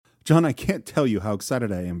John, I can't tell you how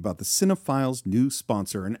excited I am about the Cinephiles' new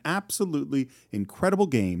sponsor, an absolutely incredible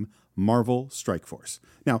game, Marvel Strike Force.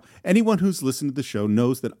 Now, anyone who's listened to the show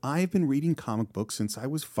knows that I've been reading comic books since I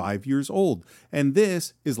was 5 years old, and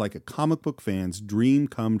this is like a comic book fan's dream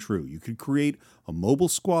come true. You could create a mobile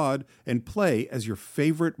squad and play as your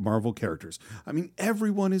favorite Marvel characters. I mean,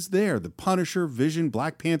 everyone is there. The Punisher, Vision,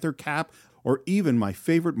 Black Panther, Cap, or even my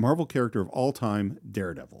favorite Marvel character of all time,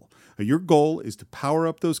 Daredevil. Your goal is to power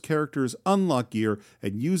up those characters, unlock gear,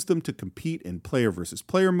 and use them to compete in player versus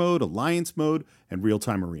player mode, alliance mode, and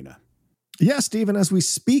real-time arena. Yes, Stephen, as we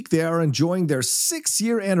speak, they are enjoying their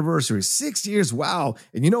 6-year anniversary. 6 years, wow.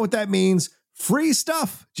 And you know what that means? Free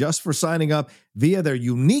stuff just for signing up via their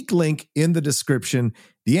unique link in the description.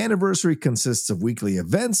 The anniversary consists of weekly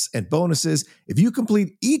events and bonuses. If you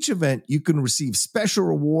complete each event, you can receive special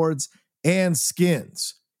rewards and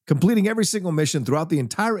skins. Completing every single mission throughout the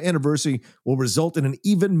entire anniversary will result in an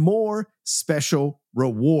even more special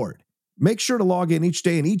reward. Make sure to log in each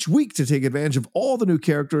day and each week to take advantage of all the new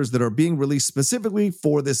characters that are being released specifically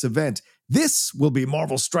for this event. This will be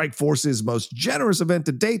Marvel Strike Force's most generous event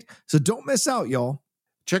to date, so don't miss out, y'all.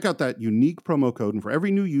 Check out that unique promo code, and for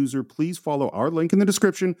every new user, please follow our link in the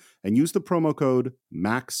description and use the promo code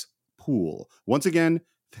MAXPOOL. Once again,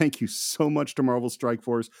 thank you so much to Marvel Strike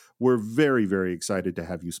Force. We're very, very excited to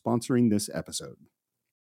have you sponsoring this episode.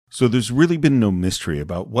 So there's really been no mystery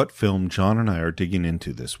about what film John and I are digging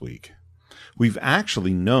into this week. We've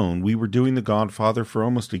actually known we were doing The Godfather for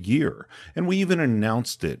almost a year, and we even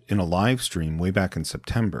announced it in a live stream way back in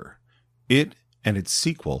September. It and its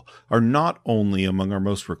sequel are not only among our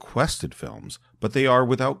most requested films, but they are,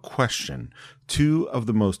 without question, two of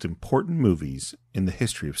the most important movies in the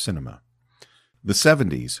history of cinema. The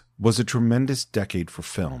 70s was a tremendous decade for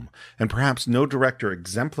film, and perhaps no director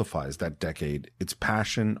exemplifies that decade, its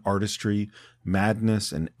passion, artistry,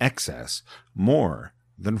 madness, and excess more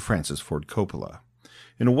than Francis Ford Coppola.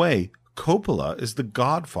 In a way, Coppola is the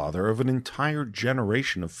godfather of an entire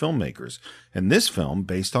generation of filmmakers, and this film,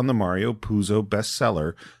 based on the Mario Puzo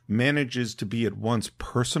bestseller, manages to be at once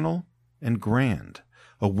personal and grand,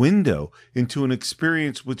 a window into an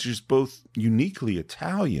experience which is both uniquely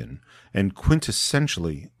Italian and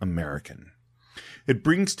quintessentially American. It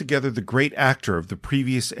brings together the great actor of the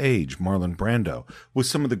previous age, Marlon Brando, with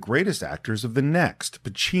some of the greatest actors of the next,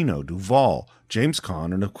 Pacino, Duvall, James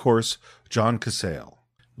Caan, and of course, John Cazale.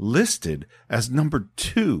 Listed as number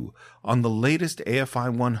 2 on the latest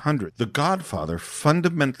AFI 100, The Godfather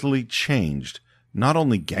fundamentally changed not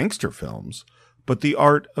only gangster films, but the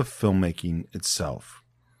art of filmmaking itself.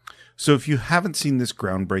 So if you haven't seen this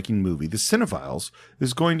groundbreaking movie, The Cinephiles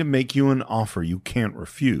is going to make you an offer you can't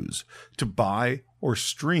refuse to buy or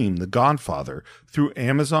stream The Godfather through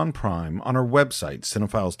Amazon Prime on our website,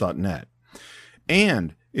 cinephiles.net.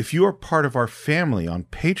 And if you are part of our family on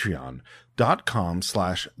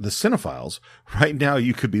patreon.com/thecинephiles, right now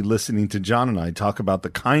you could be listening to John and I talk about the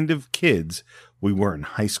kind of kids we were in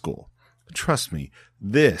high school. Trust me,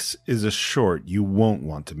 this is a short you won't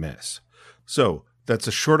want to miss. So, that's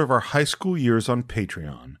a short of our high school years on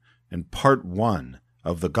Patreon and part 1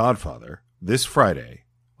 of The Godfather this Friday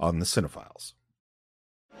on The Cinephiles.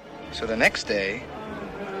 So the next day,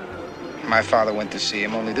 my father went to see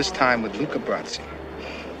him, only this time with Luca Brasi.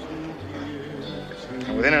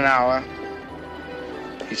 And within an hour,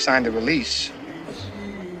 he signed a release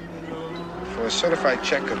for a certified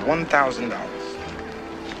check of $1,000.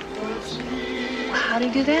 How'd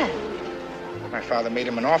he do that? My father made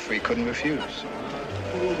him an offer he couldn't refuse.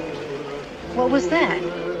 What was that?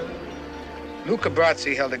 Luca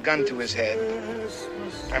Brasi held a gun to his head,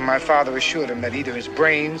 and my father assured him that either his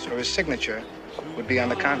brains or his signature would be on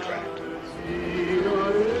the contract.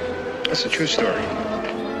 That's a true story.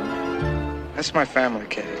 That's my family,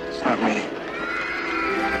 Kay. It's not me.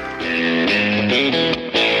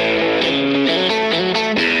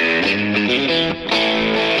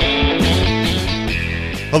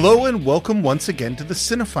 Hello and welcome once again to The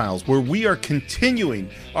Cinephiles, where we are continuing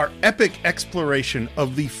our epic exploration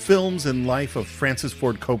of the films and life of Francis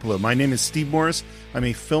Ford Coppola. My name is Steve Morris. I'm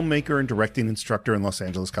a filmmaker and directing instructor in Los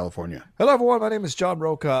Angeles, California. Hello, everyone. My name is John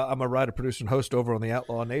Roca. I'm a writer, producer, and host over on the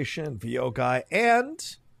Outlaw Nation, VO guy, and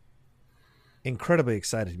incredibly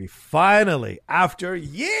excited to be finally, after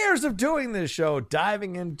years of doing this show,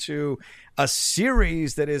 diving into a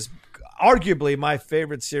series that is arguably my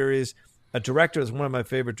favorite series. A director is one of my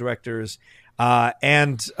favorite directors,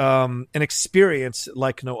 and an experience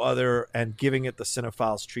like no other, and giving it the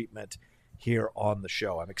Cinephiles treatment here on the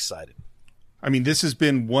show. I'm excited. I mean, this has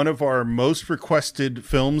been one of our most requested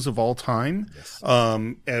films of all time, yes.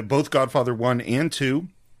 Both Godfather 1 and 2.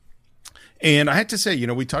 And I had to say,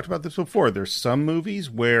 we talked about this before. There's some movies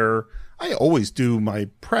where I always do my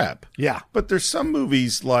prep. Yeah. But there's some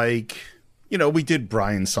movies like, we did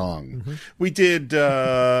Brian's Song. Mm-hmm. We did, there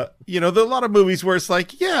are a lot of movies where it's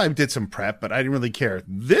like, yeah, I did some prep, but I didn't really care.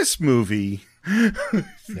 This movie,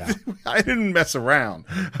 yeah. I didn't mess around.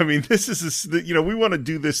 I mean, this is, we want to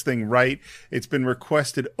do this thing right. It's been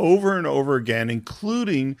requested over and over again,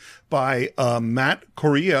 including by Matt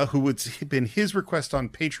Correa, who it's been his request on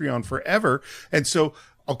Patreon forever. And so,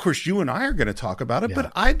 of course, you and I are going to talk about it,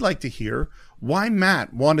 but I'd like to hear why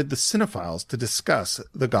Matt wanted the Cinephiles to discuss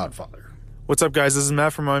The Godfather. What's up, guys? This is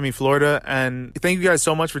Matt from Miami, Florida, and thank you guys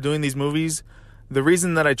so much for doing these movies. The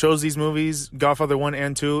reason that I chose these movies, Godfather 1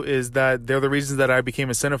 and 2, is that they're the reasons that I became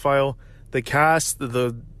a cinephile. The cast,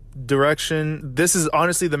 the direction, this is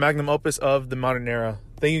honestly the magnum opus of the modern era.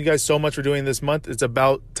 Thank you guys so much for doing this month. It's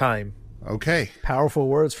about time. Okay. Powerful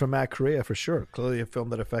words from Matt Correa, for sure. Clearly a film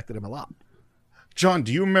that affected him a lot. John,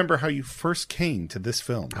 do you remember how you first came to this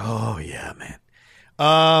film? Oh, yeah, man.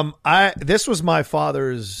 This was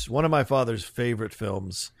one of my father's favorite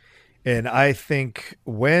films. And I think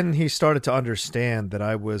when he started to understand that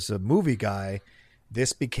I was a movie guy,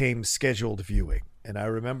 this became scheduled viewing. And I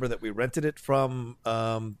remember that we rented it from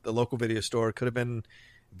the local video store. It could have been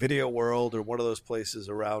Video World or one of those places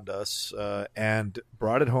around us, and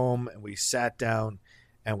brought it home, and we sat down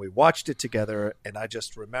and we watched it together. And I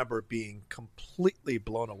just remember being completely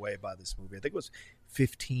blown away by this movie. I think it was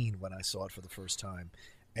 15 when I saw it for the first time,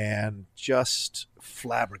 and just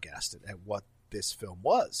flabbergasted at what this film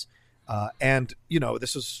was. And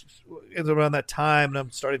this was around that time, and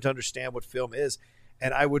I'm starting to understand what film is.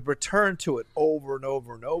 And I would return to it over and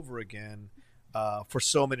over and over again for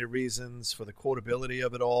so many reasons, for the quotability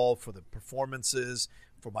of it all, for the performances,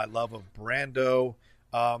 for my love of Brando,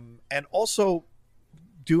 and also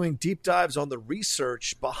doing deep dives on the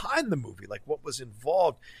research behind the movie, like what was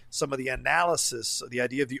involved, some of the analysis, the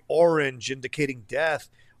idea of the orange indicating death,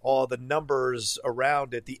 all the numbers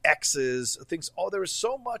around it, the X's, things. Oh, there was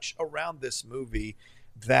so much around this movie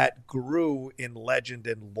that grew in legend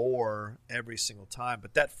and lore every single time.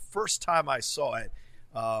 But that first time I saw it,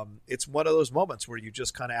 it's one of those moments where you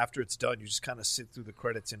just kind of, after it's done, you just kind of sit through the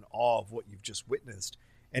credits in awe of what you've just witnessed.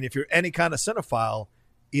 And if you're any kind of cinephile,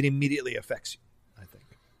 it immediately affects you, I think.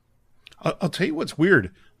 I'll tell you what's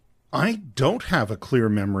weird. I don't have a clear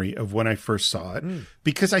memory of when I first saw it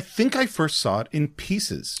because I think I first saw it in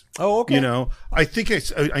pieces. Oh, okay. I think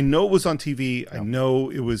I know it was on TV. I know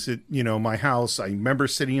it was at, my house. I remember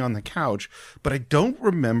sitting on the couch, but I don't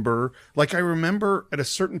remember, I remember at a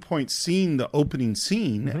certain point seeing the opening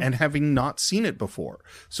scene and having not seen it before.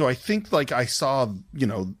 So I think I saw,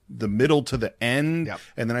 the middle to the end,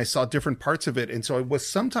 and then I saw different parts of it. And so it was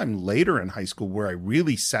sometime later in high school where I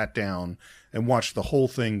really sat down and watched the whole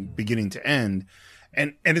thing beginning to end.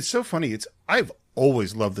 And it's so funny. I've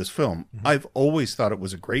always loved this film. I've always thought it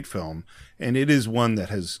was a great film. And it is one that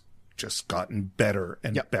has just gotten better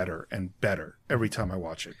and better and better every time I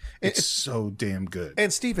watch it. It's so damn good.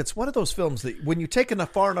 And Steve, it's one of those films that when you take it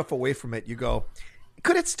far enough away from it, you go,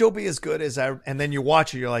 could it still be as good as and then you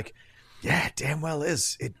watch it, you're like, yeah, it damn well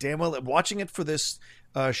is. Watching it for this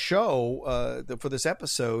show, for this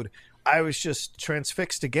episode, I was just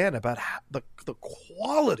transfixed again about the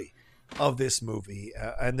quality of this movie.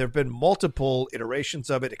 And there have been multiple iterations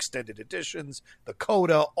of it, extended editions, the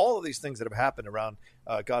coda, all of these things that have happened around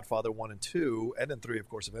Godfather 1 and 2, and then 3, of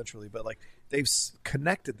course, eventually. But they've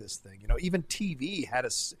connected this thing. Even TV had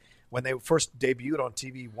when they first debuted on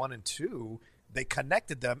TV 1 and 2, they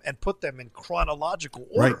connected them and put them in chronological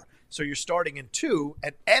order. Right. So you're starting in 2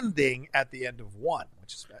 and ending at the end of 1,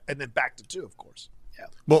 and then back to 2, of course. Yeah.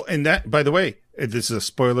 Well, and that, by the way, this is a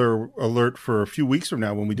spoiler alert for a few weeks from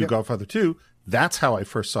now when we do Godfather 2. That's how I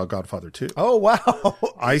first saw Godfather 2. Oh, wow.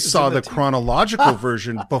 I saw the chronological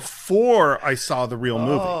version before I saw the real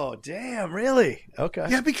movie. Oh, damn, really? Okay.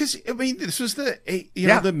 Yeah, because this was the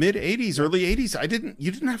the mid 80s, early 80s.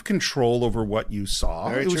 You didn't have control over what you saw.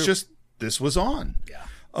 Very it was true. just this was on. Yeah.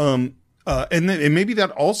 And maybe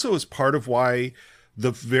that also is part of why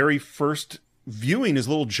the very first viewing is a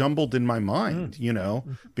little jumbled in my mind,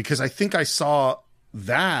 because I think I saw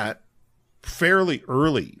that fairly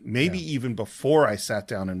early, maybe even before I sat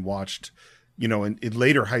down and watched, in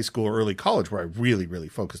later high school or early college, where I really, really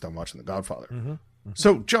focused on watching The Godfather.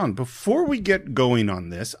 So, John, before we get going on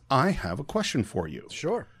this, I have a question for you.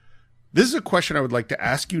 Sure. This is a question I would like to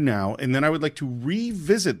ask you now, and then I would like to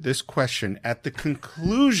revisit this question at the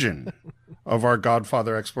conclusion of our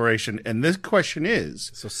Godfather exploration. And this question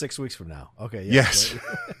is... So 6 weeks from now. Okay. Yes.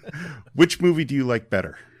 Which movie do you like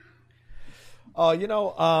better?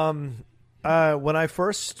 When I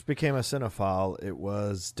first became a cinephile, it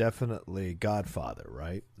was definitely Godfather,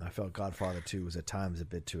 right? I felt Godfather 2 was at times a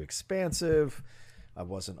bit too expansive. I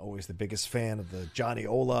wasn't always the biggest fan of the Johnny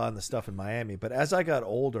Ola and the stuff in Miami. But as I got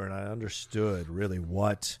older and I understood really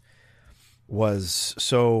what was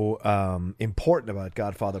so important about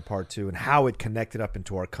Godfather Part 2 and how it connected up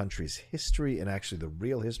into our country's history and actually the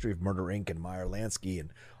real history of Murder, Inc. and Meyer Lansky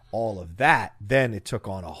and all of that, then it took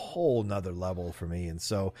on a whole nother level for me. And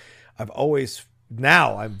so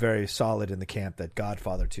now I'm very solid in the camp that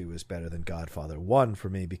Godfather 2 is better than Godfather 1 for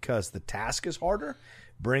me because the task is harder.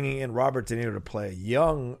 Bringing in Robert De Niro to play a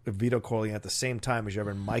young Vito Corleone at the same time as you're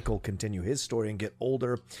having Michael continue his story and get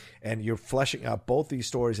older, and you're fleshing out both these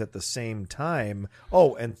stories at the same time.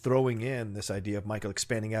 Oh, and throwing in this idea of Michael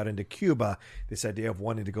expanding out into Cuba, this idea of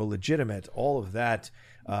wanting to go legitimate, all of that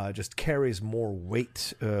just carries more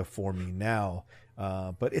weight for me now.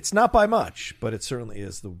 But it's not by much, but it certainly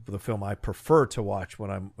is the film I prefer to watch if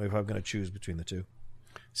I'm going to choose between the two.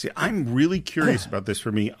 See, I'm really curious about this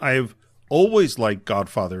for me. I've always liked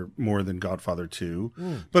Godfather more than Godfather 2,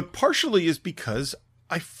 but partially is because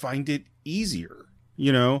I find it easier.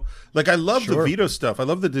 You know, like I love the Vito stuff. I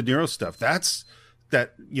love the De Niro stuff. That's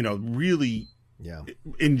really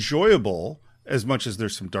enjoyable as much as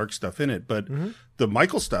there's some dark stuff in it. But the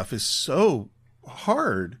Michael stuff is so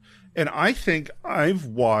hard. And I think I've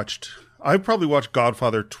probably watched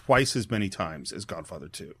Godfather twice as many times as Godfather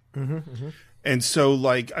 2. And so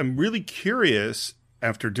like, I'm really curious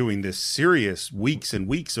after doing this serious weeks and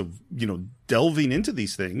weeks of, delving into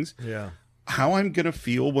these things, how I'm going to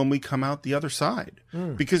feel when we come out the other side.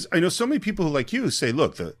 Because I know so many people who, like you, say,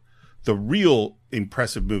 look, the real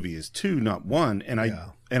impressive movie is 2, not 1. And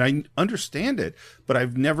I understand it, but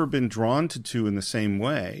I've never been drawn to 2 in the same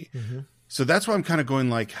way. So that's why I'm kind of going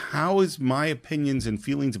like, how is my opinions and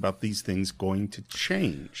feelings about these things going to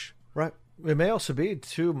change? Right. It may also be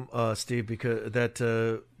too, Steve, because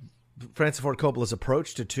that Francis Ford Coppola's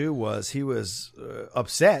approach to 2 was he was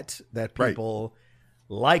upset that people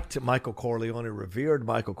liked Michael Corleone, revered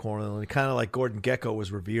Michael Corleone, kind of like Gordon Gekko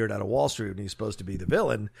was revered out of Wall Street when he was supposed to be the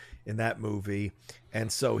villain in that movie.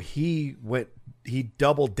 And so he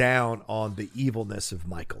doubled down on the evilness of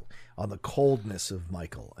Michael, on the coldness of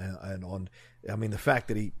Michael, and on, the fact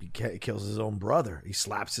that he kills his own brother. He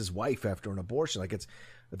slaps his wife after an abortion. Like, it's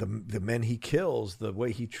the men he kills, the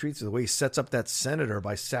way he treats her, the way he sets up that senator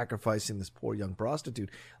by sacrificing this poor young prostitute.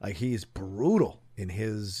 Like, he is brutal in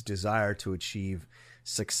his desire to achieve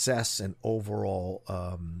success and overall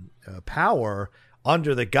power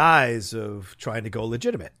under the guise of trying to go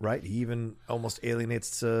legitimate, right? He even almost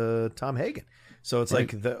alienates Tom Hagen. So it's like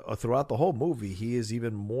throughout the whole movie, he is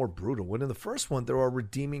even more brutal. When in the first one, there are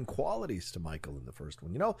redeeming qualities to Michael in the first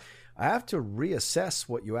one. I have to reassess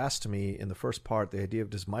what you asked me in the first part, the idea of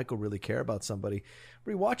does Michael really care about somebody?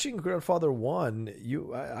 Rewatching Godfather 1,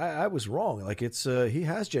 I was wrong. Like, it's he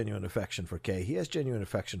has genuine affection for Kay. He has genuine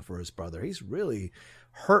affection for his brother. He's really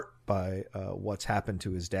hurt by what's happened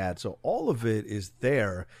to his dad. So all of it is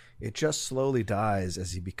there. It just slowly dies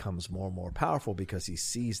as he becomes more and more powerful because he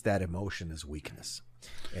sees that emotion as weakness.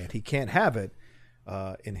 And he can't have it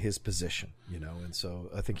in his position, And so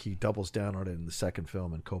I think he doubles down on it in the second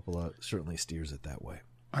film, and Coppola certainly steers it that way.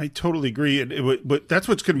 I totally agree. But that's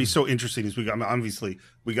what's going to be so interesting is we got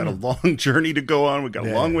a long journey to go on. We got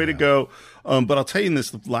a long way to go. But I'll tell you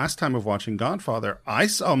this, the last time of watching Godfather, I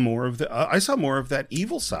saw more of that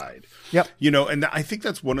evil side. Yep. And I think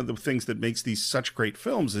that's one of the things that makes these such great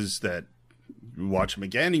films is that you watch them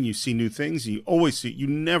again and you see new things. And you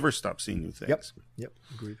never stop seeing new things. Yep.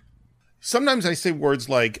 Agreed. Sometimes I say words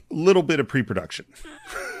like little bit of pre-production.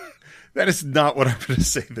 That is not what I'm going to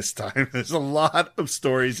say this time. There's a lot of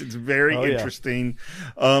stories. It's very interesting.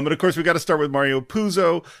 But of course, we got to start with Mario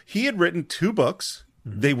Puzo. He had written 2 books.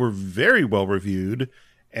 They were very well reviewed,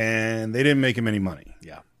 and they didn't make him any money.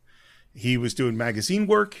 Yeah. He was doing magazine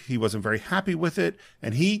work. He wasn't very happy with it.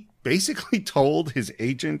 And he basically told his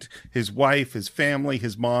agent, his wife, his family,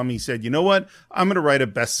 his mom, he said, you know what? I'm going to write a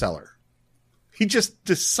bestseller. He just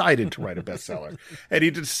decided to write a bestseller, and he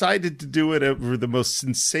decided to do it over the most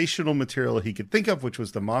sensational material he could think of, which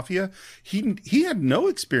was the mafia. He had no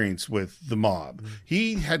experience with the mob.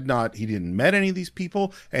 He didn't met any of these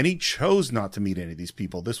people, and he chose not to meet any of these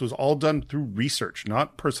people. This was all done through research,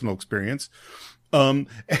 not personal experience. And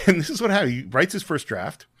this is what happened. He writes his first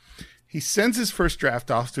draft. He sends his first draft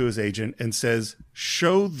off to his agent and says,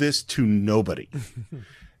 show this to nobody.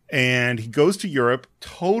 And he goes to Europe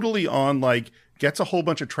totally on gets a whole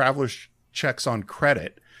bunch of traveler's checks on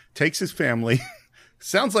credit, takes his family,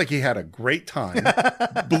 Sounds like he had a great time.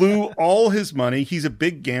 Blew all his money. He's a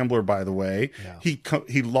big gambler, by the way. Yeah.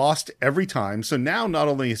 He lost every time. So now not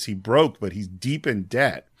only is he broke, but he's deep in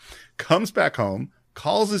debt. Comes back home,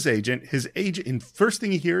 calls his agent. His agent, and first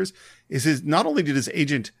thing he hears is not only did his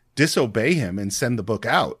agent disobey him and send the book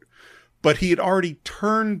out, but he had already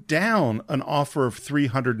turned down an offer of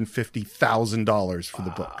 $350,000 for the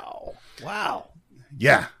book. Wow.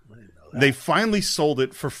 Yeah. They finally sold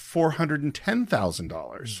it for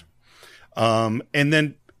 $410,000. And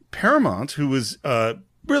then Paramount, who was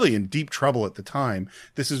really in deep trouble at the time,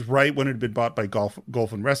 this is right when it had been bought by Gulf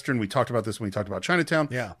and Western. We talked about this when we talked about Chinatown.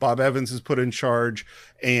 Yeah. Bob Evans is put in charge,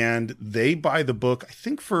 and they buy the book, I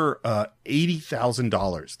think, for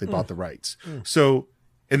 $80,000. They bought the rights. So,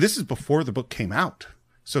 and this is before the book came out.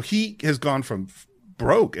 So he has gone from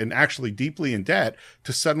broke and actually deeply in debt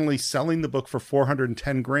to suddenly selling the book for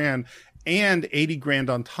 $410,000 and $80,000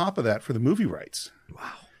 on top of that for the movie rights.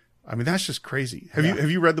 Wow. I mean, that's just crazy. Have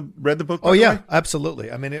you read the book? Oh yeah,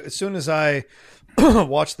 absolutely. I mean, as soon as I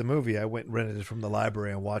watched the movie, I went and rented it from the library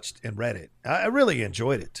and watched and read it. I really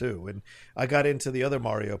enjoyed it too. And I got into the other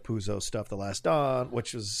Mario Puzo stuff, The Last Dawn,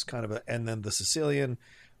 which was kind of and then The Sicilian,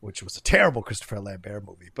 which was a terrible Christopher Lambert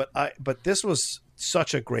movie. But this was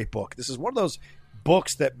such a great book. This is one of those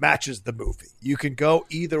books that matches the movie. You can go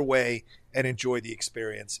either way and enjoy the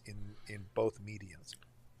experience in both mediums.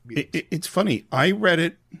 It's funny. I read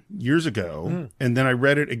it years ago, and then I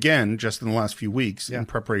read it again just in the last few weeks in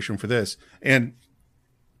preparation for this. And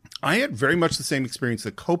I had very much the same experience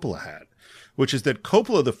that Coppola had, which is that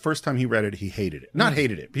Coppola, the first time he read it, he hated it. Not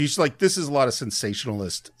hated it, but he's like, this is a lot of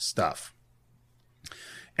sensationalist stuff.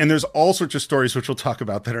 And there's all sorts of stories, which we'll talk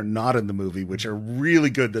about, that are not in the movie, which are really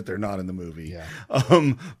good that they're not in the movie. Yeah.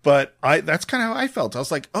 But that's kind of how I felt. I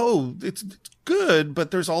was like, oh, it's good, but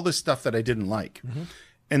there's all this stuff that I didn't like. Mm-hmm.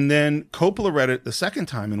 And then Coppola read it the second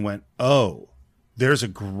time and went, oh, there's a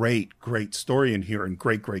great, great story in here and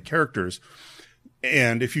great, great characters.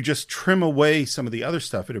 And if you just trim away some of the other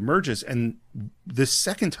stuff, it emerges. And the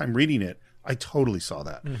second time reading it, I totally saw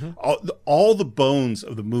that. Mm-hmm. All the bones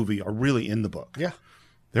of the movie are really in the book. Yeah.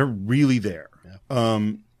 They're really there.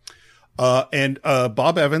 Yeah. And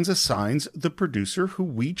Bob Evans assigns the producer who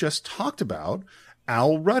we just talked about,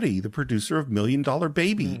 Al Ruddy, the producer of $1 Million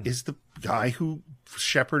Baby, is the guy who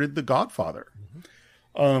shepherded The Godfather.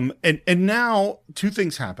 Mm-hmm. And now two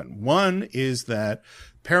things happen. One is that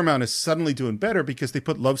Paramount is suddenly doing better because they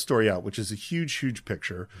put Love Story out, which is a huge, huge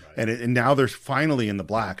picture. Right. And now they're finally in the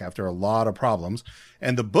black after a lot of problems.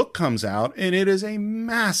 And the book comes out, and it is a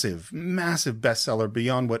massive, massive bestseller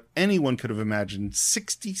beyond what anyone could have imagined.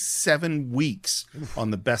 67 weeks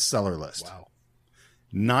on the bestseller list. Wow.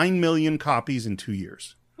 9 million copies in 2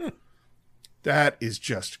 years. That is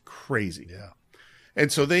just crazy. Yeah.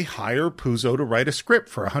 And so they hire Puzo to write a script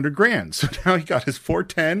for $100,000. So now he got his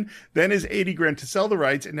 $410,000, then his $80,000 to sell the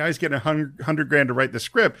rights, and now he's getting $100,000 to write the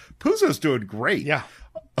script. Puzo's doing great. Yeah.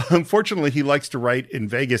 Unfortunately, he likes to write in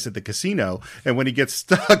Vegas at the casino, and when he gets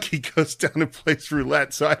stuck, he goes down and plays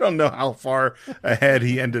roulette. So I don't know how far ahead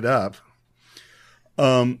he ended up.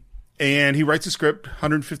 And he writes a script,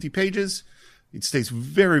 150 pages. It stays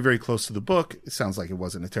very, very close to the book. It sounds like it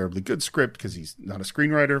wasn't a terribly good script because he's not a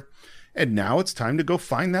screenwriter. And now it's time to go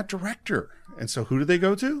find that director. And so who do they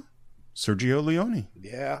go to? Sergio Leone.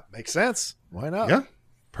 Yeah, makes sense. Why not? Yeah,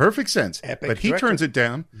 perfect sense. Epic but he director. turns it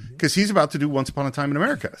down because he's about to do Once Upon a Time in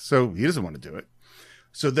America. So he doesn't want to do it.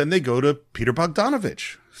 So then they go to Peter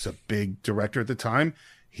Bogdanovich, who's a big director at the time.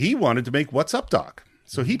 He wanted to make What's Up, Doc?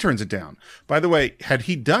 So he turns it down. By the way, had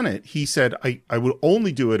he done it, he said, I would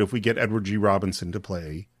only do it if we get Edward G. Robinson to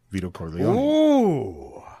play Vito Corleone.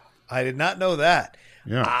 Ooh, I did not know that.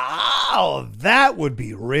 Yeah. Oh, that would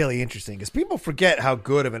be really interesting because people forget how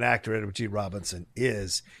good of an actor Edward G. Robinson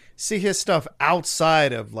is. See his stuff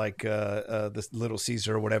outside of like the Little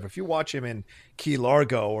Caesar or whatever. If you watch him in Key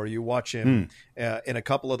Largo or you watch him in a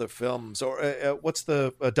couple other films or what's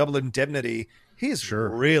the Double Indemnity, he's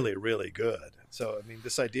really, really good. So, I mean,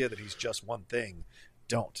 this idea that he's just one thing,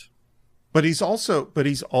 don't. But he's also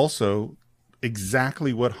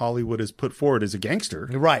exactly what Hollywood has put forward as a gangster.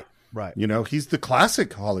 Right. Right. You know, he's the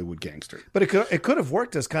classic Hollywood gangster. But it could have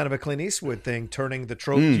worked as kind of a Clint Eastwood thing, turning the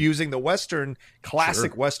tropes, using the Western,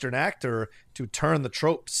 classic Western actor to turn the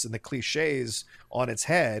tropes and the cliches on its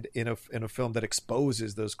head in a film that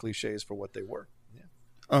exposes those cliches for what they were.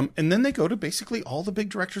 Yeah. And then they go to basically all the big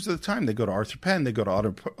directors of the time. They go to Arthur Penn. They go to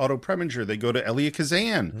Otto Preminger. They go to Elia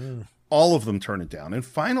Kazan. All of them turn it down. And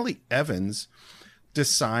finally, Evans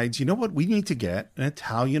decides, you know what? We need to get an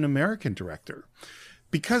Italian-American director.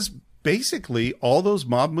 Because basically all those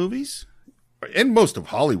mob movies and most of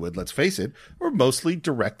Hollywood, let's face it, were mostly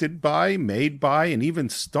directed by, made by, and even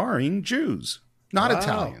starring Jews, not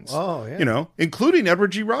Italians. Oh, yeah. You know, including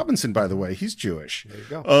Edward G. Robinson, by the way. He's Jewish. There you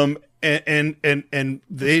go.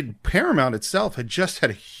 And Paramount itself had just had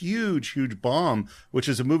a huge bomb, which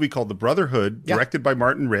is a movie called The Brotherhood, directed by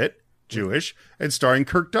Martin Ritt, Jewish, and starring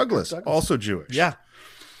Kirk Douglas, also Jewish. Yeah.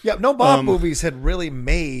 Yeah, no mob movies had really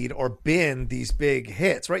made or been these big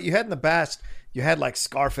hits, right? You had in the past, you had like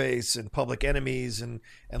Scarface and Public Enemies and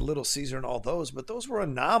Little Caesar and all those, but those were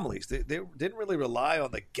anomalies. They didn't really rely on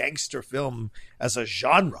the gangster film as a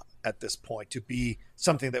genre at this point to be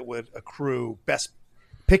something that would accrue Best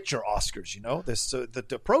Picture Oscars, you know? The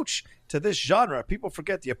approach to this genre, people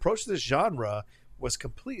forget the approach to this genre was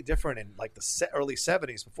completely different in like the early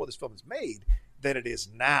 70s before this film was made than it is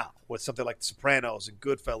now with something like The Sopranos and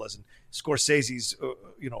Goodfellas and Scorsese's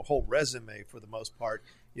whole resume for the most part.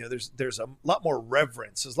 You know, there's a lot more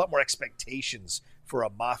reverence, there's a lot more expectations for a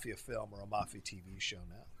mafia film or a mafia TV show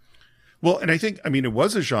now. Well, and I think, it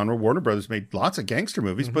was a genre. Warner Brothers made lots of gangster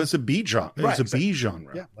movies, but it's a B genre. It's a B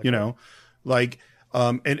genre. Yeah,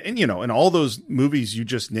 and all those movies you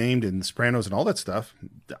just named in The Sopranos and all that stuff,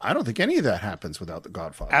 I don't think any of that happens without The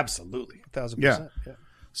Godfather. Absolutely. 1,000%. Yeah.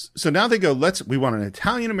 So now they go, we want an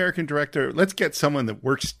Italian-American director. Let's get someone that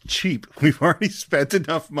works cheap. We've already spent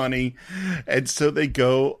enough money. And so they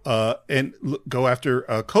go go after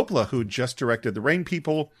Coppola, who just directed The Rain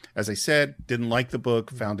People. As I said, didn't like the book,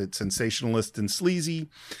 found it sensationalist and sleazy.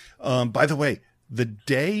 By the way, the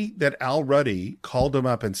day that Al Ruddy called him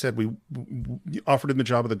up and said we offered him the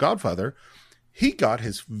job of The Godfather, he got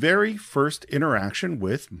his very first interaction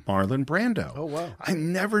with Marlon Brando. Oh, wow. I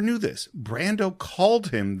never knew this. Brando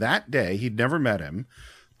called him that day, he'd never met him,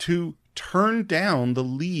 to turn down the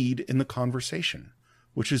lead in The Conversation,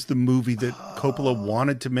 which is the movie that Coppola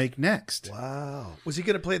wanted to make next. Wow. Was he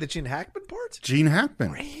going to play the Gene Hackman part? Gene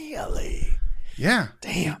Hackman. Really? Yeah.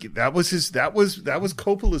 Damn. That was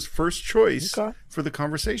Coppola's first choice for The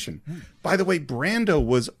Conversation. By the way, Brando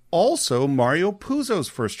was also Mario Puzo's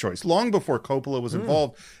first choice. Long before Coppola was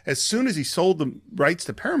involved, as soon as he sold the rights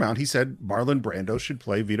to Paramount, he said Marlon Brando should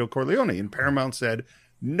play Vito Corleone. And Paramount said,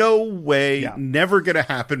 no way, never going to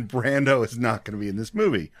happen. Brando is not going to be in this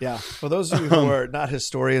movie. Yeah. For those of you who are not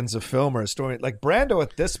historians of film or historians, like Brando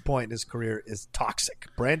at this point in his career is toxic.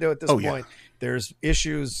 Brando at this point, there's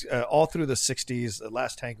issues all through the 60s, The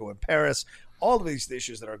Last Tango in Paris, all of these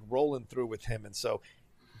issues that are rolling through with him. And so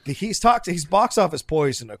he's toxic. He's box office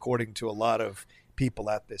poison, according to a lot of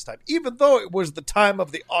people at this time. Even though it was the time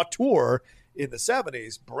of the auteur in the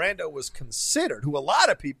 70s, Brando was considered, who a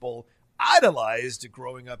lot of people idolized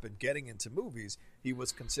growing up and getting into movies, he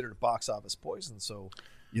was considered box office poison. So,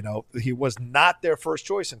 he was not their first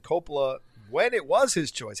choice. And Coppola, when it was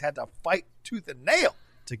his choice, had to fight tooth and nail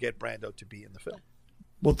to get Brando to be in the film.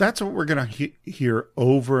 Well, that's what we're going to hear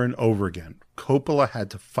over and over again. Coppola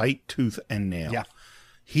had to fight tooth and nail. Yeah.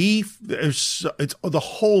 The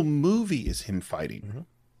whole movie is him fighting. Mm-hmm.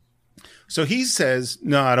 So he says,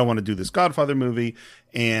 no, I don't want to do this Godfather movie.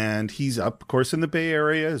 And he's up, of course, in the Bay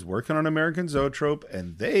Area, is working on American Zoetrope,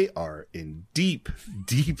 and they are in deep,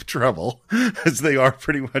 deep trouble, as they are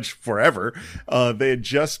pretty much forever. They had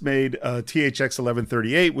just made THX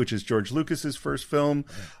 1138, which is George Lucas's first film,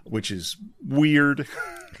 which is weird.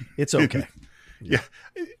 It's okay. Yeah,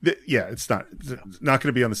 it's not going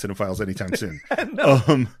to be on the Cinephiles anytime soon.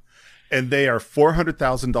 No. And they are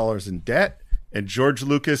 $400,000 in debt. And George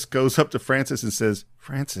Lucas goes up to Francis and says,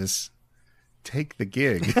 Francis, take the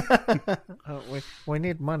gig. We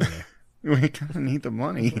need money. We kind of need the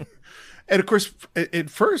money. And of course, at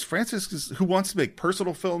first, Francis, who wants to make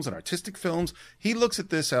personal films and artistic films, he looks at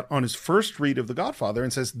this on his first read of The Godfather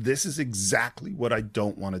and says, this is exactly what I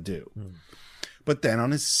don't want to do. But then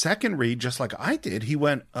on his second read, just like I did, he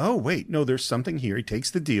went, oh, wait, no, there's something here. He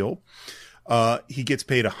takes the deal. He gets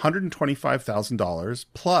paid $125,000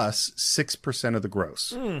 plus 6% of the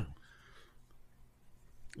gross. And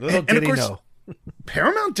of course,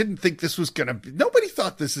 Paramount didn't think this was going to be, nobody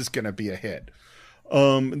thought this is going to be a hit.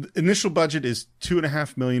 Initial budget is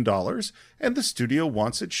 $2.5 million, and the studio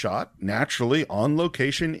wants it shot naturally on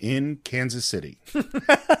location in Kansas City.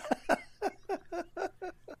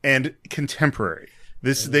 And contemporary.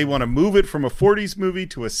 They want to move it from a 40s movie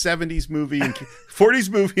to a 70s movie, 40s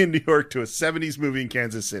movie in New York to a 70s movie in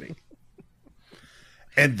Kansas City.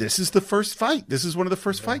 And this is the first fight. This is one of the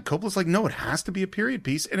first fight. Coppola's like, no, it has to be a period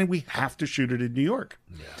piece, and we have to shoot it in New York.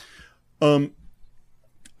 Yeah.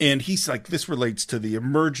 And he's like, this relates to the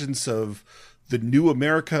emergence of the new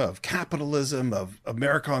America of capitalism, of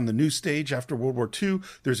America on the new stage after World War II.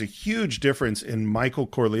 There's a huge difference in Michael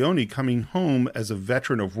Corleone coming home as a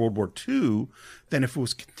veteran of World War II than if it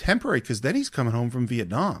was contemporary, because then he's coming home from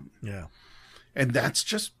Vietnam. Yeah. And that's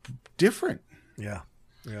just different. Yeah.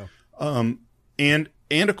 Yeah. And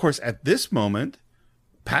of course, at this moment,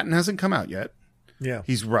 Patton hasn't come out yet. Yeah.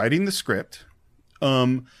 He's writing the script.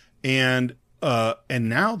 And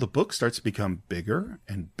now the book starts to become bigger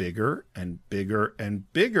and bigger and bigger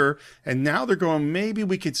and bigger. And now they're going, maybe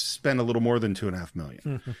we could spend a little more than $2.5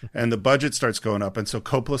 million. And the budget starts going up. And so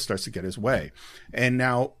Coppola starts to get his way. And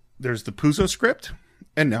now there's the Puzo script.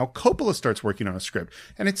 And now Coppola starts working on a script.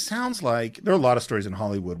 And it sounds like there are a lot of stories in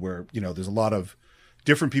Hollywood where, there's a lot of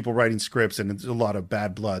different people writing scripts and there's a lot of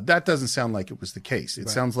bad blood. That doesn't sound like it was the case. It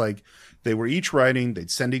sounds like they were each writing, they'd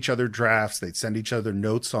send each other drafts, they'd send each other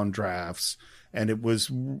notes on drafts. And it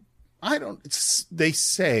was, they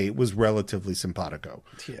say it was relatively simpatico.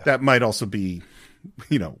 Yeah. That might also be,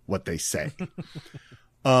 what they say.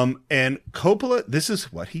 And Coppola, this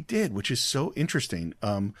is what he did, which is so interesting.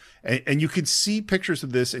 And you could see pictures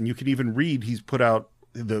of this and you could even read, he's put out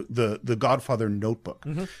the Godfather notebook.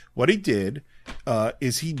 Mm-hmm. What he did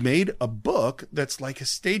is he made a book that's like a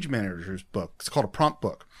stage manager's book. It's called a prompt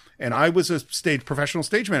book. And I was a professional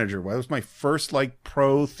stage manager. That was my first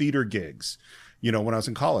pro theater gigs, when I was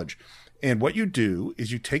in college. And what you do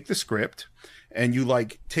is you take the script and you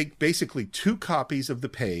take basically 2 copies of the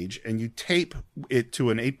page and you tape it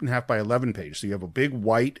to an 8.5 by 11 page. So you have a big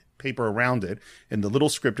white paper around it and the little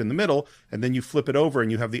script in the middle, and then you flip it over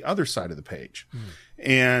and you have the other side of the page.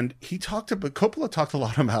 And Coppola talked a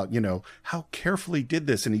lot about, how carefully he did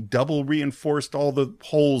this, and he double reinforced all the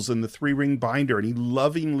holes in the 3-ring binder, and he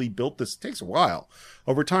lovingly built this. It takes a while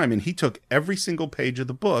over time. And he took every single page of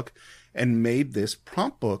the book and made this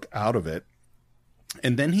prompt book out of it.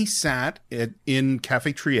 And then he sat in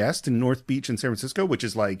Cafe Trieste in North Beach in San Francisco, which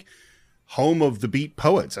is home of the beat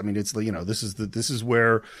poets. I mean, it's this is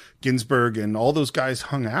where Ginsberg and all those guys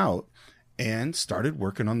hung out, and started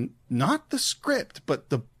working on not the script, but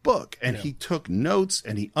the book. And he took notes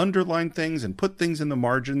and he underlined things and put things in the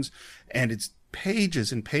margins, and it's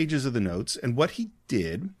pages and pages of the notes. And what he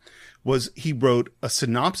did was he wrote a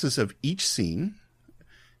synopsis of each scene,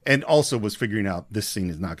 and also was figuring out this scene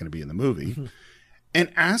is not going to be in the movie,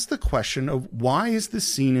 and asked the question of, why is this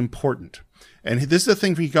scene important? And this is the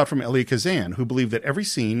thing he got from Elia Kazan, who believed that every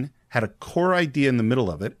scene had a core idea in the middle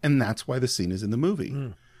of it, and that's why the scene is in the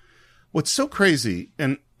movie. What's so crazy,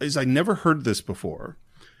 and is I never heard this before,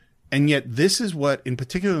 and yet this is what, in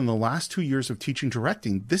particular in the last 2 years of teaching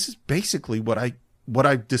directing, this is basically what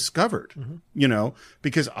I discovered,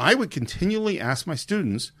 because I would continually ask my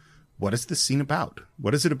students, what is this scene about?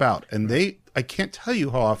 What is it about? And I can't tell you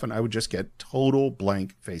how often I would just get total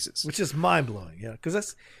blank faces. Which is mind-blowing,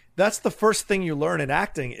 because that's the first thing you learn in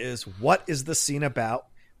acting is, what is the scene about?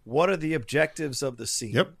 What are the objectives of the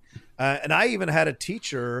scene? Yep. And I even had a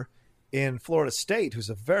teacher in Florida State who's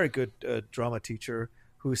a very good drama teacher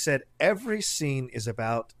who said every scene is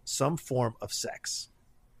about some form of sex,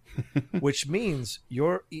 which means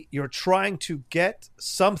you're trying to get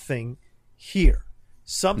something here,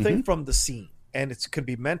 something from the scene. And it could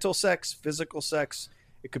be mental sex, physical sex.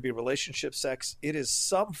 It could be relationship sex. It is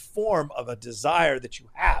some form of a desire that you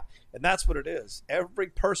have. And that's what it is. Every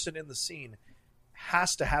person in the scene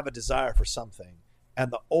has to have a desire for something.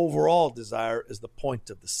 And the overall desire is the point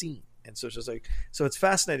of the scene. And so it's just so it's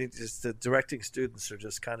fascinating. Just the directing students are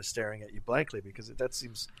just kind of staring at you blankly, because that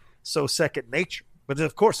seems so second nature. But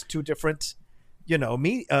of course, two different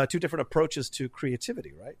approaches to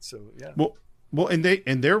creativity, right? So, yeah. Well, and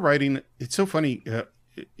they're writing. It's so funny.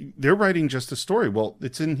 They're writing just a story. Well,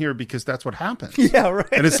 it's in here because that's what happened. Yeah, right.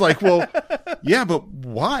 And it's well, yeah, but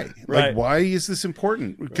why? Right. Why is this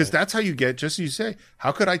important? Because that's how you get, just as you say,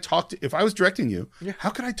 how could I if I was directing you, how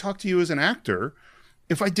could I talk to you as an actor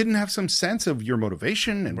if I didn't have some sense of your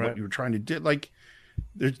motivation and what you were trying to do?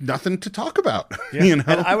 There's nothing to talk about, And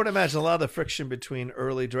I would imagine a lot of the friction between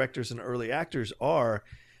early directors and early actors are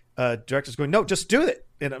directors going, no, just do it.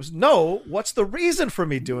 And I was, no, what's the reason for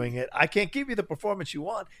me doing it? I can't give you the performance you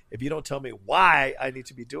want if you don't tell me why I need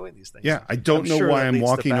to be doing these things. Yeah, I don't know why I'm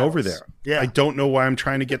walking over there. Yeah. I don't know why I'm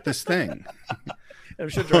trying to get this thing. I'm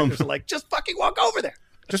sure directors are like, just fucking walk over there.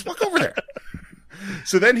 Just walk over there.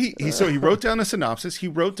 So then he wrote down a synopsis. He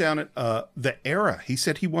wrote down the era. He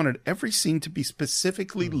said he wanted every scene to be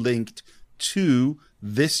specifically linked to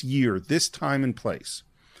this year, this time and place.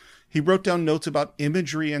 He wrote down notes about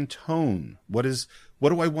imagery and tone. What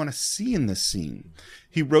do I want to see in this scene?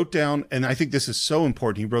 He wrote down, and I think this is so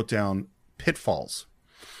important, he wrote down pitfalls.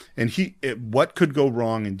 And what could go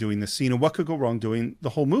wrong in doing the scene and what could go wrong doing the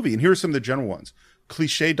whole movie. And here are some of the general ones.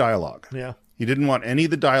 Cliche dialogue. Yeah. He didn't want any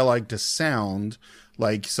of the dialogue to sound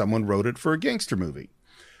like someone wrote it for a gangster movie.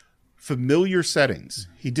 Familiar settings.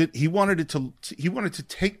 He wanted to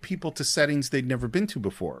take people to settings they'd never been to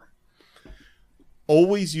before.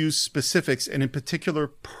 Always use specifics, and in particular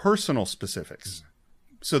personal specifics,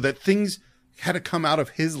 so that things had to come out of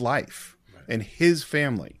his life and his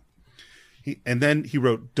family. And then he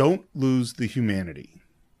wrote, "Don't lose the humanity."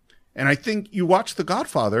 And I think you watch The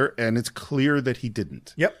Godfather and it's clear that he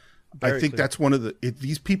didn't. Yep. I think that's one of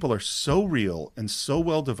these people are so real and so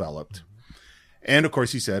well developed. And of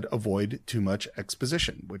course, he said, avoid too much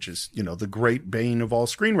exposition, which is, the great bane of all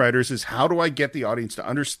screenwriters is how do I get the audience to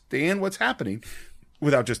understand what's happening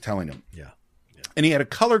without just telling them? Yeah. And he had a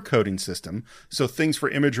color coding system. So things for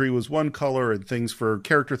imagery was one color and things for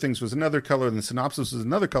character things was another color and the synopsis was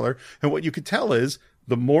another color. And what you could tell is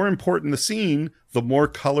the more important the scene, the more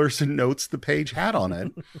colors and notes the page had on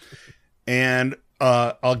it. And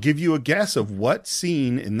I'll give you a guess of what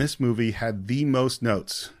scene in this movie had the most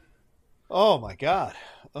notes. Oh my God.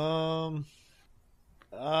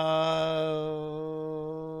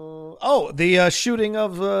 The shooting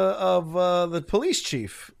of the police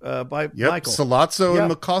chief by Michael. Sollozzo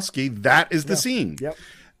and McCoskey. That is the scene. Yep.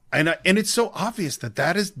 And it's so obvious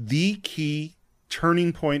that is the key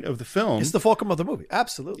turning point of the film. It's the fulcrum of the movie.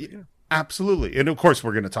 Absolutely. Yeah. Absolutely. And of course,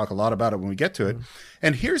 we're going to talk a lot about it when we get to it.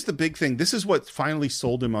 And here's the big thing. This is what finally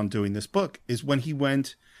sold him on doing this book, is when he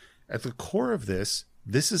went at the core of this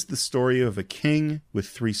is the story of a king with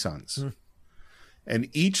 3 sons. And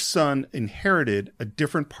each son inherited a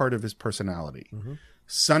different part of his personality.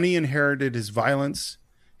 Sonny inherited his violence.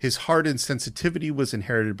 His heart and sensitivity was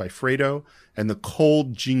inherited by Fredo. And the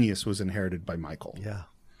cold genius was inherited by Michael. Yeah.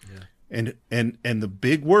 And the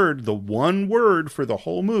big word, the one word for the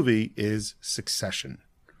whole movie is succession.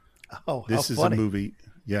 Oh, this how is funny. a movie.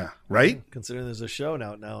 Yeah. Right. Considering there's a show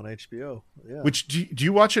now on HBO. Yeah. Which do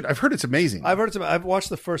you watch it? I've heard it's amazing. I've watched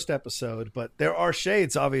the first episode, but there are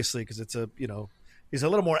shades obviously because it's he's a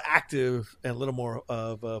little more active and a little more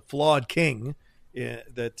of a flawed king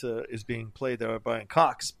that is being played there by Brian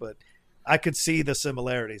Cox. But I could see the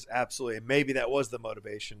similarities absolutely, and maybe that was the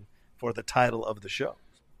motivation for the title of the show.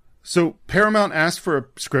 So Paramount asked for a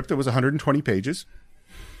script that was 120 pages.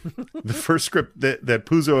 The first script that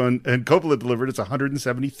Puzo and Coppola delivered is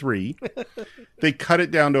 173. They cut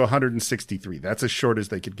it down to 163. That's as short as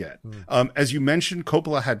they could get. As you mentioned,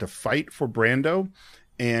 Coppola had to fight for Brando,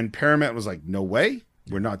 and Paramount was like, no way,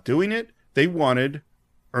 we're not doing it. They wanted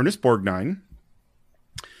Ernest Borgnine.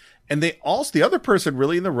 And the other person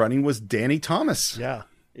really in the running was Danny Thomas. Yeah.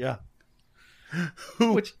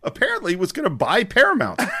 Who apparently was going to buy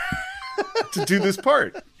Paramount to do this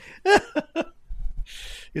part.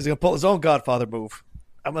 He's going to pull his own Godfather move.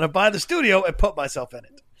 I'm going to buy the studio and put myself in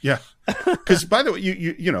it. Yeah. Because by the way,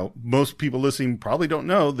 you most people listening probably don't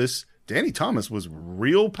know this. Danny Thomas was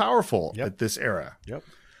real powerful at this era. Yep.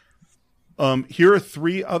 Here are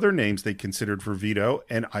 3 other names they considered for Vito,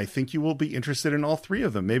 and I think you will be interested in all 3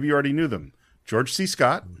 of them. Maybe you already knew them. George C.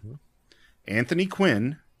 Scott, Anthony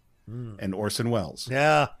Quinn, and Orson Welles.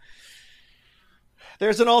 Yeah.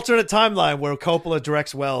 There's an alternate timeline where Coppola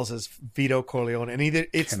directs Welles as Vito Corleone, and either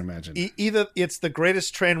it's the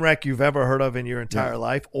greatest train wreck you've ever heard of in your entire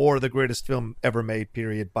life, or the greatest film ever made,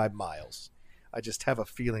 period, by miles. I just have a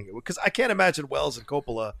feeling because I can't imagine Welles and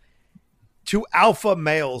Coppola, 2 alpha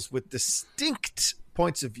males with distinct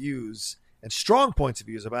points of views and strong points of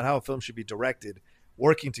views about how a film should be directed,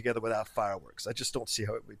 working together without fireworks. I just don't see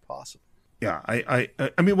how it would be possible. Yeah, I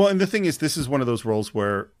mean, well, and the thing is, this is one of those roles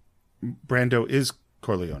where Brando is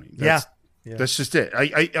Corleone. That's just it.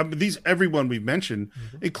 I mean, everyone we've mentioned,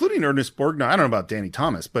 including Ernest Borgnine, I don't know about Danny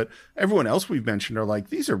Thomas, but everyone else we've mentioned are like,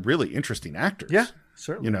 these are really interesting actors. Yeah,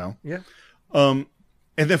 certainly. Yeah.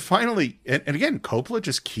 And then finally, and again, Coppola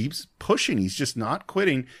just keeps pushing. He's just not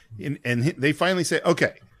quitting. And they finally say,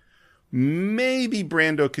 okay, maybe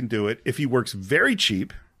Brando can do it if he works very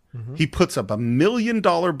cheap. He puts up $1 million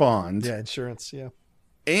bond. Yeah, insurance, yeah.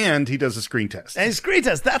 And he does a screen test. And screen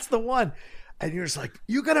test, that's the one. And you're just like,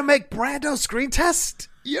 you're going to make Brando screen test?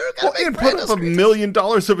 You're going to put up $1 million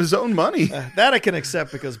of his own money. That I can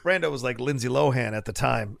accept because Brando was like Lindsay Lohan at the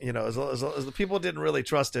time. As the people didn't really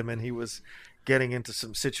trust him, and he was getting into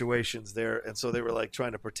some situations there. And so they were like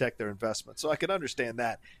trying to protect their investment. So I can understand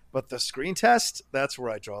that. But the screen test, that's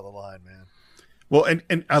where I draw the line, man. Well,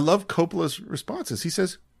 and I love Coppola's responses. He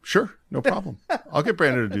says, sure, no problem. I'll get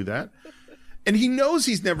Brando to do that. And he knows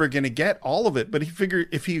he's never going to get all of it, but he figured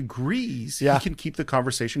if he agrees, he can keep the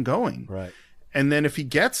conversation going. Right. And then if he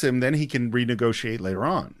gets him, then he can renegotiate later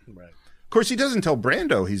on. Right. Of course, he doesn't tell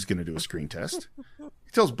Brando he's going to do a screen test.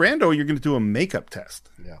 He tells Brando you're going to do a makeup test.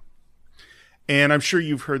 Yeah. And I'm sure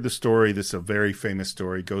you've heard the story. This is a very famous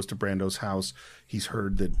story. Goes to Brando's house. He's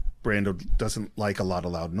heard that Brando doesn't like a lot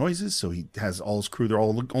of loud noises, so he has all his crew. They're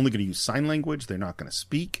all only going to use sign language. They're not going to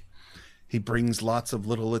speak. He brings lots of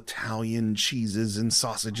little Italian cheeses and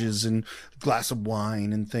sausages and a glass of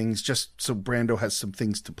wine and things, just so Brando has some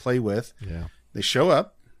things to play with. Yeah. They show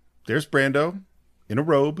up. There's Brando in a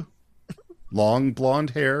robe, long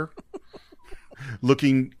blonde hair,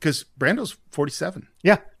 looking, because Brando's 47.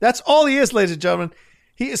 Yeah, that's all he is, ladies and gentlemen.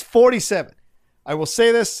 He is 47. I will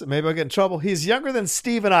say this, maybe I'll get in trouble. He's younger than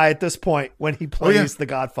Steve and I at this point when he plays the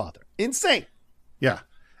Godfather. Insane. Yeah.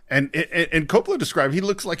 And Coppola described he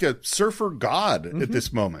looks like a surfer god at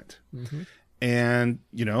this moment. Mm-hmm. And,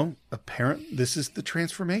 this is the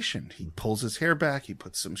transformation. He pulls his hair back. He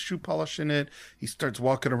puts some shoe polish in it. He starts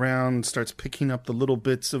walking around, starts picking up the little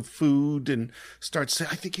bits of food and starts saying,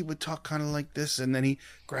 I think he would talk kind of like this. And then he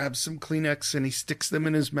grabs some Kleenex and he sticks them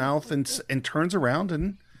in his mouth and turns around,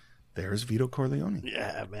 and there's Vito Corleone.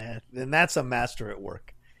 Yeah, man. And that's a master at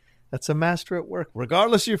work. That's a master at work.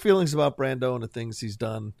 Regardless of your feelings about Brando and the things he's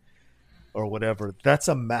done or whatever, that's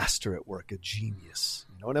a master at work, a genius.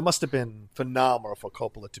 And it must have been phenomenal for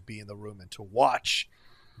Coppola to be in the room and to watch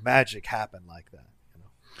magic happen like that.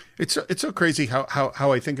 It's so crazy how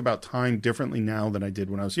I think about time differently now than I did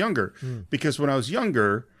when I was younger. Because when I was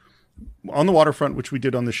younger, On the Waterfront, which we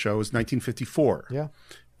did on the show, is 1954. Yeah.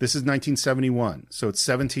 This is 1971. So it's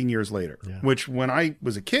 17 years later, which when I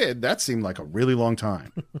was a kid, that seemed like a really long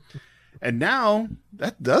time. And now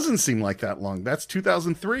that doesn't seem like that long. That's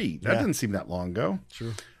 2003. That didn't seem that long ago.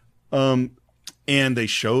 True. And they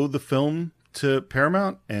show the film to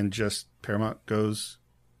Paramount, and just Paramount goes,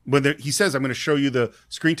 he says, I'm going to show you the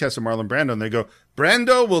screen test of Marlon Brando. And they go,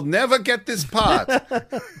 Brando will never get this part.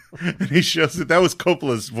 And he shows it. That was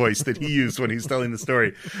Coppola's voice that he used when he's telling the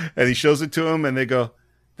story. And he shows it to him, and they go,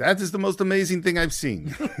 that is the most amazing thing I've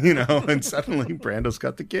seen, and suddenly Brando's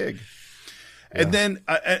got the gig. Yeah. And then,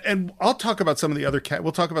 and I'll talk about some of the other,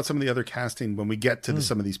 we'll talk about some of the other casting when we get to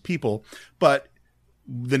some of these people. But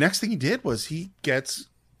the next thing he did was he gets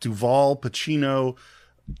Duvall, Pacino,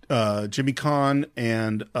 Jimmy Caan,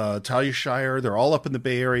 and Talia Shire. They're all up in the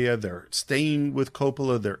Bay Area. They're staying with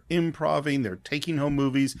Coppola. They're improvising. They're taking home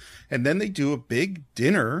movies. And then they do a big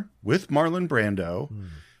dinner with Marlon Brando,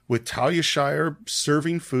 with Talia Shire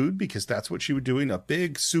serving food, because that's what she was doing, a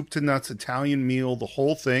big soup to nuts Italian meal, the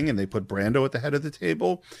whole thing. And they put Brando at the head of the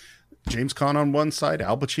table, James Caan on one side,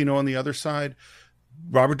 Al Pacino on the other side,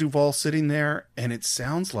 Robert Duvall sitting there. And it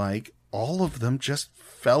sounds like all of them just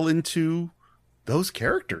fell into those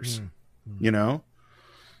characters, I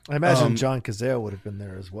imagine John Cazale would have been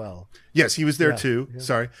there as well. Yes, he was there too. Yeah.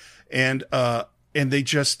 Sorry. And they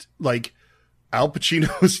just, like, Al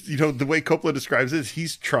Pacino's, the way Coppola describes it,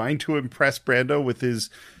 he's trying to impress Brando with his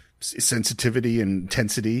sensitivity and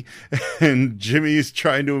intensity, and Jimmy is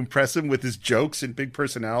trying to impress him with his jokes and big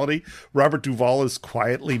personality. Robert Duvall is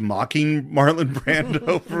quietly mocking Marlon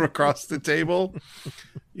Brando from across the table.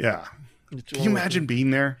 Yeah. Can you imagine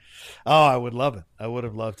being there? Oh, I would love it. I would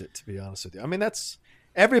have loved it, to be honest with you. I mean, that's,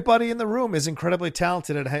 everybody in the room is incredibly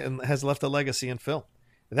talented and has left a legacy in film.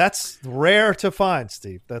 That's rare to find,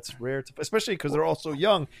 Steve. That's rare to, especially because they're all so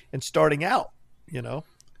young and starting out, I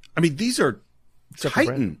mean, these are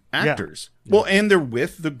Titan actors. Yeah. Well, and they're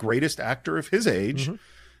with the greatest actor of his age.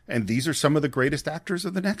 And these are some of the greatest actors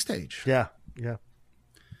of the next age. Yeah. Yeah.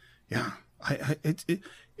 Yeah.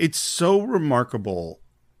 It's so remarkable,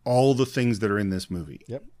 all the things that are in this movie.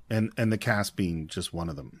 Yep. And the cast being just one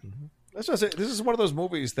of them. That's just it. This is one of those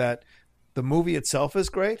movies that the movie itself is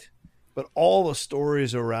great, but all the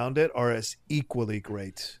stories around it are as equally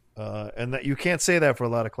great. And that you can't say that for a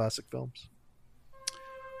lot of classic films.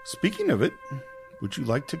 Speaking of it, would you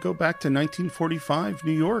like to go back to 1945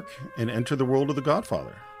 New York and enter the world of The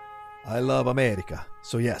Godfather? I love America.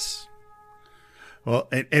 So yes. Well,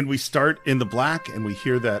 and we start in the black, and we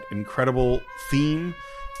hear that incredible theme,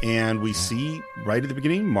 and we see right at the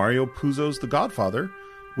beginning Mario Puzo's The Godfather,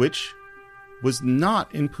 which was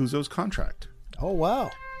not in Puzo's contract. Oh, wow.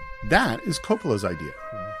 That is Coppola's idea.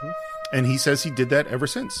 And he says he did that ever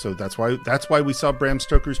since. So that's why we saw Bram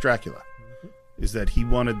Stoker's Dracula, is that he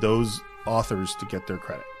wanted those authors to get their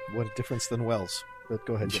credit. What a difference than Wells. But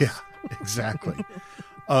go ahead. Yes. Yeah, exactly.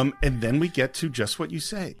 And then we get to just what you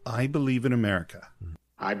say. I believe in America.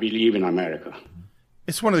 I believe in America.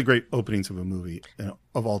 It's one of the great openings of a movie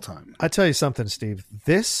of all time. I tell you something, Steve.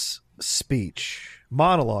 This speech,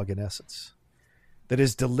 monologue in essence, that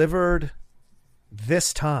is delivered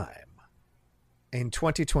this time in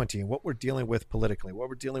 2020 and what we're dealing with politically, what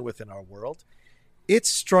we're dealing with in our world, it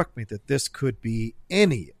struck me that this could be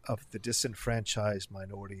any of the disenfranchised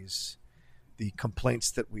minorities, the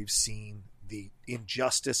complaints that we've seen, the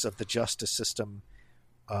injustice of the justice system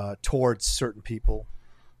towards certain people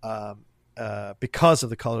because of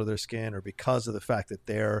the color of their skin or because of the fact that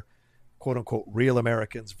they're quote unquote real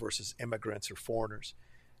Americans versus immigrants or foreigners.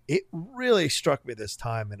 It really struck me this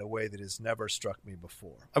time in a way that has never struck me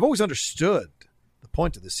before. I've always understood the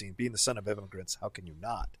point of the scene, being the son of immigrants. How can you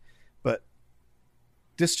not? But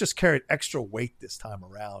this just carried extra weight this time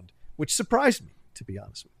around, which surprised me, to be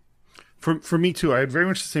honest with you. For me too, I had very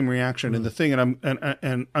much the same reaction. And the thing, and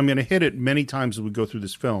I'm going to hit it many times as we go through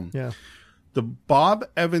this film. Yeah, the Bob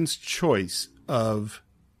Evans choice of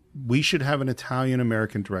we should have an Italian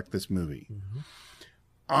American direct this movie. Mm-hmm.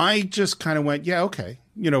 I just kind of went, yeah, okay,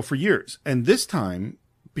 for years. And this time,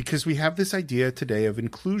 because we have this idea today of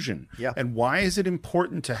inclusion. Yeah. And why is it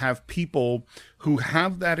important to have people who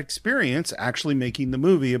have that experience actually making the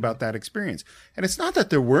movie about that experience? And it's not that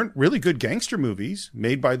there weren't really good gangster movies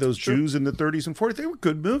made by those Jews in the 30s and 40s. They were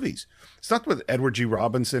good movies. It's not that Edward G.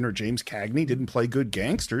 Robinson or James Cagney didn't play good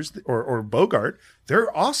gangsters or Bogart.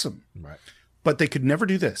 They're awesome. Right. But they could never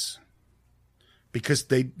do this because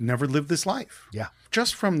they never lived this life. Yeah.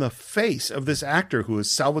 Just from the face of this actor who is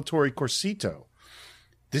Salvatore Corsito,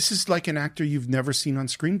 this is like an actor you've never seen on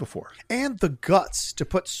screen before. And the guts to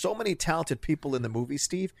put so many talented people in the movie,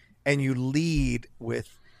 Steve, and you lead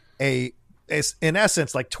with in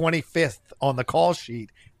essence, like 25th on the call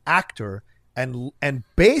sheet actor and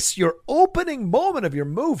base your opening moment of your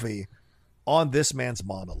movie on this man's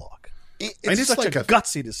monologue. It's such like a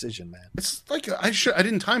gutsy decision, man. It's like, I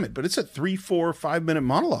didn't time it, but it's a 3, 4, 5 minute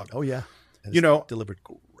monologue. Oh, yeah. And delivered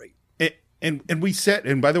great. And we said,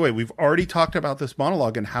 and by the way, we've already talked about this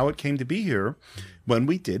monologue and how it came to be here when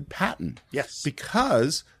we did Patton. Yes.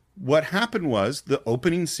 Because what happened was the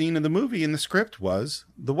opening scene of the movie in the script was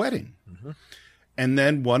the wedding. Mm-hmm. And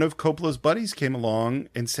then one of Coppola's buddies came along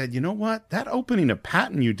and said, you know what? That opening of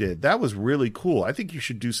Patton you did, that was really cool. I think you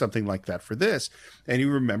should do something like that for this. And he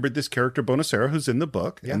remembered this character, Bonacera, who's in the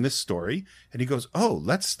book and this story. And he goes, oh,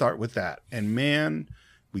 let's start with that. And man,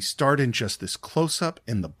 we start in just this close-up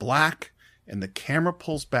in the black. And the camera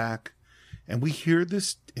pulls back, and we hear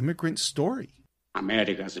this immigrant story.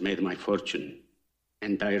 America has made my fortune,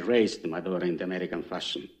 and I raised my daughter in the American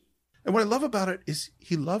fashion. And what I love about it is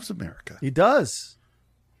he loves America. He does.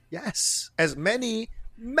 Yes. As many,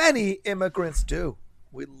 many immigrants do.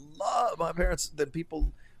 We love my parents, the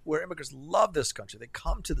people where immigrants love this country. They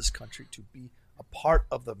come to this country to be a part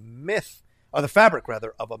of the myth, or the fabric,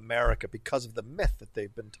 rather, of America because of the myth that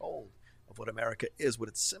they've been told of what America is, what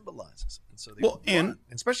it symbolizes. And so they and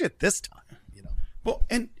especially at this time, Well,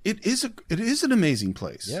 and it is an amazing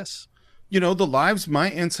place. Yes. The lives my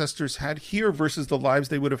ancestors had here versus the lives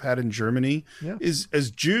they would have had in Germany is as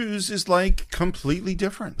Jews is like completely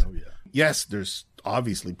different. Oh yeah. Yes, there's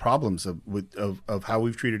obviously problems of how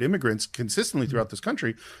we've treated immigrants consistently throughout this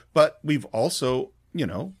country, but we've also,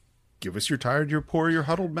 give us your tired, your poor, your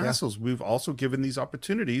huddled masses. Yeah. We've also given these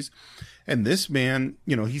opportunities. And this man,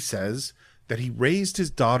 he says that he raised his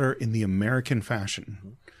daughter in the American fashion. Mm-hmm.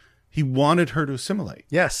 He wanted her to assimilate.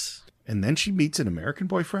 Yes. And then she meets an American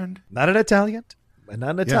boyfriend. Not an Italian.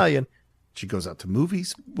 She goes out to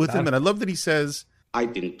movies with him. And I love that he says, I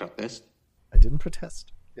didn't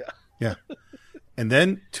protest. Yeah. Yeah. And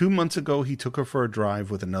then 2 months ago, he took her for a drive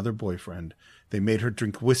with another boyfriend. They made her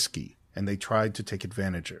drink whiskey and they tried to take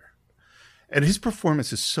advantage of her. And his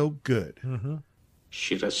performance is so good. Mm-hmm.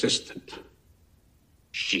 She resisted.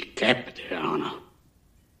 She kept her honor.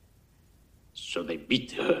 So they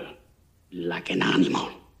beat her like an animal.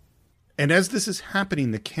 And as this is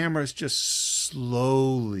happening, the camera is just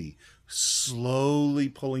slowly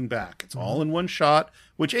pulling back. It's all in one shot,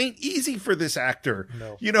 which ain't easy for this actor.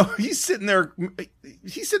 No. He's sitting there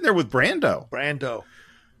with Brando.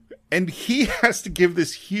 And he has to give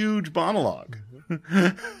this huge monologue.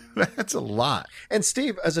 Mm-hmm. That's a lot. And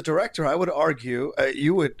Steve, as a director, I would argue,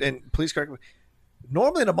 you would, and please correct me,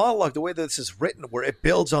 normally in a monologue, the way that this is written, where it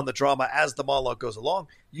builds on the drama as the monologue goes along,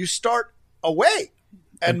 you start away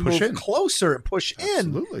and move closer and push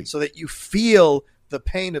in so that you feel the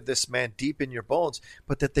pain of this man deep in your bones,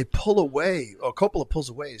 but that they pull away, or Coppola pulls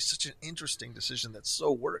away, is such an interesting decision that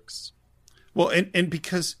so works. Well, and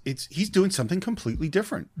because he's doing something completely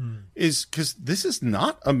different, is because this is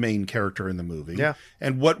not a main character in the movie. Yeah.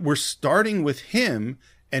 And what we're starting with him,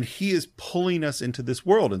 and he is pulling us into this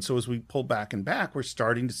world. And so as we pull back and back, we're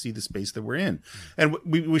starting to see the space that we're in. And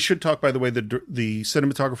we should talk, by the way, the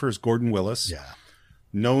cinematographer is Gordon Willis. Yeah.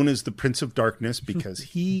 known as the Prince of Darkness because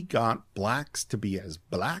he got blacks to be as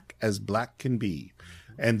black can be.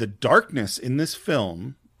 And the darkness in this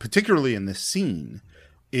film, particularly in this scene,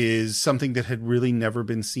 is something that had really never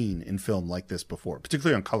been seen in film like this before,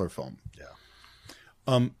 particularly on color film.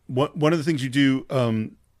 Yeah. One of the things you do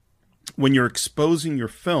when you're exposing your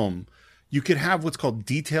film, you could have what's called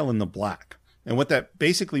detail in the black. And what that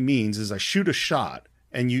basically means is I shoot a shot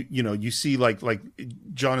and you see like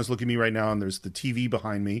John is looking at me right now and there's the TV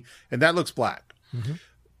behind me and that looks black. Mm-hmm.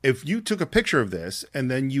 If you took a picture of this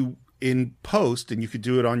and then you in post, and you could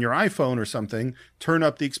do it on your iPhone or something, turn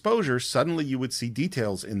up the exposure, suddenly you would see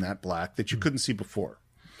details in that black that you couldn't see before.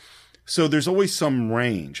 So there's always some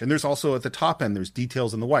range. And there's also at the top end, there's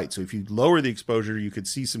details in the white. So if you lower the exposure, you could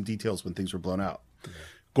see some details when things were blown out. Yeah.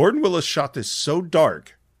 Gordon Willis shot this so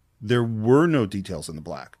dark, there were no details in the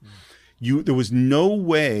black. There was no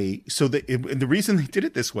way. So and the reason they did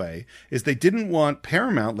it this way is they didn't want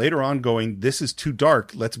Paramount later on going, this is too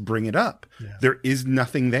dark, let's bring it up. Yeah. There is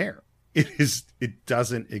nothing there. It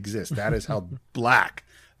doesn't exist. That is how black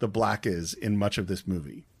the black is in much of this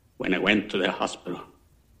movie. When I went to the hospital,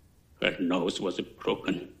 her nose was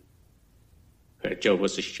broken. Her jaw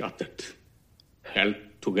was shattered, held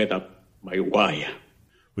together by wire.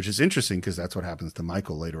 Which is interesting because that's what happens to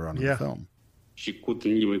Michael later on in the film. She couldn't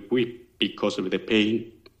even weep because of the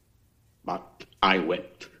pain, but I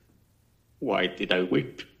wept. Why did I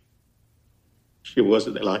weep? She was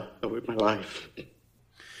the light of my life.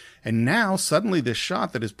 And now suddenly this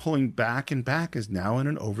shot that is pulling back and back is now in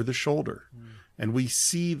an over the shoulder. And we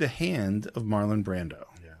see the hand of Marlon Brando.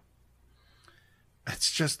 Yeah.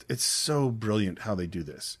 It's so brilliant how they do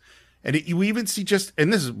this. And you even see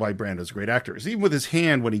and this is why Brando's a great actor, is even with his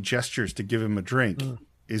hand when he gestures to give him a drink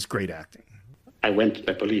is great acting. I went to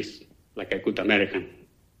the police like a good American.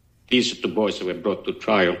 These two boys were brought to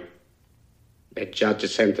trial. The judge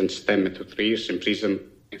sentenced them to 3 years in prison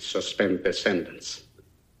and suspended the sentence.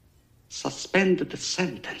 Suspended the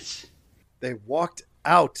sentence. They walked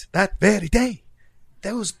out that very day.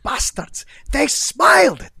 Those bastards, they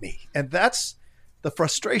smiled at me. And that's the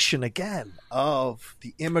frustration again of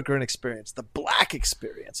the immigrant experience, the black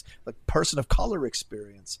experience, the person of color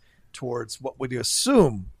experience towards what would you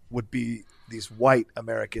assume would be these white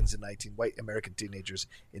Americans white American teenagers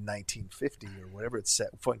in 1950 or whatever it's set,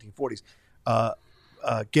 1940s,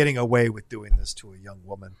 getting away with doing this to a young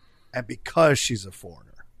woman. And because she's a foreigner.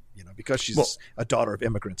 Because she's a daughter of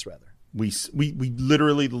immigrants, rather. We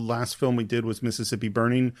literally, the last film we did was Mississippi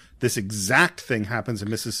Burning. This exact thing happens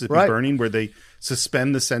in Mississippi Burning, where they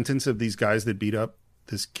suspend the sentence of these guys that beat up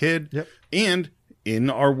this kid. Yep. And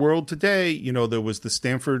in our world today, there was the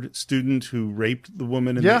Stanford student who raped the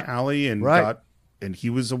woman in the alley and and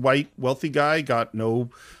he was a white, wealthy guy, got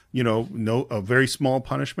a very small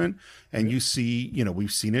punishment. And you see,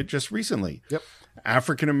 we've seen it just recently. Yep.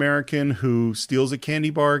 African-American who steals a candy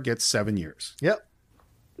bar gets 7 years. Yep.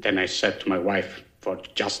 Then I said to my wife, for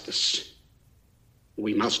justice,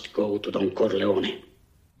 we must go to Don Corleone.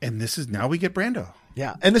 And now we get Brando.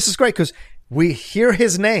 Yeah. And this is great because we hear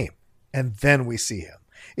his name and then we see him.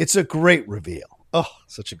 It's a great reveal. Oh,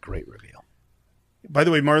 such a great reveal. By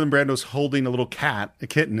the way, Marlon Brando's holding a little a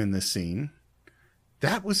kitten in this scene.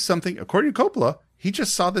 That was something, according to Coppola, he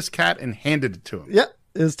just saw this cat and handed it to him. Yep.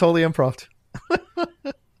 It was totally improv.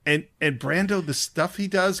 and Brando, the stuff he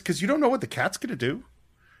does, because you don't know what the cat's going to do,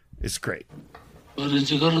 is great. Why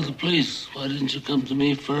didn't you go to the police? Why didn't you come to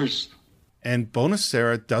me first? And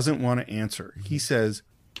Bonasera doesn't want to answer. He says,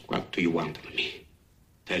 what do you want of me?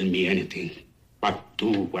 Tell me anything, but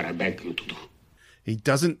do what I beg you to do. He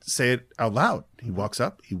doesn't say it out loud. He walks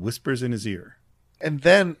up, he whispers in his ear. And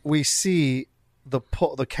then we see the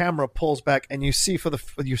camera pulls back, and you see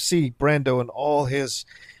Brando in all his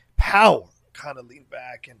power kind of lean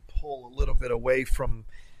back and pull a little bit away from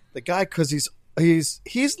the guy because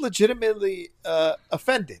he's legitimately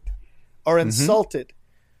offended or insulted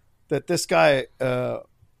that this guy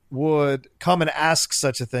would come and ask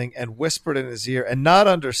such a thing and whisper it in his ear and not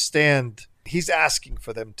understand he's asking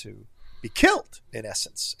for them to be killed in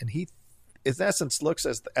essence. And he in essence looks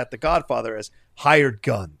at the Godfather as a hired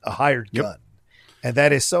gun. And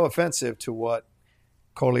that is so offensive to what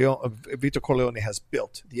Vito Corleone has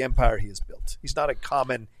built, the empire he has built. He's not a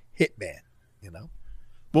common hitman,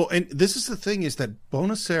 Well, and this is the thing is that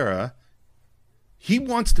Bonasera, he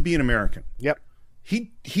wants to be an American. Yep.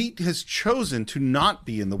 He has chosen to not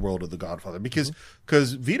be in the world of the Godfather because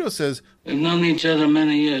Vito says, we've known each other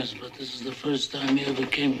many years, but this is the first time he ever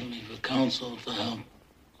came to me for counsel, for help.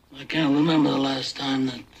 I can't remember the last time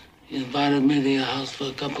that he invited me to your house for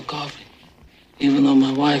a cup of coffee, even though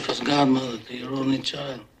my wife is godmother to your only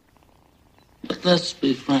child. But let's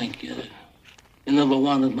be frank, you never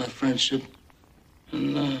wanted my friendship,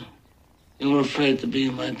 and you were afraid to be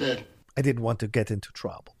in my debt. I didn't want to get into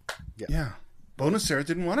trouble. Yeah. Bonacera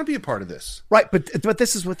didn't want to be a part of this. Right, but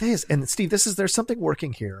this is what it is. And Steve, there's something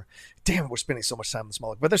working here. Damn, we're spending so much time on this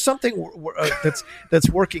molecule. But there's something that's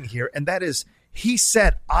working here, and that is he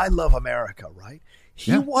said, I love America, right?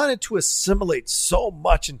 He wanted to assimilate so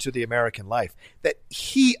much into the American life that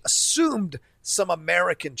he assumed some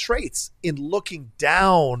American traits in looking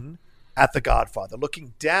down at the Godfather,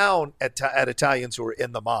 looking down at Italians who are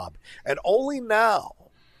in the mob. And only now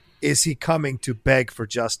is he coming to beg for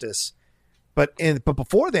justice. But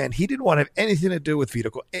before then, he didn't want to have anything to do with Vito,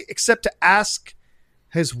 except to ask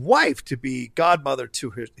his wife to be godmother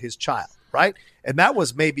to his child, right? And that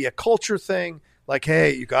was maybe a culture thing, like,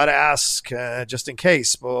 hey, you got to ask just in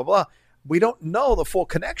case, blah, blah, blah. We don't know the full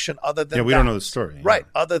connection other than we don't know the story. Right,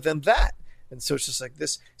 other than that. And so it's just like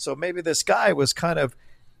this. So maybe this guy was kind of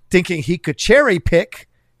thinking he could cherry pick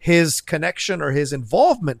his connection or his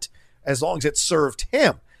involvement as long as it served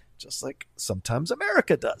him, just like sometimes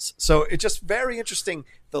America does. So it's just very interesting,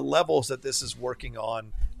 the levels that this is working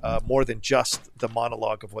on, more than just the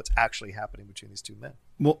monologue of what's actually happening between these two men.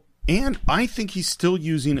 Well, and I think he's still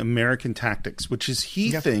using American tactics, which is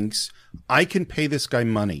he thinks I can pay this guy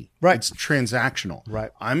money. Right. It's transactional.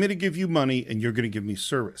 Right. I'm going to give you money and you're going to give me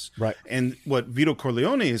service. Right. And what Vito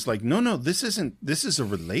Corleone is like, no, this is a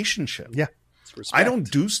relationship. Yeah. I don't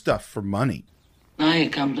do stuff for money. Now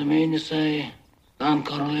you come to me and you say, Don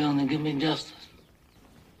Corleone, give me justice.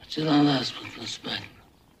 But you don't ask with respect.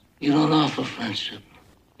 You don't offer friendship.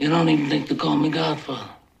 You don't even think to call me Godfather.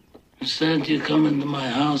 Instead, you come into my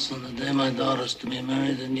house on the day my daughter's to be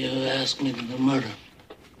married and you ask me to do murder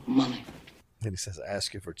for money. And he says, I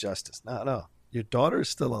ask you for justice. No, your daughter is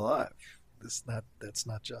still alive. That's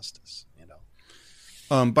not justice, you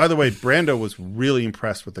know. By the way, Brando was really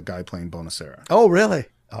impressed with the guy playing Bonacera. Oh, really?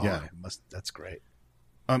 Oh, yeah. That's great.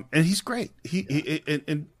 And he's great.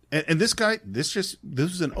 And this guy, this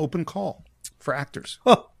was an open call for actors.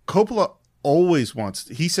 Huh. Coppola always wants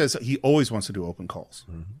to do open calls.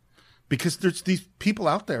 Mm-hmm. Because there's these people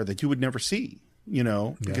out there that you would never see, you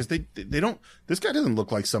know, because they don't, this guy doesn't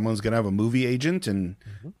look like someone's going to have a movie agent and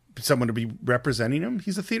someone to be representing him.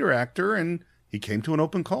 He's a theater actor and he came to an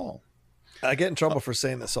open call. I get in trouble for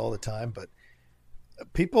saying this all the time, but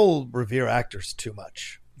people revere actors too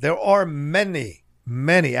much. There are many,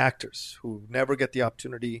 many actors who never get the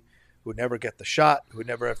opportunity, who never get the shot, who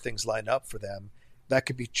never have things lined up for them that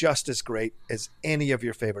could be just as great as any of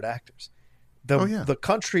your favorite actors. The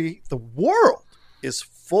country, the world is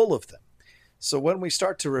full of them. So when we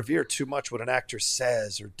start to revere too much what an actor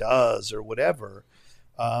says or does or whatever,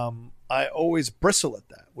 I always bristle at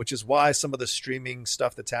that, which is why some of the streaming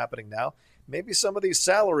stuff that's happening now, maybe some of these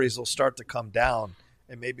salaries will start to come down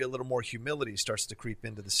and maybe a little more humility starts to creep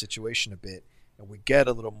into the situation a bit. And we get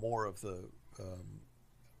a little more of the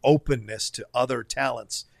openness to other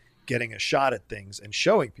talents getting a shot at things and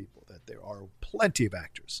showing people that there are plenty of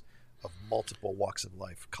actors of multiple walks of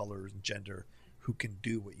life, color and gender, who can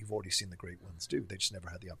do what you've already seen the great ones do. They just never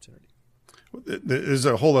had the opportunity. There's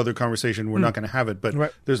a whole other conversation. We're not going to have it,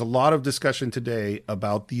 but there's a lot of discussion today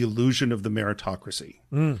about the illusion of the meritocracy.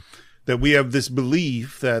 That we have this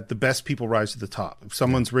belief that the best people rise to the top. If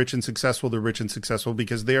someone's rich and successful, they're rich and successful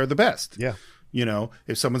because they are the best. Yeah. You know,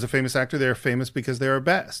 if someone's a famous actor, they're famous because they are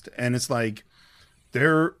best. And it's like,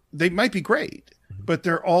 they might be great, but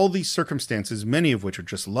there are all these circumstances, many of which are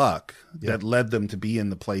just luck, that led them to be in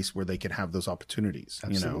the place where they could have those opportunities.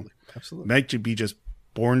 Absolutely. You know, Absolutely. Might you be just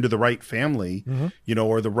born to the right family, you know,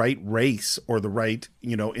 or the right race, or the right,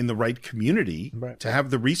 you know, in the right community to have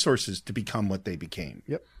the resources to become what they became.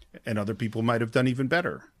 Yep. And other people might have done even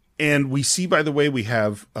better. And we see, by the way, we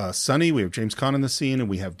have Sonny, we have James Caan in the scene, and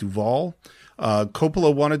we have Duvall.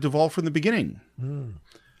 Coppola wanted Duvall from the beginning.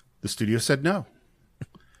 The studio said no.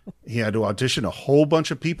 He had to audition a whole bunch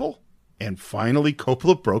of people, and finally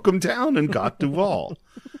Coppola broke him down and got Duvall.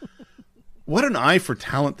 What an eye for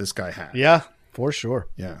talent this guy had. Yeah, for sure.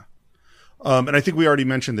 Yeah. And I think we already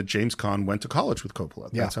mentioned that James Caan went to college with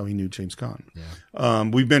Coppola. That's how he knew James Caan. Yeah.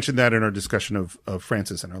 We've mentioned that in our discussion of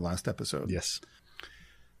Francis in our last episode. Yes.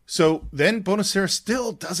 So then Bonacera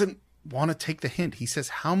still doesn't want to take the hint. He says,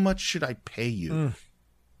 how much should I pay you?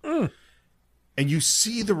 And you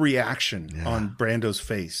see the reaction on Brando's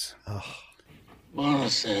face.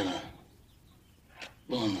 Bonacera.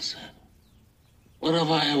 What have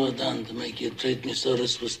I ever done to make you treat me so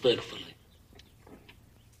disrespectfully?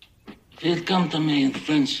 If you'd come to me in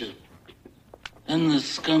friendship, then the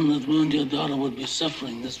scum that ruined your daughter would be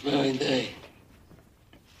suffering this very day.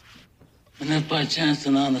 And if by chance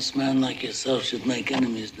an honest man like yourself should make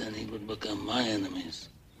enemies, then he would become my enemies.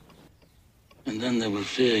 And then they would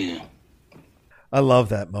fear you. I love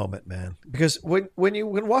that moment, man. Because when you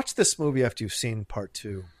watch this movie after you've seen part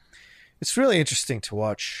 2, it's really interesting to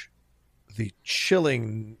watch the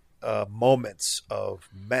chilling moments of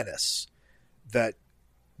menace that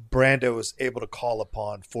Brando is able to call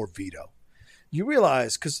upon for Vito. You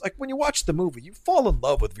realize, because like when you watch the movie, you fall in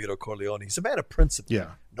love with Vito Corleone. He's a man of principle.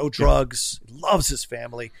 Yeah. No drugs. Yeah. Loves his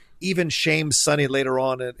family. Even shames Sonny later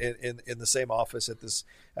on in the same office at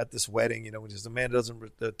this wedding. You know, which is the man who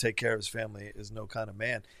doesn't take care of his family is no kind of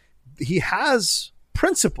man. He has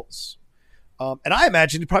principles. And I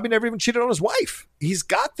imagine he probably never even cheated on his wife. He's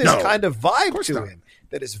got this kind of vibe to him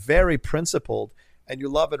that is very principled, and you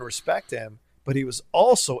love and respect him. But he was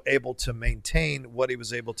also able to maintain what he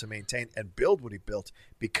was able to maintain and build what he built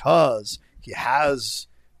because he has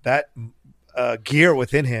that gear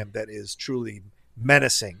within him that is truly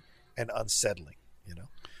menacing and unsettling. You know,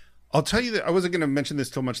 I'll tell you that I wasn't going to mention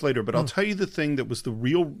this till much later, but I'll tell you the thing that was the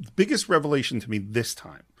biggest revelation to me this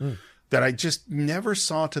time that I just never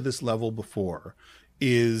saw to this level before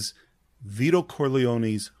is Vito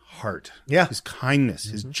Corleone's heart, his kindness,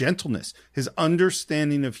 his gentleness, his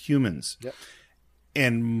understanding of humans,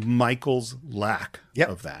 and Michael's lack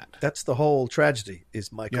of that. That's the whole tragedy,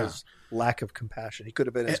 is Michael's lack of compassion. He could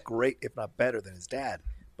have been as great, if not better, than his dad,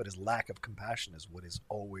 but his lack of compassion is what is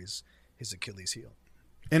always his Achilles heel.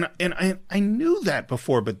 And I knew that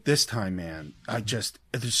before, but this time, man,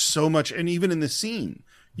 there's so much, and even in the scene,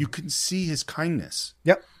 you can see his kindness.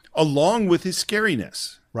 Yep. Along with his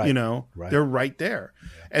scariness. Right. You know, they're right there. Yeah.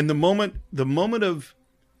 And the moment of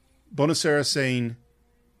Bonacera saying,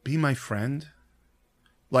 "Be my friend,"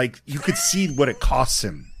 like you could see what it costs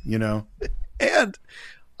him, you know? And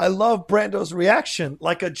I love Brando's reaction,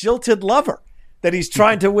 like a jilted lover that he's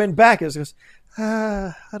trying to win back. He goes,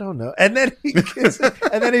 I don't know. And then he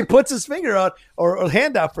puts his finger out or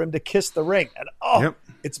hand out for him to kiss the ring. And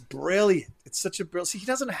it's brilliant. It's such a brilliant. See, he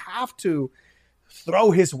doesn't have to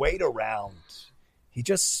throw his weight around. He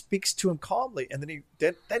just speaks to him calmly, and then he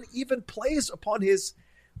then even plays upon his,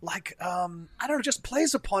 like, just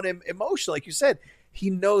plays upon him emotionally. Like you said, he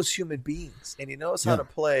knows human beings, and he knows how to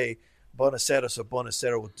play Bonacera, so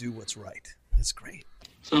Bonacera will do what's right. It's great.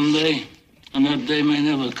 Someday, and that day may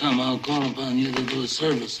never come, I'll call upon you to do a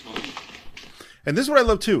service for me. And this is what I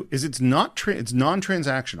love, too, is it's it's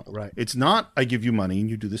non-transactional. Right. It's not, I give you money and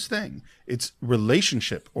you do this thing. It's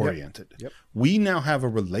relationship-oriented. Yep. We now have a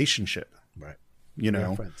relationship. Right. You know,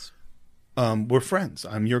 we're friends. We're friends.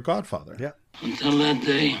 I'm your godfather. Yeah. Until that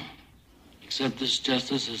day, accept this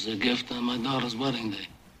justice as a gift on my daughter's wedding day.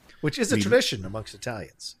 Which is a tradition amongst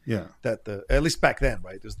Italians. Yeah. That at least back then,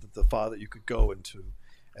 right? There's the father you could go into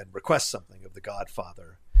and request something of the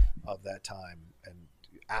godfather of that time and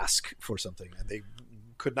ask for something, and they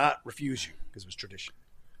could not refuse you because it was tradition.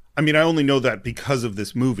 I mean, I only know that because of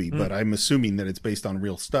this movie, but I'm assuming that it's based on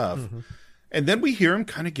real stuff. Mm-hmm. And then we hear him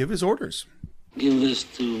kind of give his orders. Give this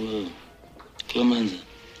to Clemenza.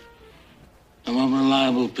 I want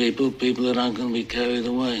reliable people that aren't going to be carried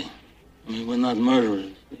away. I mean, we're not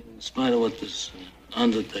murderers, in spite of what this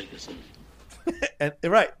Undertaker says. And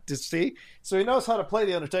right, to see, so he knows how to play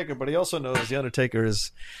the Undertaker, but he also knows the Undertaker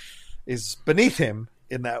is beneath him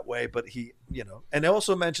in that way. But he, and it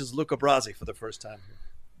also mentions Luca Brasi for the first time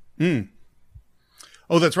here.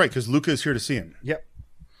 Oh, that's right, because Luca is here to see him. Yep.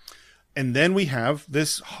 And then we have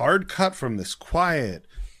this hard cut from this quiet,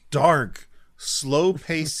 dark,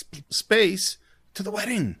 slow-paced space to the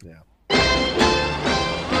wedding. Yeah.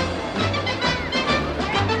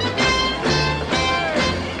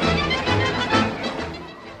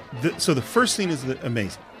 So the first scene is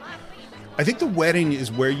amazing. I think the wedding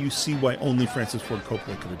is where you see why only Francis Ford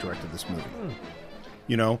Coppola could have directed this movie.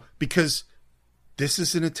 Because this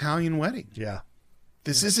is an Italian wedding. Yeah.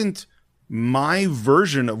 This isn't my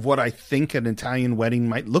version of what I think an Italian wedding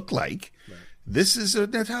might look like. Right. This is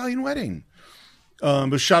an Italian wedding.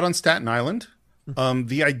 It was shot on Staten Island.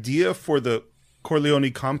 The idea for the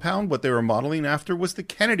Corleone compound, what they were modeling after, was the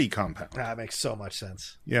Kennedy compound. That makes so much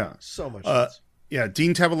sense. Yeah. So much sense. Yeah,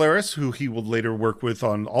 Dean Tavoularis, who he will later work with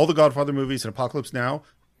on all the Godfather movies and Apocalypse Now,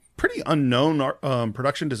 pretty unknown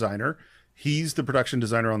production designer. He's the production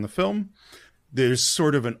designer on the film. There's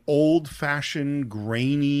sort of an old-fashioned,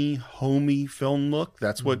 grainy, homey film look.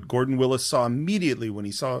 That's what Gordon Willis saw immediately when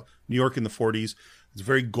he saw New York in the 40s. It's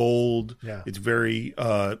very gold. Yeah. It's very,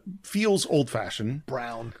 feels old-fashioned.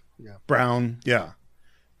 Brown. Yeah. Brown, yeah.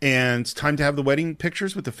 And it's time to have the wedding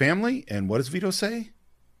pictures with the family. And what does Vito say?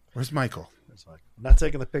 Where's Michael? Where's Michael? I'm not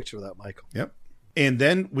taking the picture without Michael. Yep. And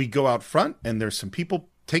then we go out front, and there's some people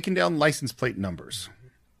taking down license plate numbers.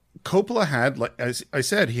 Coppola had, like as I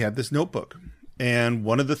said, he had this notebook. And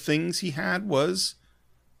one of the things he had was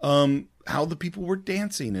how the people were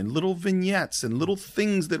dancing and little vignettes and little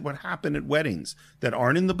things that would happen at weddings that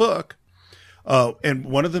aren't in the book. And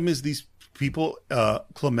one of them is these people,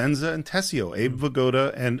 Clemenza and Tessio, Abe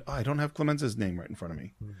Vigoda, and I don't have Clemenza's name right in front of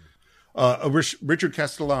me. Richard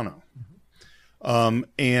Castellano.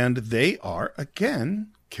 And they are,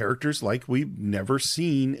 again, characters like we've never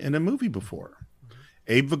seen in a movie before.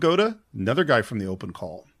 Abe Vigoda, another guy from the Open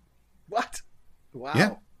Call. What? Wow.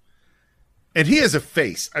 Yeah. And he has a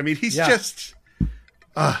face. I mean, he's just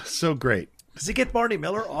so great. Does he get Barney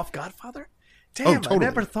Miller off Godfather? Damn, totally. I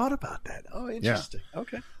never thought about that. Oh, interesting. Yeah.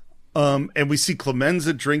 Okay. And we see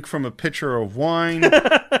Clemenza drink from a pitcher of wine.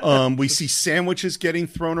 We see sandwiches getting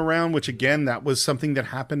thrown around, which again, that was something that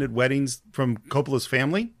happened at weddings from Coppola's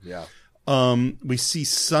family. Yeah. We see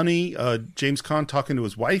Sonny, James Caan, talking to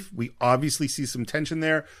his wife. We obviously see some tension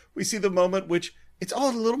there. We see the moment, which it's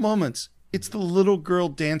all the little moments. It's the little girl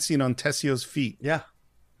dancing on Tessio's feet. Yeah.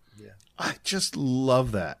 I just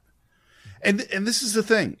love that. And this is the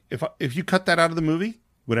thing. If you cut that out of the movie,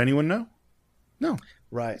 would anyone know? No.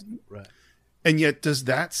 Right. And yet, does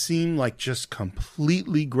that seem like just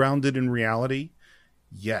completely grounded in reality?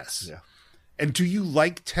 Yes. Yeah. And do you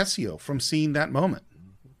like Tessio from seeing that moment?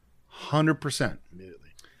 100%.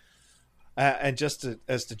 Immediately. And just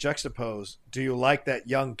as to juxtapose, do you like that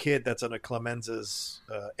young kid that's under Clemenza's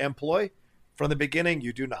employ? From the beginning,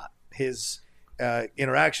 you do not. His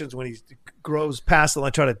interactions when he grows past the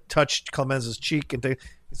line, try to touch Clemenza's cheek and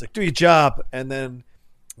he's like, do your job. And then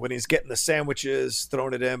when he's getting the sandwiches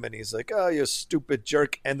thrown at him and he's like, oh, you stupid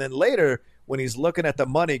jerk. And then later when he's looking at the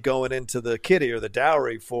money going into the kitty or the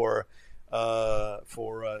dowry for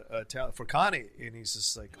Connie, and he's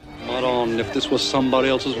just like, Maron, if this was somebody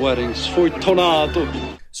else's wedding,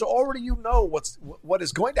 sfortunato. So already you know what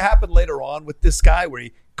is going to happen later on with this guy where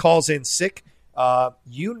he calls in sick.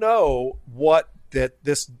 You know what that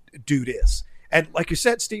this dude is. And like you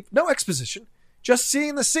said, Steve, no exposition. Just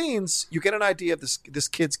seeing the scenes, you get an idea of this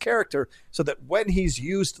kid's character so that when he's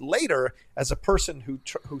used later as a person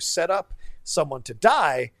who set up someone to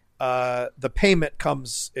die, the payment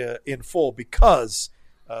comes in full because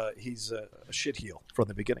he's a shitheel from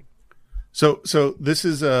the beginning. So this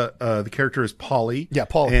is the character is Paulie. Yeah,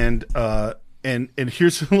 Paulie. And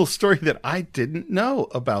here's a little story that I didn't know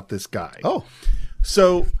about this guy. Oh.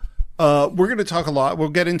 So we're going to talk a lot. We'll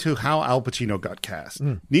get into how Al Pacino got cast.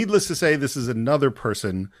 Needless to say, this is another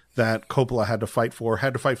person that Coppola had to fight for.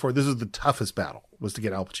 This is the toughest battle, was to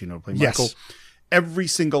get Al Pacino to play Michael. Yes. Every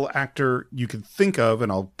single actor you can think of,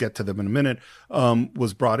 and I'll get to them in a minute,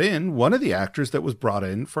 was brought in. One of the actors that was brought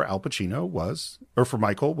in for Al Pacino for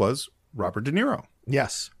Michael was Robert De Niro.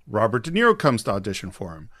 Yes. Robert De Niro comes to audition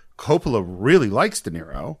for him. Coppola really likes De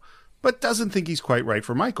Niro, but doesn't think he's quite right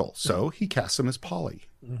for Michael. So he casts him as Paulie.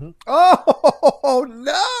 Mm-hmm. Oh,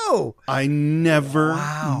 no. I never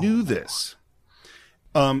knew this.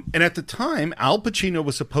 And at the time, Al Pacino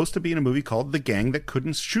was supposed to be in a movie called The Gang That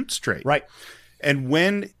Couldn't Shoot Straight. Right. And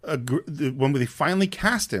when they finally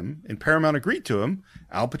cast him and Paramount agreed to him,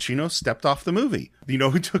 Al Pacino stepped off the movie. You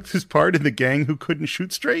know who took this part in The Gang Who Couldn't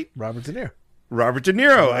Shoot Straight? Robert De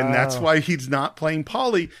Niro. Wow. And that's why he's not playing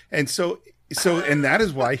Paulie. And so and that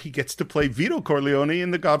is why he gets to play Vito Corleone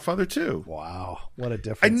in The Godfather 2. Wow. What a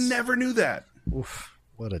difference. I never knew that. Oof.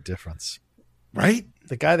 What a difference. Right?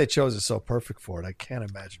 The guy they chose is so perfect for it. I can't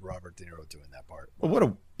imagine Robert De Niro doing that part. Well,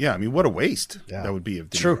 what a waste that would be of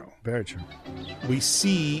De Niro. True. Very true. We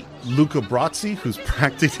see Luca Brasi, who's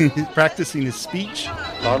practicing his speech.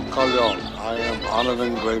 Don Corleone, I am honored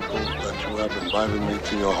and grateful that you have invited me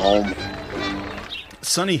to your home.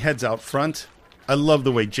 Sonny heads out front. I love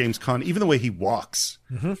the way James Caan, even the way he walks,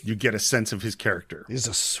 you get a sense of his character. He's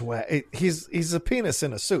a sweat. He's a penis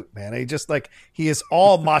in a suit, man. He is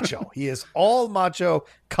all macho. He is all macho,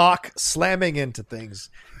 cock slamming into things,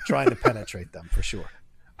 trying to penetrate them for sure.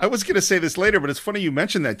 I was going to say this later, but it's funny you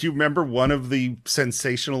mentioned that. Do you remember one of the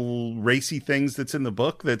sensational racy things that's in the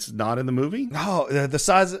book that's not in the movie? No, the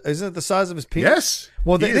size, isn't it the size of his penis? Yes.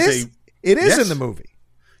 Well, it is in the movie.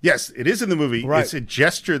 Yes, it is in the movie. Right. It's a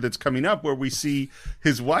gesture that's coming up where we see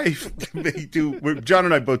his wife. John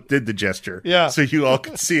and I both did the gesture. Yeah. So you all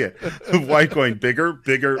could see it. The wife going bigger,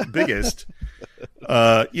 biggest.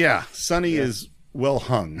 Sonny is well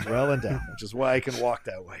hung. Well and down, which is why I can walk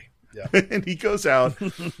that way. Yeah. And he goes out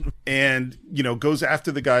and, goes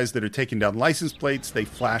after the guys that are taking down license plates. They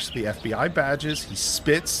flash the FBI badges. He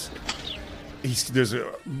spits. There's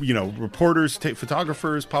reporters,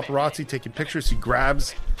 photographers, paparazzi taking pictures. He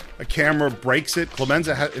grabs a camera, breaks it.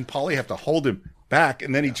 Clemenza and Paulie have to hold him back,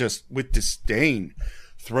 and then he just, with disdain,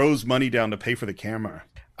 throws money down to pay for the camera.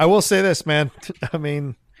 I will say this, man. I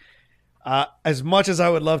mean, as much as I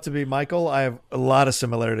would love to be Michael, I have a lot of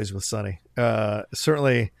similarities with Sonny.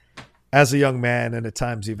 Certainly as a young man, and at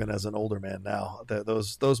times even as an older man now.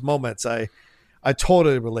 Those moments, I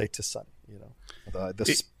totally relate to Sonny. You know, the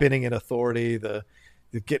spinning in authority, the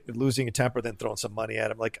losing a temper, then throwing some money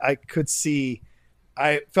at him. Like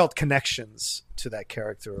I felt connections to that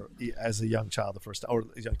character as a young child, the first time, or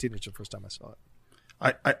a young teenager, the first time I saw it.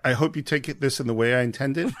 I hope you take this in the way I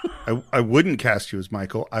intended. I wouldn't cast you as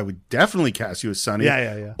Michael. I would definitely cast you as Sonny.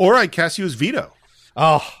 Yeah. Or I'd cast you as Vito.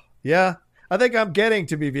 Oh, yeah. I think I'm getting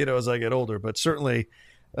to be Vito as I get older, but certainly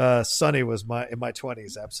Sonny was in my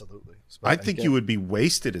 20s, absolutely. I think you would be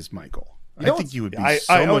wasted as Michael. I think you would be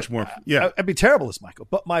much more. Yeah, I'd be terrible as Michael.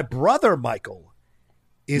 But my brother Michael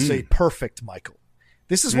is a perfect Michael.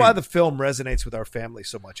 This is why the film resonates with our family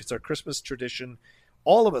so much. It's our Christmas tradition.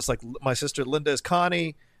 All of us, like my sister Linda is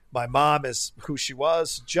Connie. My mom is who she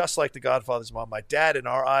was, just like the Godfather's mom. My dad, in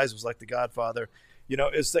our eyes, was like the Godfather. You know,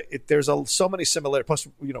 there's so many similarities. Plus,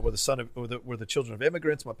 you know, we're the children of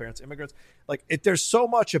immigrants. My parents immigrants. Like, there's so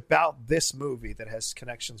much about this movie that has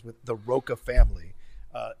connections with the Roca family,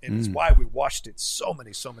 and it's why we watched it so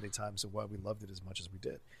many times, and why we loved it as much as we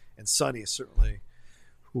did. And Sonny is certainly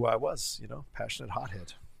who I was. You know, passionate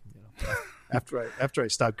hothead. You know. After I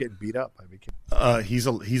stopped getting beat up, I became. He's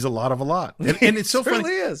a lot of a lot, and it's so funny.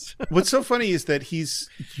 Really is. What's so funny is that you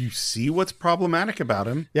see what's problematic about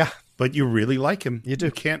him, yeah, but you really like him. You do.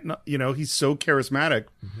 You can't, he's so charismatic.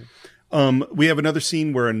 We have another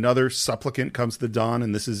scene where another supplicant comes to the Don,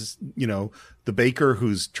 and this is the baker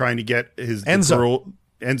who's trying to get the girl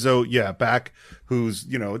Enzo, back, who's,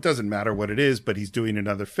 it doesn't matter what it is, but he's doing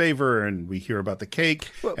another favor, and we hear about the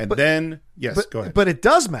cake. Go ahead. But it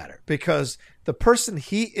does matter, because the person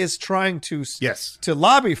he is trying to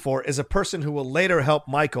lobby for is a person who will later help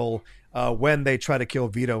Michael when they try to kill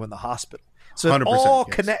Vito in the hospital. So it all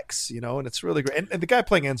connects, and it's really great. And the guy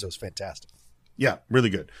playing Enzo is fantastic. Yeah,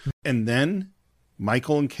 really good. And then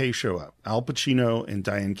Michael and Kay show up, Al Pacino and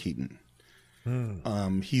Diane Keaton.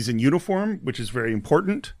 He's in uniform, which is very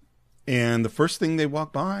important. And the first thing they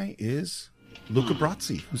walk by is Luca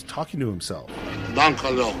Brasi, who's talking to himself. Don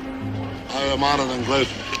Carlo, I am honored and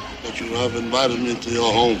grateful that you have invited me to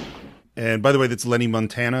your home. And by the way, that's Lenny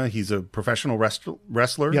Montana. He's a professional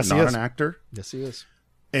wrestler, not an actor. Yes, he is.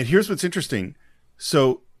 And here's what's interesting.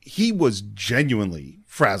 So he was genuinely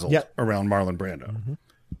frazzled around Marlon Brando.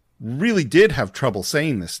 Really did have trouble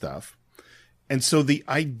saying this stuff. And so the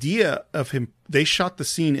idea of him, they shot the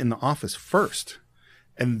scene in the office first.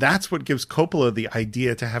 And that's what gives Coppola the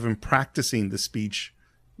idea to have him practicing the speech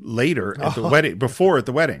later at the wedding, before at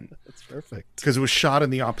the wedding. That's perfect. Because it was shot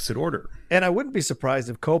in the opposite order. And I wouldn't be surprised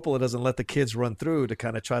if Coppola doesn't let the kids run through to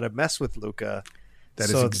kind of try to mess with Luca. That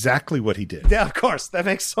is exactly what he did. Yeah, of course. That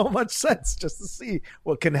makes so much sense, just to see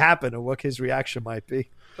what can happen and what his reaction might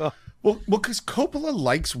be. Oh. Well, because Coppola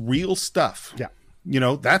likes real stuff. Yeah.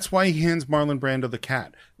 That's why he hands Marlon Brando the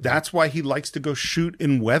cat. That's why he likes to go shoot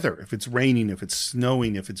in weather. If it's raining, if it's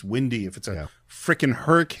snowing, if it's windy, if it's a freaking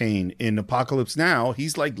hurricane in Apocalypse Now,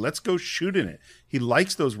 he's like, let's go shoot in it. He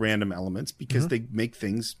likes those random elements because they make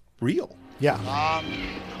things real. Yeah.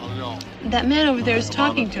 That man over there is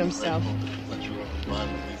talking to himself.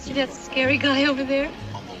 See that scary guy over there?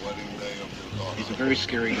 He's a very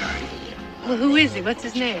scary guy. Well, who is he? What's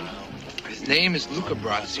his name? His name is Luca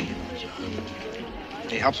Brasi.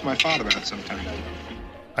 He helps my father out sometimes.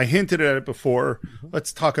 I hinted at it before.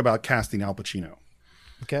 Let's talk about casting Al Pacino.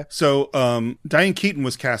 Okay. So Diane Keaton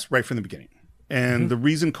was cast right from the beginning. And the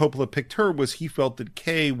reason Coppola picked her was he felt that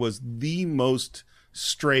Kay was the most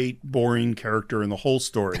straight, boring character in the whole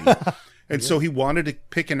story. And so he wanted to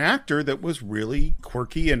pick an actor that was really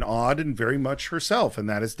quirky and odd and very much herself. And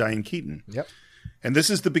that is Diane Keaton. Yep. And this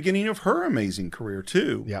is the beginning of her amazing career,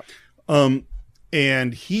 too. Yep.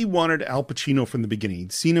 And he wanted Al Pacino from the beginning.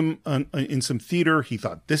 He'd seen him in some theater. He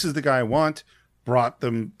thought, this is the guy I want. Brought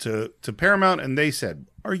them to Paramount, and they said,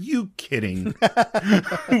 are you kidding?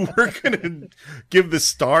 We're going to give the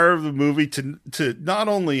star of the movie to not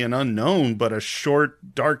only an unknown, but a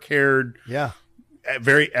short, dark-haired,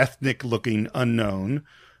 very ethnic-looking unknown.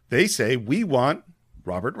 They say, we want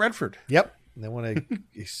Robert Redford. Yep. They want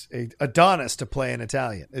a Adonis to play an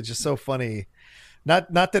Italian. It's just so funny.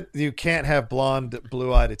 Not that you can't have blonde,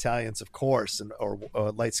 blue-eyed Italians, of course, or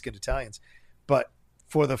light-skinned Italians, but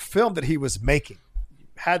for the film that he was making, you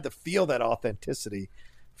had to feel that authenticity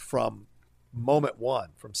from moment one,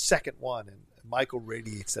 from second one, and Michael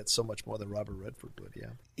radiates that so much more than Robert Redford would. Yeah,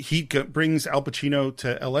 he brings Al Pacino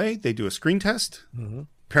to L.A. They do a screen test.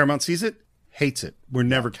 Paramount sees it. hates it. We're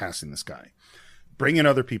never casting this guy. Bring in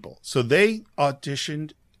other people. So they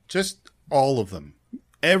auditioned, just all of them.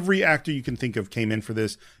 Every actor you can think of came in for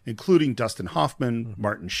this, including Dustin Hoffman,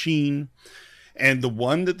 Martin Sheen. And the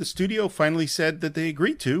one that the studio finally said that they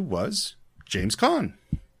agreed to was James Caan.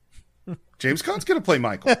 James Caan's going to play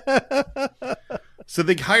Michael. So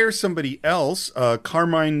they hire somebody else,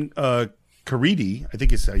 Carmine Caridi, I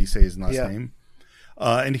think is how you say his last name.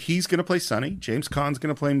 And he's going to play Sonny. James Caan's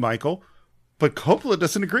going to play Michael. But Coppola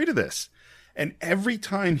doesn't agree to this. And every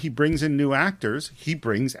time he brings in new actors, he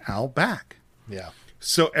brings Al back. Yeah.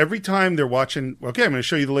 So every time they're watching, okay, I'm going to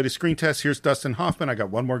show you the latest screen test. Here's Dustin Hoffman. I got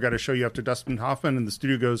one more guy to show you after Dustin Hoffman. And the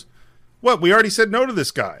studio goes, what? We already said no to this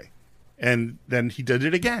guy. And then he did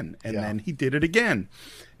it again. And then he did it again.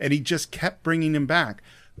 And he just kept bringing him back.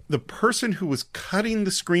 The person who was cutting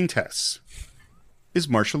the screen tests is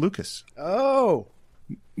Marcia Lucas. Oh.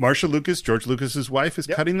 Marcia Lucas, George Lucas's wife, is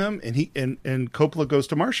cutting them. And and Coppola goes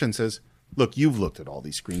to Marcia and says, look, you've looked at all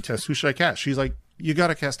these screen tests. Who should I cast? She's like, you got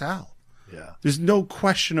to cast Al. Yeah. There's no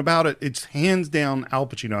question about it. It's hands down Al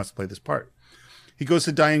Pacino has to play this part. He goes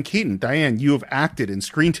to Diane Keaton. Diane, you have acted in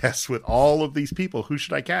screen tests with all of these people. Who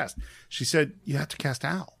should I cast? She said, you have to cast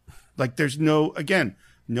Al. Like, there's no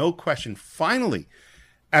question. Finally,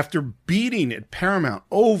 after beating at Paramount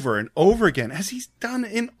over and over again, as he's done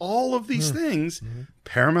in all of these things,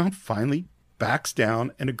 Paramount finally backs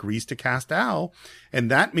down and agrees to cast Al.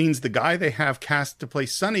 And that means the guy they have cast to play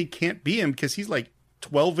Sonny can't be him because he's like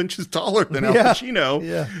 12 inches taller than Al Pacino.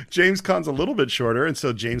 Yeah. James Caan's a little bit shorter, and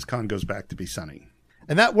so James Caan goes back to be Sonny.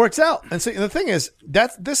 And that works out. And so the thing is,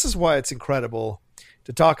 this is why it's incredible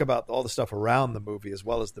to talk about all the stuff around the movie as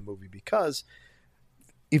well as the movie, because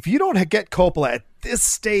if you don't get Coppola at this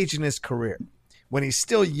stage in his career, when he's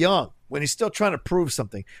still young, when he's still trying to prove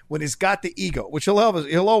something, when he's got the ego, which he'll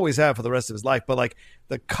always have for the rest of his life, but like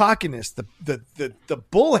the cockiness, the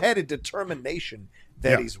bullheaded determination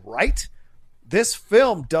that he's right, this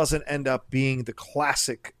film doesn't end up being the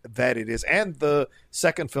classic that it is, and the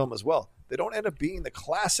second film as well. They don't end up being the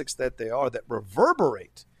classics that they are, that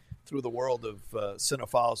reverberate through the world of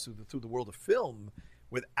cinephiles, through the world of film,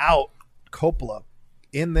 without Coppola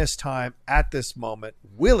in this time, at this moment,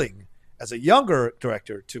 willing, as a younger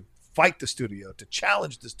director, to fight the studio, to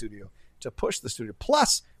challenge the studio, to push the studio.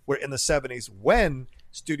 Plus, we're in the 70s when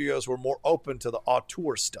studios were more open to the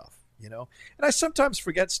auteur stuff, you know? And I sometimes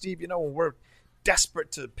forget, Steve, you know, when we're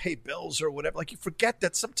desperate to pay bills or whatever, like, you forget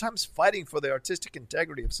that sometimes fighting for the artistic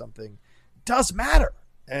integrity of something does matter,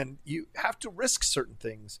 and you have to risk certain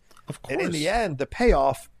things. Of course. And in the end, the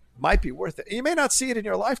payoff might be worth it. You may not see it in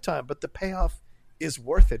your lifetime, but the payoff is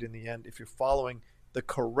worth it in the end if you're following the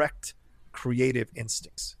correct creative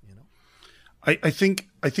instincts, you know? I think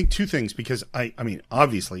two things, because I mean,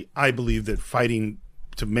 obviously, I believe that fighting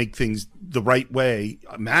to make things the right way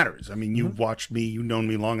matters. I mean, you've watched me, you've known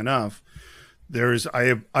me long enough.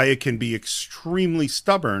 I can be extremely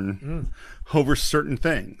stubborn over certain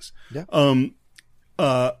things. Yeah.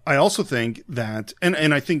 I also think that,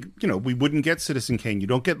 and I think, you know, we wouldn't get Citizen Kane. You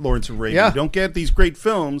don't get Lawrence of Arabia. You don't get these great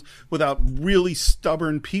films without really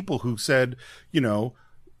stubborn people who said, all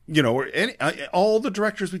the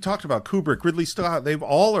directors we talked about, Kubrick, Ridley Scott, they've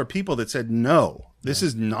all are people that said, no, this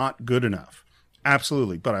is not good enough.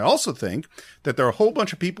 Absolutely. But I also think that there are a whole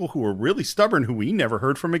bunch of people who are really stubborn who we never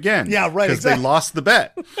heard from again. Yeah, right. Because they lost the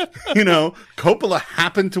bet. Coppola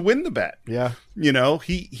happened to win the bet. Yeah.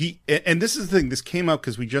 He and this is the thing. This came up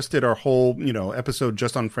because we just did our whole, episode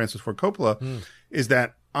just on Francis Ford Coppola, is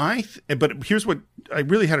that but here's what I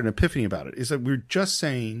really had an epiphany about it, is that we're just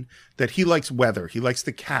saying that he likes weather. He likes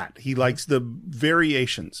the cat. He likes the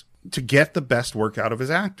variations to get the best work out of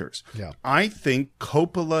his actors. Yeah. I think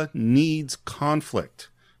Coppola needs conflict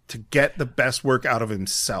to get the best work out of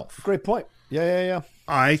himself. Great point. Yeah.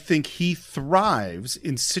 I think he thrives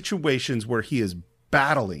in situations where he is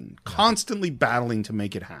constantly battling to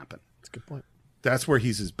make it happen. That's a good point. That's where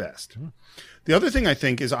he's his best. The other thing I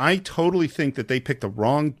think is I totally think that they picked the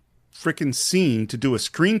wrong freaking scene to do a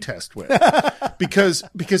screen test with. because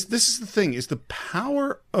this is the thing, is the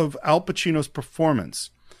power of Al Pacino's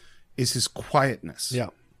performance is his quietness. Yeah.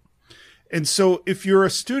 And so if you're a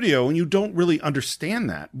studio and you don't really understand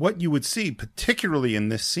that, what you would see, particularly in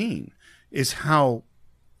this scene, is how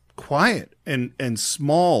quiet and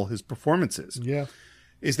small his performance is. Yeah.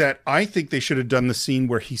 Is that I think they should have done the scene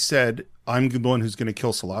where he said, I'm the one who's going to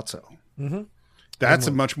kill Sollozzo. Mm-hmm. That's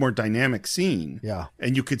a much more dynamic scene. Yeah.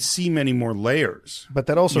 And you could see many more layers. But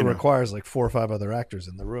that also requires like 4 or 5 other actors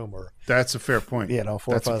in the room. That's a fair point.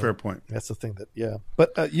 That's a fair point. That's the thing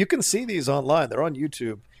But you can see these online. They're on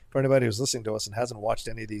YouTube for anybody who's listening to us and hasn't watched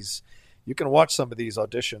any of these, You can watch some of these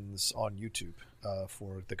auditions on YouTube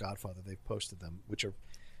for The Godfather. They've posted them, which are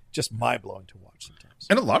just mind-blowing to watch sometimes.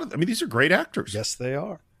 And a lot of, these are great actors. Yes, they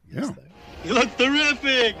are. Yes, Yeah. they are. You look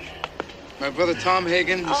terrific. My brother Tom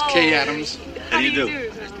Hagen, this is Kay Adams. How do you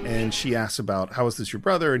do? And she asks about, how is this your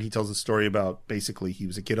brother? And he tells a story about basically he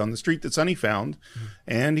was a kid on the street that Sonny found,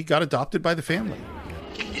 and he got adopted by the family.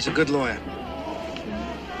 He's a good lawyer.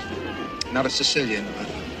 Not a Sicilian, but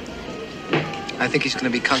I think he's going to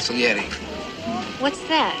be consigliere. What's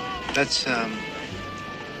that? That's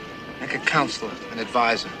like a counselor, an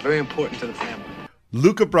advisor. Very important to the family.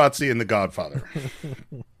 Luca Brasi in The Godfather.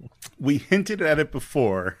 We hinted at it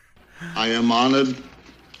before. I am honored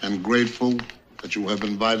and grateful that you have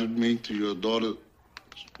invited me to your daughter's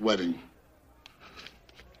wedding.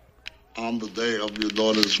 On the day of your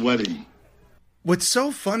daughter's wedding. What's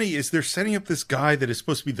so funny is they're setting up this guy that is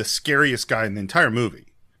supposed to be the scariest guy in the entire movie.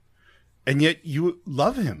 And yet you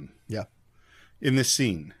love him. Yeah. In this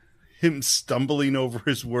scene. Him stumbling over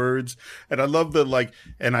his words. And I love the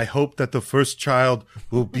and I hope that the first child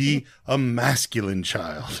will be a masculine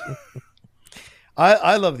child.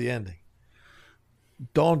 I love the ending.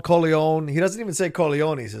 Don Corleone, he doesn't even say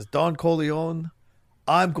Corleone. He says, Don Corleone,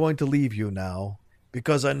 I'm going to leave you now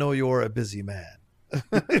because I know you're a busy man.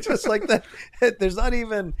 It's just like that. There's not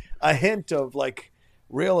even a hint of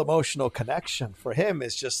real emotional connection for him.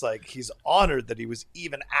 It's just he's honored that he was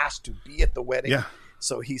even asked to be at the wedding. Yeah.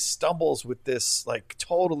 So he stumbles with this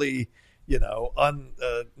totally,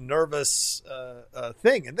 nervous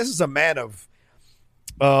thing. And this is a man of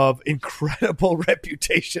incredible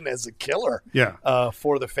reputation as a killer. Yeah.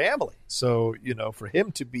 For the family. So, for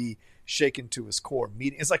him to be shaken to his core,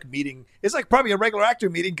 it's like probably a regular actor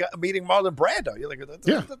meeting Marlon Brando. You're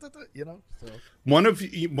So. One of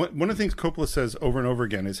the things Coppola says over and over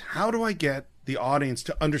again is, how do I get the audience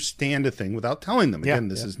to understand a thing without telling them? Again,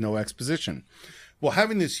 this is no exposition. Well,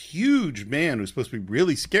 having this huge man who's supposed to be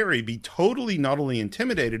really scary be totally not only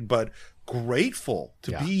intimidated, but grateful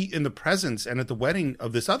to be in the presence and at the wedding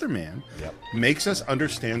of this other man makes us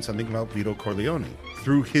understand something about Vito Corleone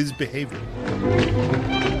through his behavior.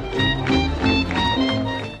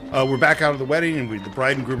 We're back out of the wedding, and the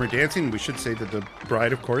bride and groom are dancing. We should say that the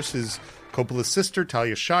bride, of course, is Coppola's sister,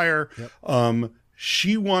 Talia Shire. Yep.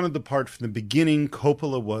 She wanted the part from the beginning.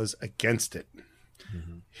 Coppola was against it.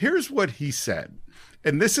 Mm-hmm. Here's what he said.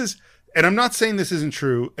 And I'm not saying this isn't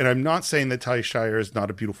true, and I'm not saying that Talia Shire is not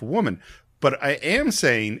a beautiful woman. But I am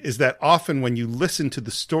saying is that often when you listen to the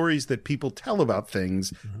stories that people tell about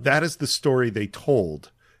things, that is the story they told.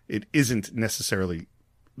 It isn't necessarily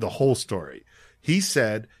the whole story. He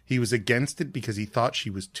said he was against it because he thought she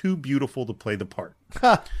was too beautiful to play the part.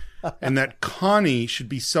 And that Connie should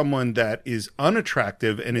be someone that is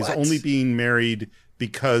unattractive and is only being married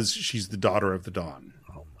because she's the daughter of the Don.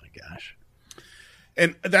 Oh, my gosh.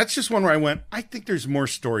 And that's just one where I went, I think there's more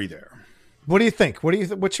story there. What do you think?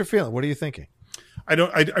 What's your feeling? What are you thinking? I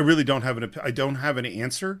really don't have an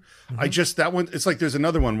answer. Mm-hmm. That one, it's like there's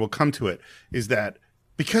another one, we'll come to it, is that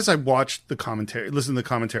because I watched the commentary, listened to the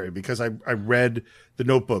commentary, because I read the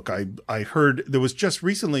Notebook, I heard there was just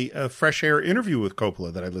recently a Fresh Air interview with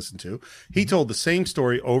Coppola that I listened to. He told the same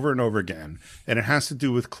story over and over again, and it has to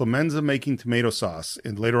do with Clemenza making tomato sauce,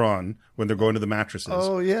 and later on when they're going to the mattresses.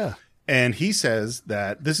 Oh, yeah. And he says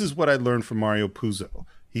that this is what I learned from Mario Puzo.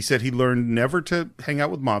 He said he learned never to hang out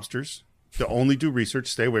with mobsters, to only do research,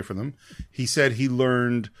 stay away from them. He said he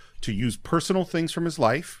learned to use personal things from his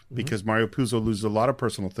life, because Mario Puzo loses a lot of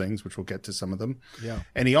personal things, which we'll get to some of them. Yeah.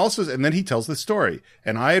 And then he tells this story.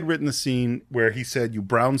 And I had written the scene where he said, you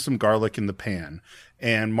brown some garlic in the pan.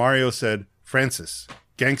 And Mario said, Francis,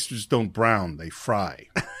 gangsters don't brown, they fry.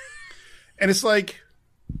 And it's like,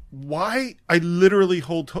 why? I literally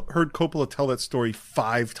heard Coppola tell that story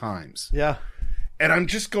 5 times. Yeah. And I'm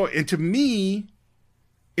just going, and to me,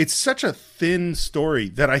 it's such a thin story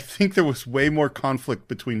that I think there was way more conflict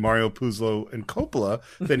between Mario Puzo and Coppola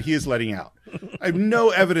than he is letting out. I have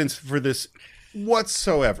no evidence for this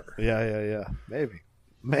whatsoever. Yeah. Maybe.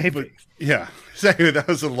 But, yeah. That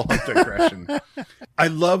was a long digression. I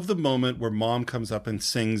love the moment where mom comes up and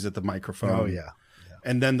sings at the microphone. Oh, yeah.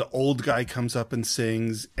 And then the old guy comes up and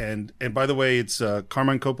sings. And by the way, it's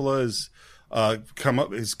Carmine Coppola is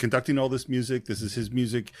conducting all this music. This is his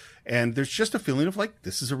music. And there's just a feeling of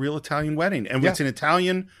this is a real Italian wedding. And when it's in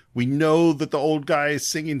Italian, we know that the old guy is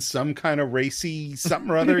singing some kind of racy something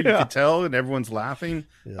or other. You can tell, and everyone's laughing.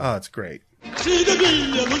 Yeah. Oh, it's great.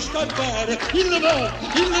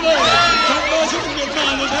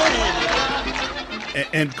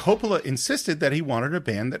 And Coppola insisted that he wanted a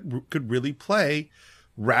band that could really play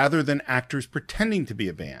rather than actors pretending to be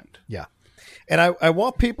a band. Yeah. And I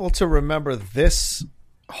want people to remember this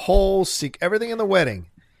whole everything in the wedding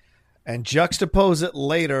and juxtapose it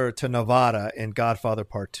later to Nevada in Godfather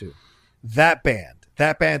Part 2. That band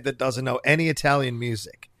that doesn't know any Italian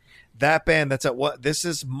music, that band that's at what this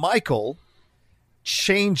is Michael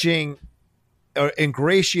changing or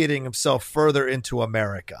ingratiating himself further into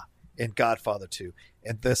America in Godfather 2.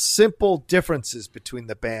 And the simple differences between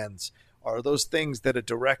the bands are those things that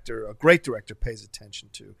a great director pays attention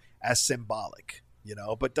to as symbolic,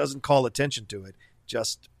 but doesn't call attention to it,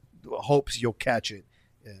 just hopes you'll catch it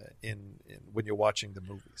in when you're watching the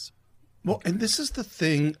movies. Well, and this is the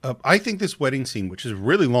thing. I think this wedding scene, which is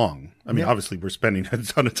really long. I mean, obviously we're spending a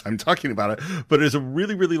ton of time talking about it, but it's a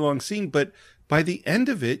really, really long scene. But by the end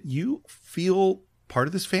of it, you feel part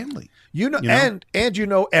of this family. And you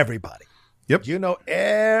know everybody. Yep. You know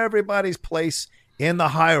everybody's place in the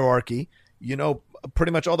hierarchy. You know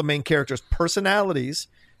pretty much all the main characters' personalities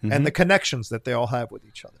and the connections that they all have with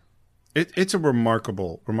each other. It's a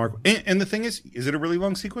remarkable. And the thing is it a really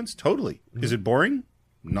long sequence? Totally. Is it boring?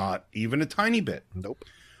 Not even a tiny bit. Nope.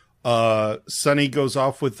 Sonny goes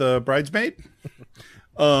off with the bridesmaid.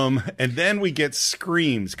 And then we get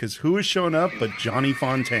screams because who is showing up but Johnny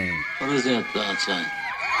Fontaine? What is that outside?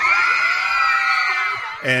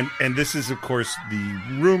 And this is, of course, the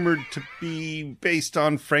rumored to be based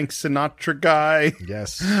on Frank Sinatra guy.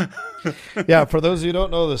 Yes. Yeah, for those who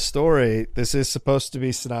don't know the story, this is supposed to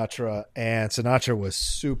be Sinatra, and Sinatra was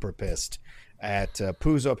super pissed at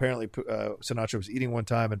Puzo. Apparently, Sinatra was eating one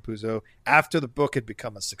time, and Puzo, after the book had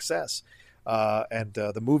become a success, and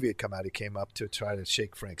the movie had come out, he came up to try to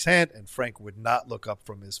shake Frank's hand, and Frank would not look up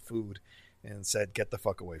from his food and said, "Get the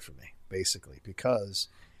fuck away from me," because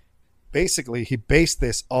he based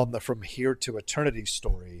this on the From Here to Eternity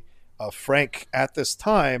story of Frank at this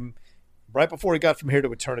time, right before he got From Here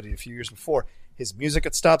to Eternity, a few years before. His music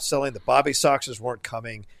had stopped selling. The Bobby Soxers weren't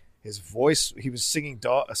coming. His voice, he was singing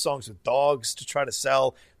songs with dogs to try to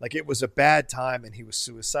sell. Like, it was a bad time, and he was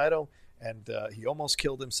suicidal, and he almost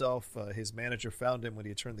killed himself. His manager found him when he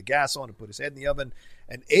had turned the gas on and put his head in the oven.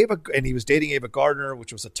 And he was dating Ava Gardner,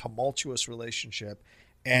 which was a tumultuous relationship.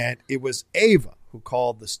 And it was Ava who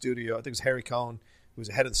called the studio. I think it was Harry Cohn, who was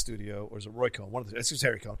the head of the studio, or was it Roy Cohn? It was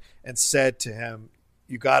Harry Cohn, and said to him,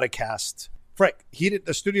 "You got to cast Frank."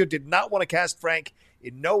 The studio did not want to cast Frank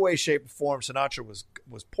in no way, shape, or form. Sinatra was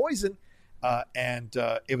poisoned, and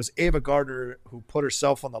it was Ava Gardner who put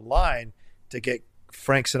herself on the line to get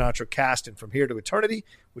Frank Sinatra cast in From Here to Eternity,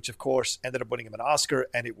 which of course ended up winning him an Oscar,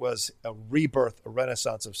 and it was a rebirth, a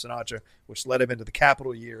renaissance of Sinatra, which led him into the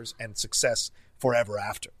Capitol years and success forever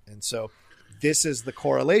after. And so this is the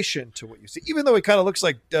correlation to what you see. Even though he kind of looks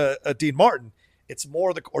like Dean Martin, it's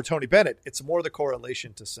more or Tony Bennett, it's more the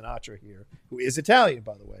correlation to Sinatra here, who is Italian,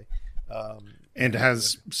 by the way. And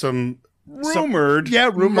has some rumored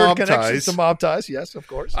mob connections ties. to mob ties. Yes, of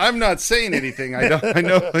course. I'm not saying anything. I know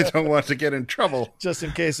I don't want to get in trouble. Just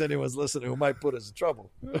in case anyone's listening who might put us in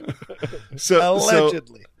trouble. So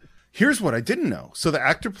allegedly. Here's what I didn't know. So the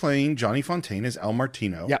actor playing Johnny Fontaine is Al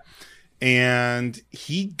Martino. Yeah. And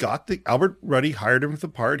he got Albert Ruddy hired him for the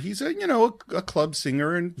part. He's a club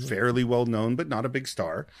singer and fairly well known, but not a big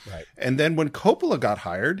star. Right. And then when Coppola got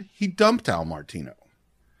hired, he dumped Al Martino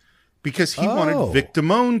because he wanted Vic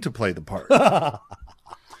Damone to play the part.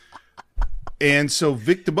 And so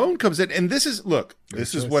Vic Damone comes in, and this is what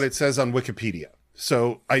it says on Wikipedia.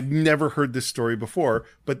 So I've never heard this story before,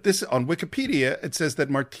 but this on Wikipedia, it says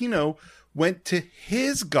that Martino went to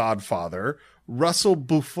his godfather, Russell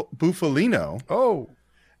Bufalino. Oh.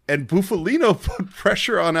 And Bufalino put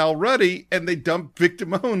pressure on Al Ruddy, and they dumped Vic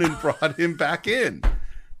Damone and brought him back in.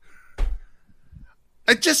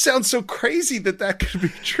 It just sounds so crazy that could be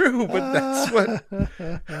true, but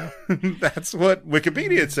that's what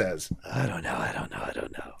Wikipedia says. I don't know.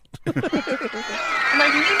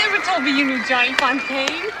 Mike, you never told me you knew Johnny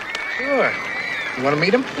Fontaine. Sure. You want to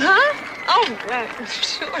meet him? Huh? Oh, well,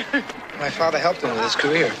 sure. My father helped him with his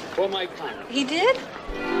career. He did?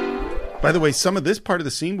 By the way, some of this part of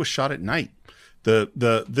the scene was shot at night.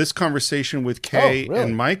 This conversation with Kay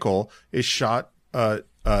and Michael is shot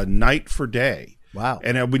night for day. Wow.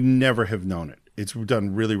 And I would never have known it. It's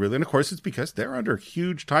done really, really. And of course, it's because they're under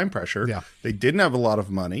huge time pressure. Yeah. They didn't have a lot of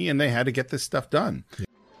money, and they had to get this stuff done.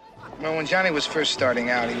 Well, when Johnny was first starting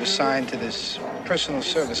out, he was signed to this personal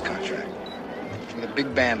service contract with a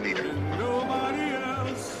big band leader.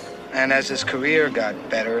 And as his career got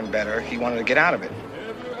better and better, he wanted to get out of it.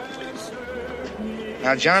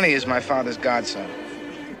 Now, Johnny is my father's godson.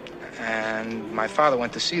 And my father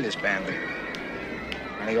went to see this band leader.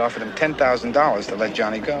 And he offered him $10,000 to let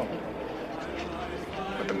Johnny go.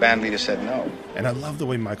 But the band leader said no. And I love the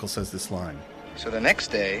way Michael says this line. So the next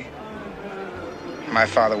day, my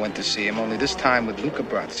father went to see him, only this time with Luca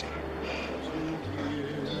Brasi.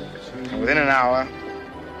 And within an hour,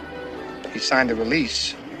 he signed a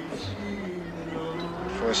release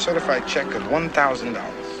for a certified check of $1,000.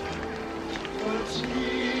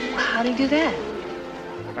 How'd he do that?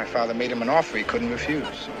 My father made him an offer he couldn't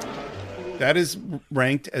refuse. That is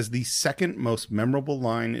ranked as the second most memorable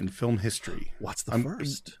line in film history. What's the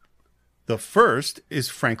first? The first is,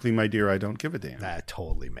 frankly, my dear, I don't give a damn. That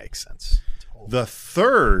totally makes sense. Totally. The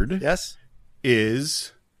third yes,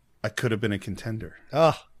 is, I could have been a contender.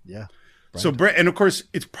 Oh, yeah. Brando. So, and of course,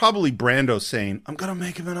 it's probably Brando saying, I'm going to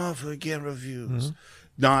make him an offer he can't refuse.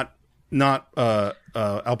 Not Al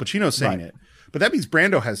Pacino saying it. But that means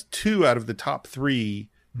Brando has 2 out of the top 3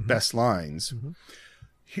 best lines.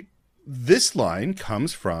 This line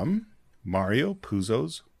comes from Mario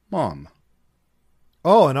Puzo's mom.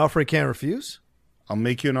 Oh, an offer he can't refuse? I'll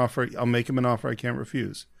make you an offer. I'll make him an offer I can't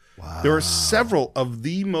refuse. Wow. There are several of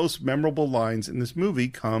the most memorable lines in this movie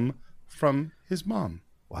come from his mom.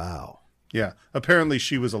 Wow. Yeah. Apparently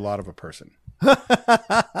she was a lot of a person.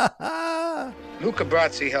 Luca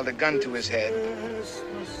Brasi held a gun to his head,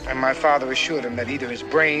 and my father assured him that either his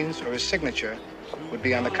brains or his signature would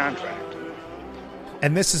be on the contract.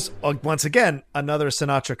 And this is, once again, another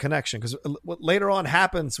Sinatra connection, because what later on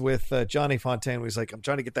happens with Johnny Fontaine, where he's like, I'm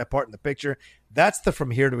trying to get that part in the picture. That's the From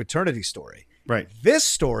Here to Eternity story. Right. This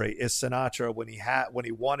story is Sinatra when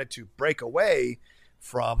he wanted to break away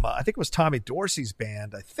from, I think it was Tommy Dorsey's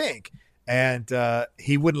band, I think, and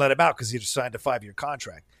he wouldn't let him out because he just signed a 5-year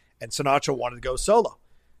contract. And Sinatra wanted to go solo.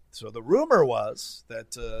 So the rumor was that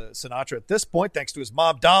Sinatra at this point, thanks to his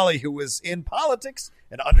mom, Dolly, who was in politics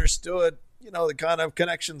and understood, the kind of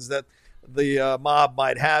connections that the mob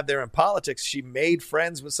might have there in politics, she made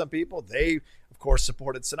friends with some people. They, of course,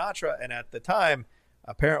 supported Sinatra. And at the time,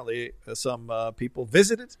 apparently, some people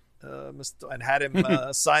visited and had him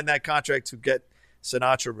sign that contract to get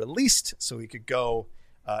Sinatra released so he could go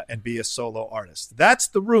and be a solo artist. That's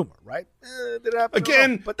the rumor, right? Did it happen?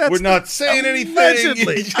 Again, but that's we're not saying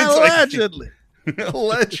anything. Allegedly.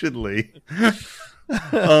 Allegedly.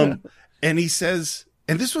 And he says,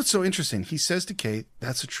 and this was so interesting. He says to Kate,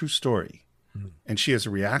 that's a true story. And she has a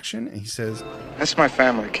reaction, and he says, that's my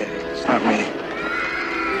family, Kate. It's not me.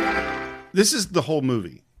 This is the whole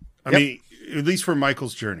movie. I mean, at least for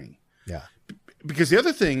Michael's journey. Yeah. Because the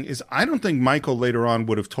other thing is, I don't think Michael later on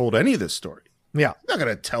would have told any of this story. Yeah. He's not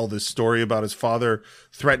going to tell this story about his father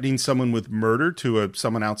threatening someone with murder to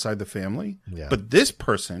someone outside the family. Yeah. But this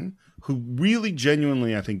person, who really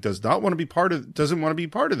genuinely, I think, doesn't want to be part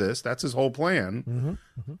of this, that's his whole plan.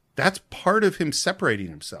 That's part of him separating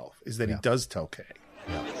himself, is that he does tell Kay.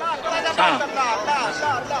 Tom,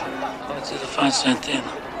 go to the Fine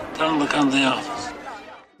Santana. Tell him to come to the office.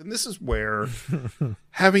 And this is where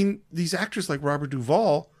having these actors like Robert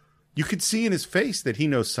Duvall, you could see in his face that he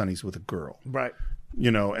knows Sonny's with a girl. Right.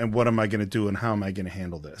 And what am I going to do and how am I going to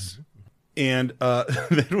handle this? And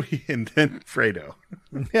then Fredo.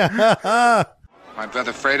 My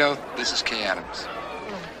brother Fredo, this is Kay Adams.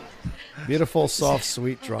 Beautiful, soft,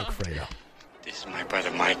 sweet, drunk Fredo. This is my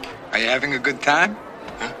brother Mike. Are you having a good time?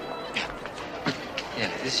 Huh? Yeah,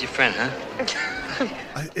 this is your friend, huh?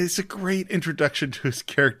 It's a great introduction to his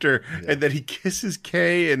character, and that he kisses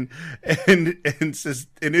Kay and says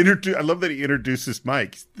and introduce. I love that he introduces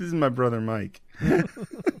Mike. This is my brother Mike.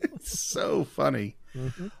 It's so funny.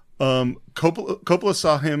 Coppola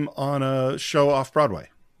saw him on a show off Broadway.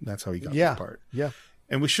 That's how he got that part. Yeah,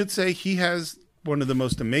 and we should say he has one of the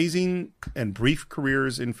most amazing and brief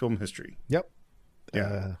careers in film history. Yep.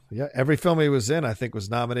 Yeah. Every film he was in, I think, was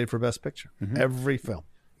nominated for Best Picture. Every film.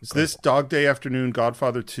 It's this, Dog Day Afternoon,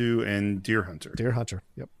 Godfather 2, and Deer Hunter. Deer Hunter.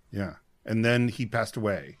 Yep. Yeah. And then he passed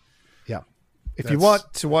away. Yeah. If you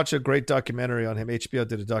want to watch a great documentary on him, HBO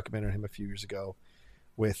did a documentary on him a few years ago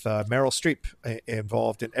with Meryl Streep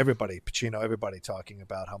involved, and Pacino, everybody talking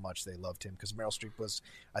about how much they loved him, because Meryl Streep was,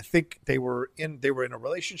 I think they were in a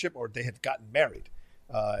relationship, or they had gotten married,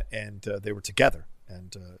 and they were together,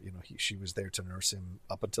 and she was there to nurse him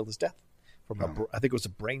up until his death from I think it was a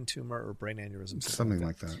brain tumor or brain aneurysm, something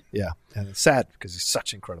like that. Yeah, and it's sad because he's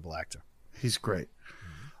such an incredible actor. He's great.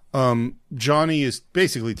 Johnny is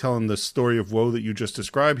basically telling the story of woe that you just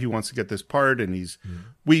described. He wants to get this part, and he's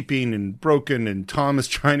weeping and broken, and Tom is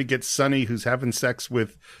trying to get Sonny, who's having sex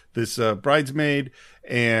with this bridesmaid,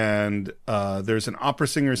 and there's an opera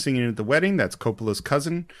singer singing at the wedding. That's Coppola's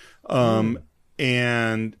cousin.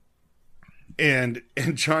 And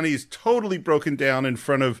Johnny is totally broken down in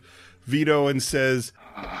front of Vito and says,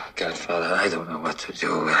 Godfather, I don't know what to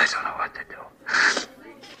do.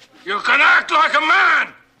 You can act like a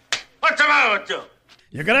man! What's the matter with you?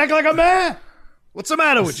 You can act like a man? What's the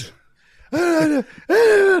matter with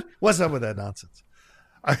you? What's up with that nonsense?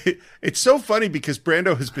 It's so funny because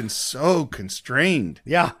Brando has been so constrained.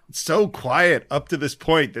 Yeah. So quiet up to this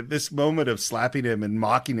point that this moment of slapping him and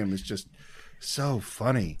mocking him is just so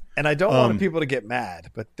funny. And I don't want people to get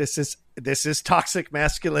mad, but this is toxic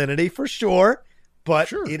masculinity for sure.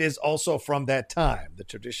 But it is also from that time, the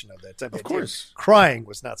tradition of that time. Of course. Crying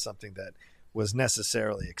was not something that was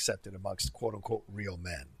necessarily accepted amongst quote unquote real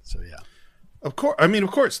men. So yeah. Of course. I mean,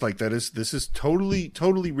 of course, like this is totally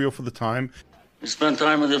real for the time. You spend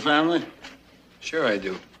time with your family? Sure I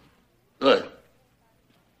do. Good.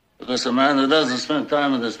 Because a man that doesn't spend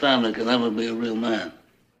time with his family can never be a real man.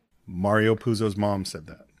 Mario Puzo's mom said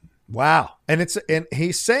that. Wow. And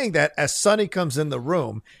he's saying that as Sonny comes in the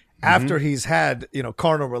room after he's had,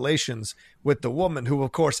 carnal relations with the woman who,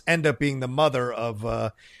 of course, end up being the mother of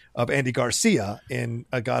Andy Garcia in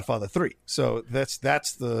Godfather 3. So that's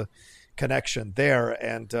the connection there.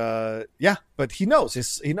 And but he knows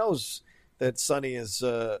that Sonny is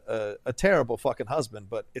a terrible fucking husband,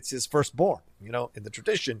 but it's his firstborn. In the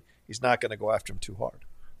tradition, he's not going to go after him too hard.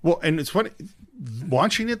 Well, and it's funny,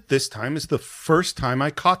 watching it this time is the first time I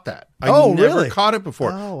caught that. I never really? caught it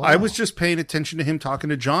before. Oh, wow. I was just paying attention to him talking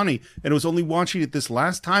to Johnny, and it was only watching it this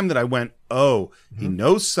last time that I went, he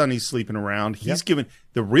knows Sonny's sleeping around. He's giving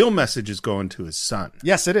the real message is going to his son.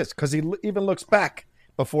 Yes, it is, because he even looks back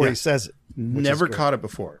before he says it. Never caught it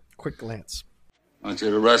before. Quick glance. I want you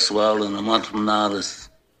to rest well, and a month from now, this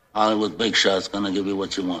Hollywood big shot's going to give you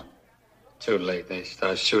what you want. Too late. They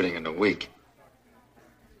start shooting in a week.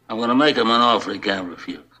 I'm going to make him an offer he can't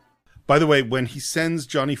refuse. By the way, when he sends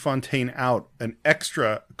Johnny Fontaine out, an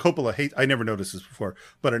extra, Coppola hates, I never noticed this before,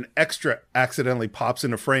 but an extra accidentally pops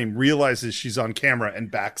in a frame, realizes she's on camera,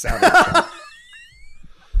 and backs out of the shot.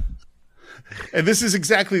 And this is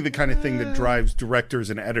exactly the kind of thing that drives directors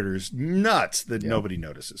and editors nuts that nobody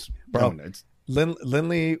notices. Bro,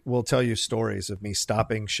 Lindley will tell you stories of me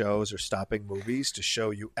stopping shows or stopping movies to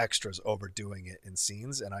show you extras overdoing it in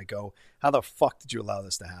scenes. And I go, how the fuck did you allow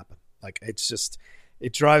this to happen? Like,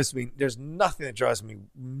 it drives me. There's nothing that drives me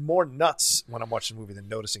more nuts when I'm watching a movie than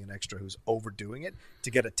noticing an extra who's overdoing it to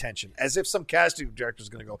get attention. As if some casting director is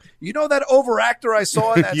going to go, that over actor I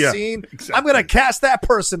saw in that scene? Exactly. I'm going to cast that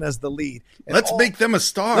person as the lead. And let's make them a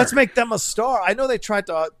star. Let's make them a star. I know they tried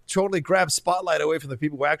to totally grab spotlight away from the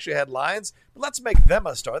people who actually had lines, but let's make them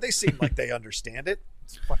a star. They seem like they understand it.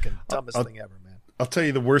 It's the fucking dumbest thing ever, man. I'll tell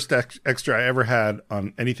you the worst extra I ever had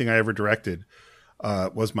on anything I ever directed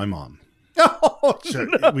was my mom. Oh,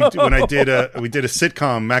 no. We did a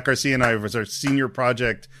sitcom. Matt Garcia and I, was our senior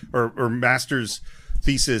project or master's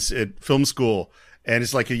thesis at film school, and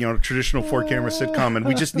it's like a traditional 4-camera sitcom, and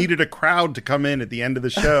we just needed a crowd to come in at the end of the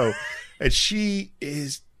show, and she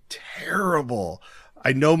is terrible.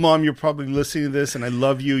 I know, Mom, you're probably listening to this, and I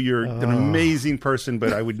love you. You're an amazing person,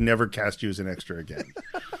 but I would never cast you as an extra again.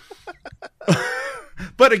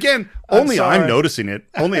 But again, only I'm noticing it.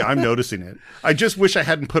 Only I'm noticing it. I just wish I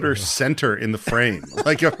hadn't put her center in the frame.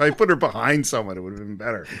 Like, if I put her behind someone, it would have been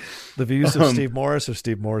better. The views of Steve Morris or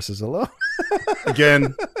Steve Morris is alone.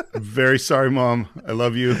 Again, I'm very sorry, Mom. I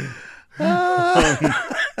love you.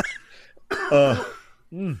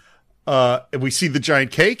 We see the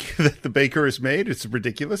giant cake that the baker has made. It's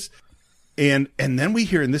ridiculous. And then we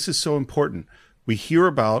hear, and this is so important, we hear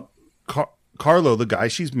about Carlo, the guy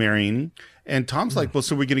she's marrying, and Tom's like, well,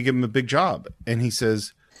 so we're going to give him a big job. And he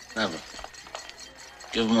says, never.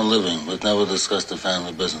 Give him a living, but never discuss the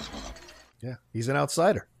family business with him. Yeah, he's an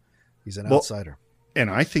outsider. Outsider. And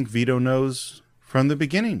I think Vito knows from the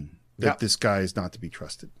beginning that this guy is not to be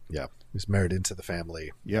trusted. Yeah, he's married into the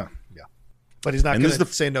family. Yeah. But he's not going to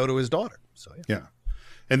say no to his daughter. So yeah.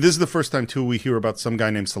 And this is the first time, too, we hear about some guy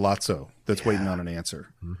named Salazzo that's waiting on an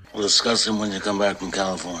answer. We'll discuss him when you come back from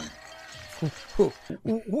California.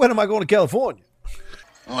 When am I going to California?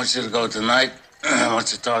 I want you to go tonight. I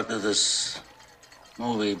want you to talk to this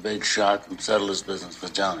movie big shot and settle his business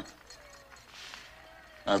with Johnny.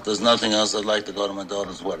 Now, if there's nothing else, I'd like to go to my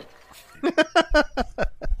daughter's wedding.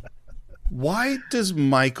 Why does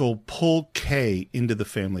Michael pull Kay into the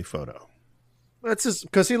family photo? That's just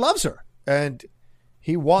because he loves her and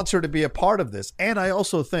he wants her to be a part of this. And I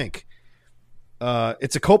also think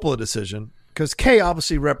it's a Coppola decision because Kay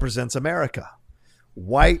obviously represents America,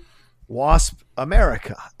 white WASP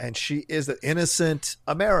America, and she is the innocent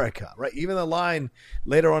America, right? Even the line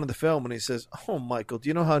later on in the film when he says, "Oh, Michael, do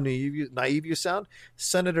you know how naive you sound?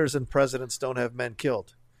 Senators and presidents don't have men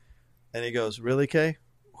killed." And he goes, "Really, Kay?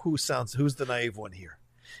 Who's the naive one here?"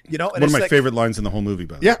 You know, and one of it's my like, favorite lines in the whole movie,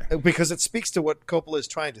 by the way. because it speaks to what Coppola is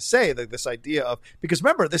trying to say, that this idea of, because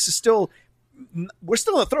remember, this is still, we're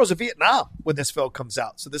still in the throes of Vietnam when this film comes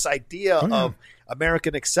out. So this idea of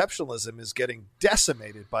American exceptionalism is getting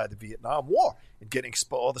decimated by the Vietnam War and getting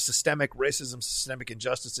all the systemic racism, systemic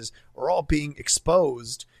injustices are all being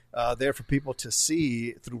exposed there for people to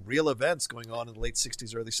see through real events going on in the late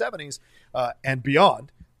 60s, early 70s, and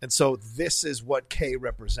beyond. And so this is what K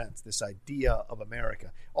represents, this idea of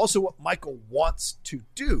America. Also what Michael wants to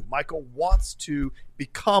do. Michael wants to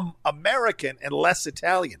become American and less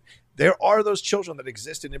Italian. There are those children that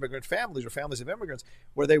exist in immigrant families or families of immigrants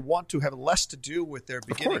where they want to have less to do with their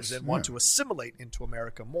beginnings and want to assimilate into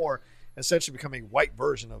America more, essentially becoming a white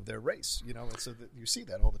version of their race. You know, and so that you see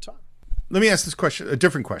that all the time. Let me ask this question, a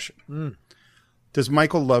different question. Does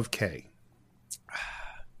Michael love Kay?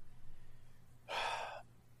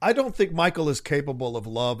 I don't think Michael is capable of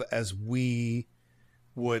love as we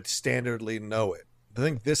would standardly know it. I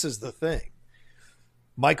think this is the thing.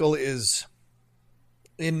 Michael is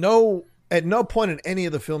at no point in any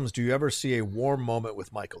of the films do you ever see a warm moment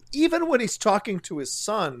with Michael. Even when he's talking to his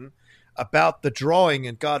son about the drawing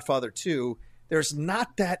in Godfather 2, there's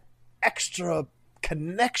not that extra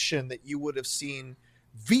connection that you would have seen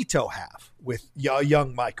Vito have with a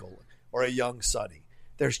young Michael or a young Sonny.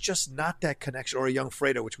 There's just not that connection, or a young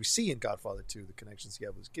Fredo, which we see in Godfather 2, the connections he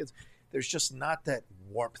has with his kids. There's just not that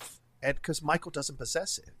warmth, and because Michael doesn't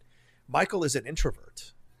possess it. Michael is an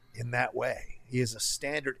introvert in that way. He is a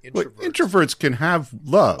standard introvert. But introverts can have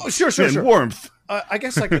love, sure, and warmth. I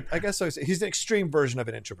guess I would say he's an extreme version of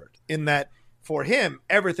an introvert in that for him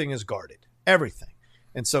everything is guarded, everything,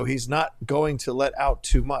 and so he's not going to let out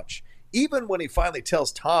too much. Even when he finally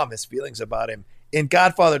tells Tom his feelings about him in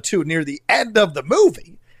Godfather 2 near the end of the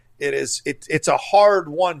movie, it's a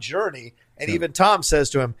hard-won journey. And even Tom says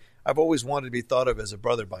to him, I've always wanted to be thought of as a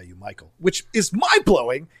brother by you, Michael, which is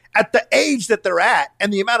mind-blowing at the age that they're at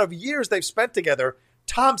and the amount of years they've spent together.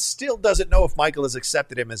 Tom still doesn't know if Michael has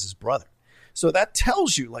accepted him as his brother. So that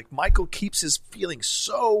tells you, like, Michael keeps his feelings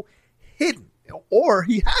so hidden, or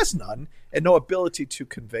he has none and no ability to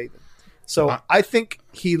convey them. So I think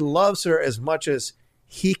he loves her as much as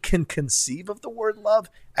he can conceive of the word love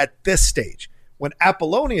at this stage. When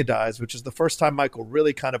Apollonia dies, which is the first time Michael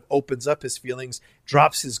really kind of opens up his feelings,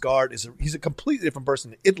 drops his guard, he's a completely different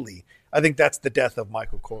person in Italy. I think that's the death of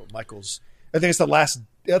Michael's. I think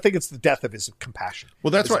it's the death of his compassion.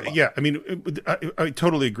 Well, that's right. Yeah, I mean, I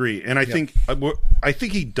totally agree, and I think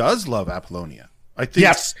he does love Apollonia. I think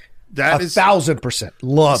yes, that is 1,000%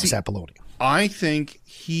 loves Apollonia. I think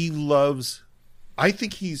he loves. I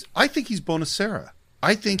think he's Bonacera.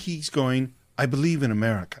 I think he's going, I believe in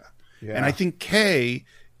America. Yeah. And I think Kay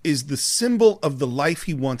is the symbol of the life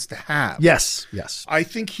he wants to have. Yes. I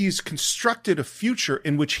think he's constructed a future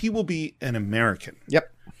in which he will be an American.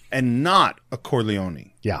 Yep. And not a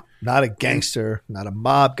Corleone. Yeah. Not a gangster, not a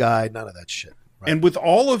mob guy, none of that shit. Right? And with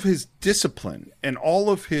all of his discipline and all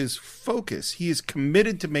of his focus, he is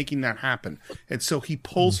committed to making that happen. And so he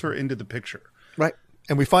pulls her into the picture. Right.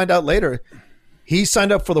 And we find out later, he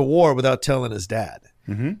signed up for the war without telling his dad.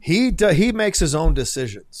 Mm-hmm. He makes his own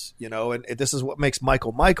decisions, you know, and this is what makes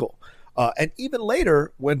Michael Michael. And even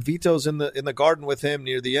later, when Vito's in the garden with him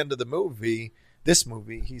near the end of the movie,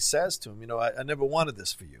 he says to him, you know, I never wanted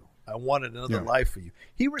this for you. I wanted another life for you.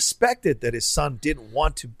 He respected that his son didn't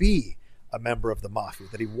want to be a member of the mafia,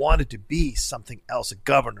 that he wanted to be something else, a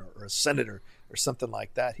governor or a senator or something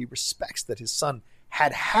like that. He respects that his son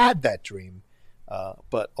had that dream,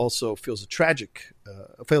 but also feels tragedy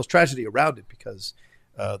around it because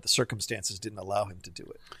the circumstances didn't allow him to do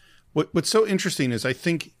it. What's so interesting is I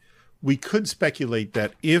think we could speculate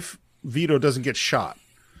that if Vito doesn't get shot,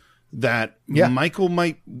 that Michael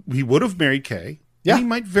he would have married Kay. Yeah. He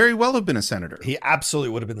might very well have been a senator. He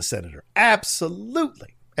absolutely would have been the senator.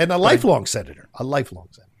 Absolutely. And a lifelong senator.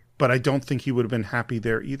 But I don't think he would have been happy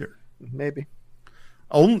there either. Maybe.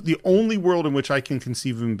 The only world in which I can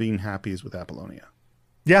conceive of him being happy is with Apollonia.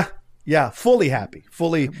 Yeah. Fully happy.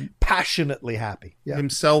 Fully passionately happy. Yeah.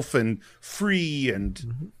 Himself and free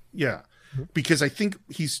and because I think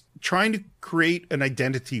he's trying to create an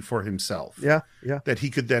identity for himself. Yeah. That he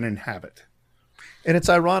could then inhabit. And it's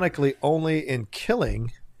ironically only in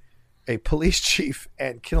killing a police chief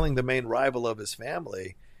and killing the main rival of his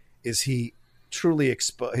family is he truly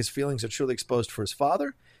his feelings are truly exposed for his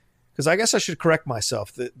father. Because I guess I should correct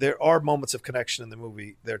myself. There are moments of connection in the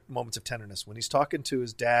movie. There are moments of tenderness when he's talking to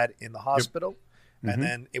his dad in the hospital, and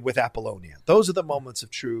then with Apollonia. Those are the moments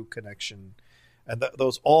of true connection, and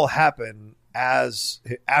those all happen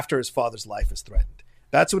after his father's life is threatened.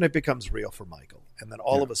 That's when it becomes real for Michael, And then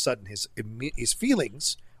all of a sudden his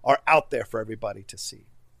feelings are out there for everybody to see.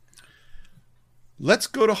 Let's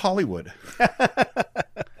go to Hollywood.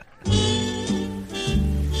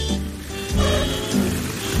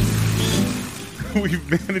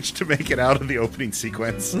 We've managed to make it out of the opening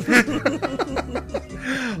sequence.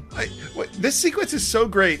 This sequence is so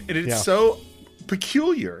great, and it's so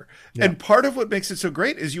peculiar. Yeah. And part of what makes it so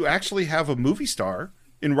great is you actually have a movie star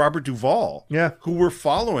in Robert Duvall, who we're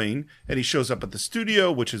following, and he shows up at the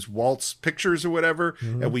studio, which is Waltz Pictures or whatever,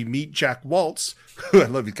 and we meet Jack Waltz, who I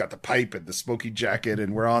love. He's got the pipe and the smoky jacket,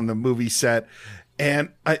 and we're on the movie set. And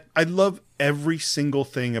I love every single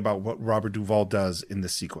thing about what Robert Duvall does in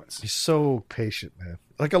this sequence. He's so patient, man.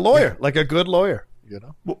 Like a lawyer, like a good lawyer, you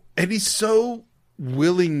know? Well, and he's so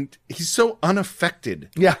willing, he's so unaffected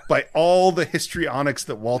by all the histrionics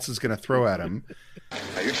that Waltz is going to throw at him.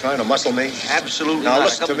 Are you trying to muscle me? Absolutely Now not.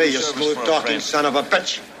 listen to me, you smooth-talking son of a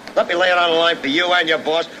bitch. Let me lay it on the line for you and your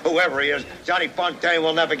boss, whoever he is. Johnny Fontaine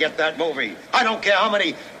will never get that movie. I don't care how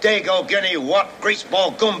many Dago, Guinea, what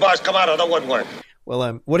greaseball goombas come out of the woodwork.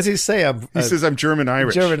 Well, what does he say? He says, I'm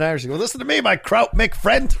German-Irish. German-Irish. He goes, listen to me, my Kraut Mick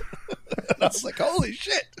friend. And I was like, holy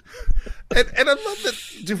shit. And I love that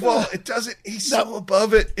Duvall, he's so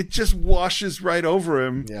above it. It just washes right over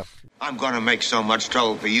him. Yeah. I'm going to make so much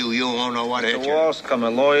trouble for you, you won't know what hit you. Waltz, come a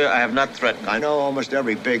lawyer, I have not threatened. I know almost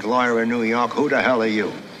every big lawyer in New York. Who the hell are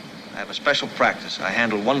you? I have a special practice. I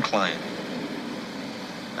handle one client.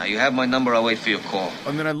 Now, you have my number. I'll wait for your call.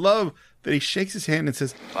 And then I love that he shakes his hand and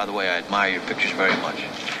says, by the way, I admire your pictures very much.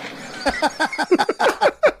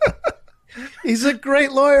 He's a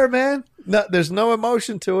great lawyer, man. No, there's no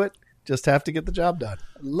emotion to it. Just have to get the job done.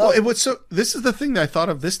 This is the thing that I thought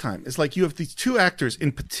of this time. Is like you have these two actors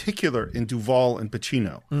in particular in Duvall and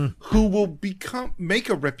Pacino who will make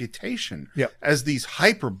a reputation as these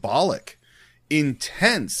hyperbolic,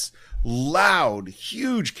 intense, loud,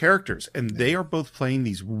 huge characters. And they are both playing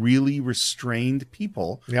these really restrained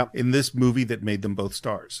people in this movie that made them both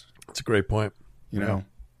stars. That's a great point. You know?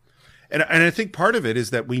 And I think part of it is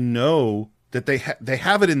that we know that they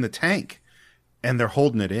have it in the tank. And they're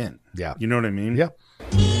holding it in. Yeah. You know what I mean? Yeah.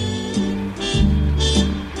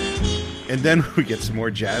 And then we get some more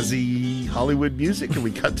jazzy Hollywood music, and we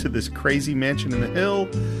cut to this crazy mansion in the hill.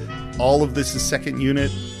 All of this is second unit.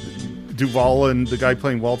 Duvall and the guy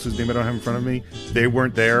playing Waltz, whose name I don't have in front of me, they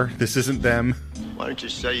weren't there. This isn't them. Why don't you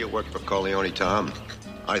say you work for Corleone, Tom?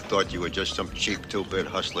 I thought you were just some cheap two-bit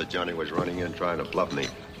hustler Johnny was running in trying to bluff me.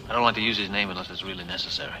 I don't like to use his name unless it's really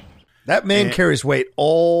necessary. That man carries weight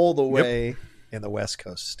all the way in the West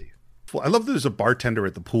Coast, Steve. Well, I love that there's a bartender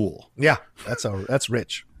at the pool. Yeah, that's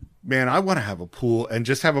rich. Man, I want to have a pool and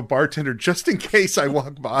just have a bartender just in case I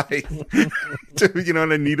walk by, and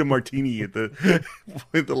I need a martini at the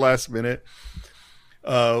last minute.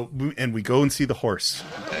 And we go and see the horse.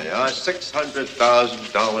 They are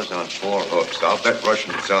 $600,000 on 4 hooks. I'll bet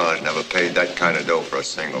Russian Tsars never paid that kind of dough for a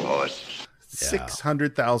single horse.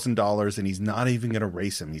 $600,000, and he's not even going to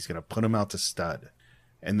race him. He's going to put him out to stud.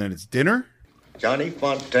 And then it's dinner. Johnny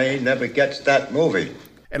Fontaine never gets that movie.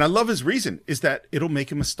 And I love his reason is that it'll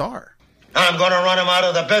make him a star. I'm going to run him out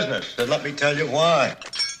of the business. And let me tell you why.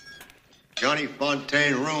 Johnny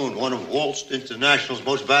Fontaine ruined one of Waltz International's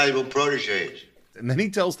most valuable protégés. And then he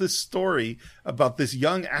tells this story about this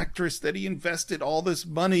young actress that he invested all this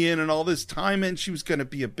money in and all this time in. She was going to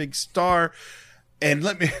be a big star. And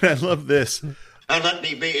I love this. And let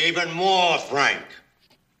me be even more frank.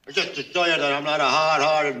 Just to show you that I'm not a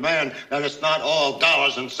hard-hearted man, that it's not all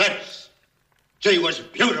dollars and cents. She was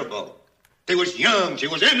beautiful. She was young. She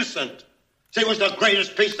was innocent. She was the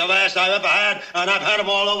greatest piece of ass I've ever had, and I've had them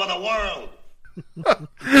all over the world.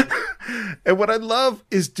 And what I love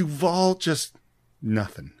is Duvall just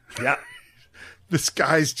nothing. Yeah. This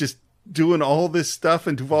guy's just doing all this stuff,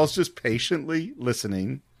 and Duvall's just patiently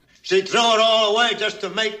listening. She threw it all away just to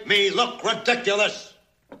make me look ridiculous.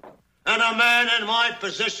 And a man in my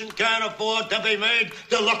position can't afford to be made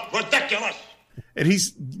to look ridiculous. And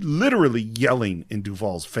he's literally yelling in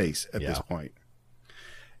Duvall's face at this point.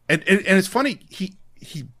 And it's funny, he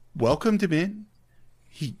welcomed him in.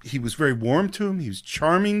 He was very warm to him. He was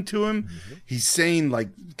charming to him. Mm-hmm. He's saying,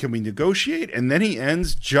 like, can we negotiate? And then he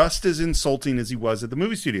ends just as insulting as he was at the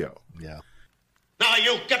movie studio. Yeah. Now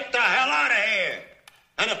you get the hell out of here.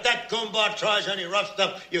 And if that goomba tries any rough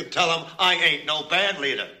stuff, you tell him I ain't no band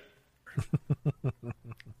leader.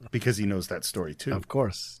 Because he knows that story, too. Of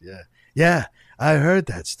course, yeah. Yeah, I heard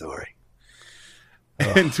that story.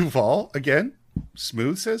 And Duvall, again,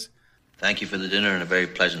 smooth, says, thank you for the dinner and a very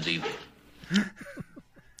pleasant evening.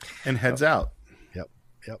 And heads out. Yep.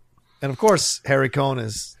 And of course, Harry Cohn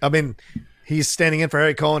He's standing in for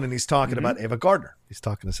Harry Cohen, and he's talking about Ava Gardner. He's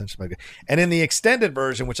talking essentially about, and in the extended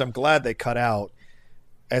version, which I'm glad they cut out,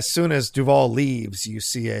 as soon as Duvall leaves, you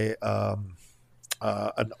see an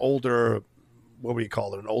older, what would you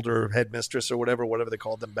call it, an older headmistress or whatever they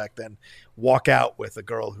called them back then, walk out with a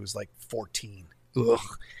girl who's like 14. Ugh.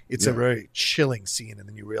 It's a very chilling scene, and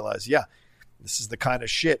then you realize, this is the kind of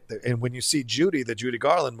shit. And when you see Judy, the Judy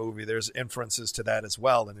Garland movie, there's inferences to that as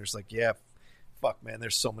well, and there's like, fuck, man,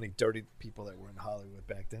 there's so many dirty people that were in Hollywood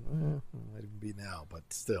back then. Might even be now, but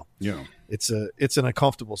still. Yeah. It's an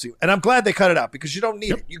uncomfortable scene. And I'm glad they cut it out because you don't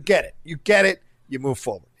need it. You get it. You move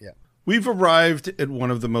forward. Yeah. We've arrived at one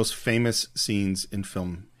of the most famous scenes in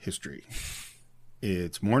film history.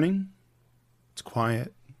 It's morning. It's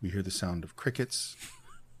quiet. We hear the sound of crickets.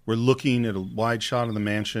 We're looking at a wide shot of the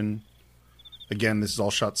mansion. Again, this is all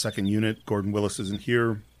shot second unit. Gordon Willis isn't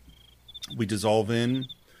here. We dissolve in.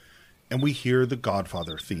 And we hear the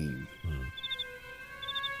Godfather theme.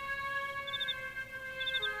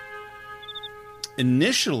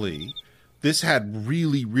 Initially, this had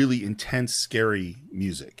really, really intense, scary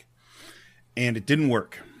music. And it didn't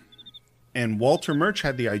work. And Walter Murch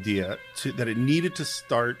had the idea that it needed to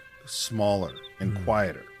start smaller and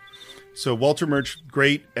quieter. So Walter Murch,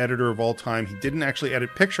 great editor of all time. He didn't actually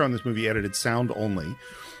edit picture on this movie, he edited sound only.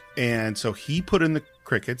 And so he put in the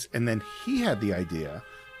crickets, and then he had the idea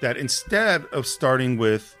that instead of starting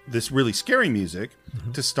with this really scary music,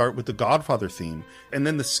 to start with the Godfather theme. And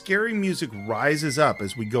then the scary music rises up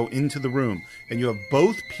as we go into the room. And you have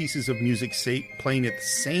both pieces of music playing at the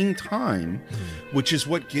same time, which is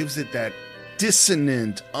what gives it that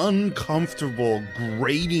dissonant, uncomfortable,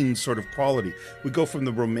 grating sort of quality. We go from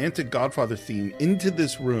the romantic Godfather theme into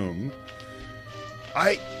this room.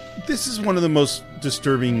 This is one of the most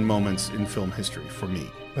disturbing moments in film history for me.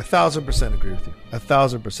 1,000% agree with you.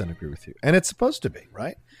 1,000% agree with you. And it's supposed to be,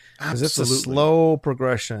 right? Because it's a slow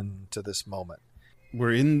progression to this moment.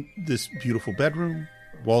 We're in this beautiful bedroom.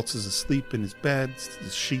 Waltz is asleep in his bed. The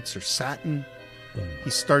sheets are satin. He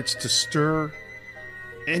starts to stir.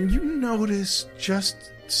 And you notice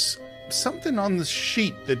just something on the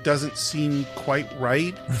sheet that doesn't seem quite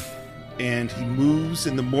right. And he moves,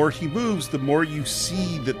 and the more he moves, the more you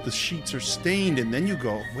see that the sheets are stained. And then you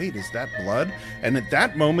go, wait, is that blood? And at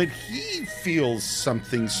that moment, he feels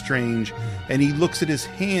something strange. And he looks at his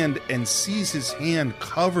hand and sees his hand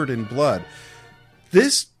covered in blood.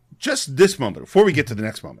 This moment, before we get to the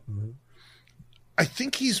next moment, I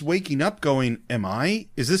think he's waking up going,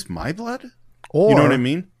 is this my blood? Or, you know what I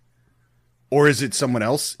mean? Or is it someone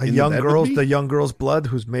else? The young girl's blood,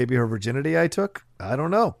 who's maybe her virginity I took? I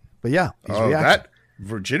don't know. But yeah, he's reacting. That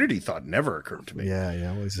virginity thought never occurred to me.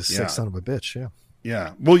 Yeah. Well, he's a sick son of a bitch. Yeah.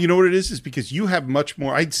 Yeah. Well, you know what it is because you have much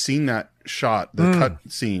more. I'd seen that shot, the cut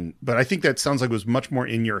scene, but I think that sounds like it was much more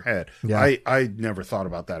in your head. Yeah. I never thought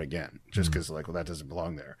about that again, just because that doesn't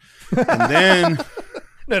belong there. And then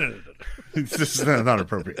no. This is not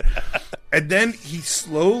appropriate. And then he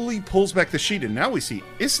slowly pulls back the sheet, and now we see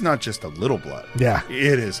it's not just a little blood. Yeah,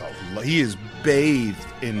 it is. He is bathed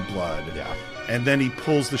in blood. Yeah. And then he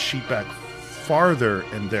pulls the sheet back farther,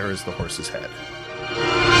 and there is the horse's head.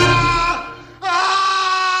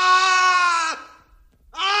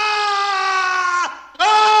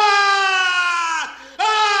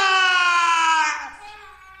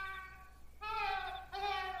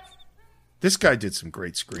 This guy did some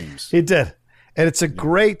great screams. He did. And it's a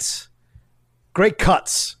great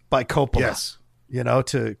cuts by Coppola. Yes.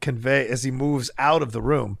 To convey as he moves out of the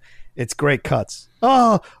room. It's great cuts.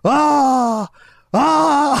 Until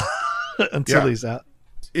he's out.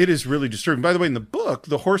 It is really disturbing. By the way, in the book,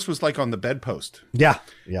 the horse was like on the bedpost. Yeah.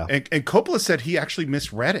 And Coppola said he actually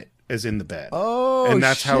misread it as in the bed. Oh, and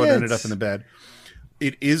that's how it ended up in the bed.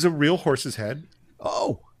 It is a real horse's head.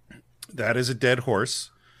 Oh. That is a dead horse.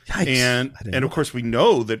 Yikes. And of course, we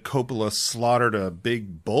know that Coppola slaughtered a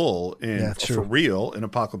big bull for real in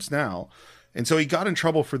Apocalypse Now. And so he got in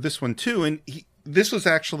trouble for this one, too. And this was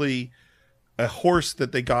actually a horse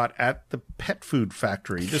that they got at the pet food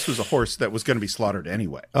factory. This was a horse that was going to be slaughtered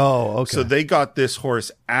anyway. Oh, okay. So they got this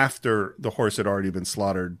horse after the horse had already been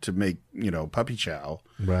slaughtered to make, puppy chow.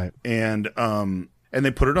 Right. And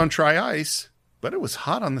they put it on dry ice, but it was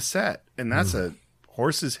hot on the set. And that's a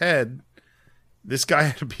horse's head this guy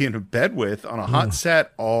had to be in a bed with on a hot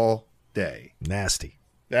set all day. Nasty.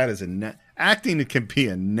 That is acting. It can be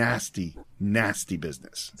a nasty, nasty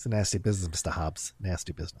business. It's a nasty business, Mr. Hobbs.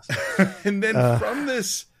 Nasty business. And then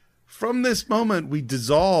from this moment, we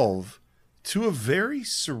dissolve to a very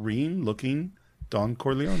serene looking Don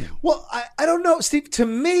Corleone. Well, I don't know, Steve. To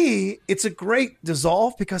me, it's a great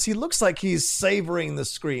dissolve because he looks like he's savoring the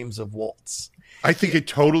screams of Waltz. I think it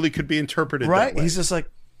totally could be interpreted right. that way. He's just like,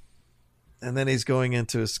 and then he's going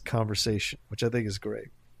into his conversation, which I think is great.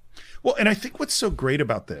 Well, and I think what's so great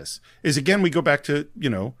about this is, again, we go back to,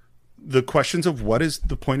 the questions of what is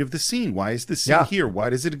the point of the scene? Why is this scene here? Why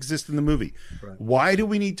does it exist in the movie? Right. Why do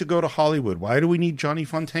we need to go to Hollywood? Why do we need Johnny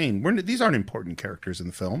Fontaine? These aren't important characters in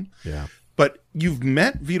the film. Yeah. But you've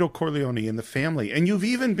met Vito Corleone and the family, and you've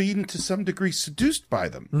even been to some degree seduced by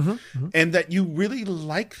them, and that you really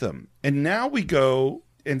like them. And now we go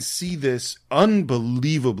and see this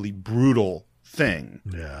unbelievably brutal thing.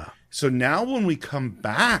 Yeah. So now when we come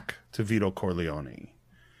back to Vito Corleone,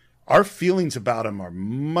 our feelings about him are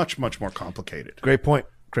much, much more complicated. Great point.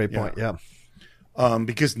 Yeah.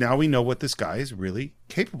 Because now we know what this guy is really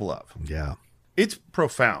capable of. Yeah. It's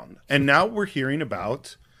profound. And now we're hearing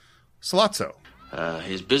about Sollozzo.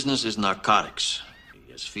 His business is narcotics.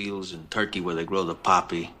 He has fields in Turkey where they grow the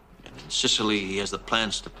poppy. And in Sicily, he has the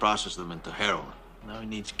plants to process them into heroin. Now he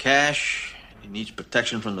needs cash. He needs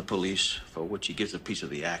protection from the police, for which he gives a piece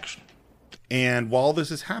of the action. And while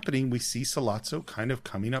this is happening, we see Sollozzo kind of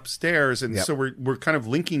coming upstairs. And so we're kind of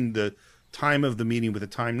linking the time of the meeting with the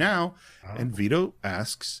time now. Oh. And Vito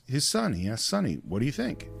asks his son. He asks Sonny, what do you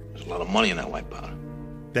think? There's a lot of money in that white powder.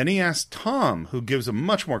 Then he asks Tom, who gives a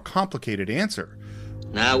much more complicated answer.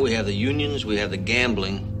 Now we have the unions, we have the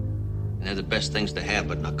gambling, and they're the best things to have.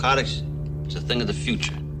 But narcotics is a thing of the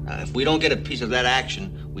future. If we don't get a piece of that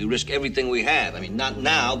action, we risk everything we have. I mean, not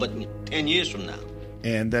now, but 10 years from now.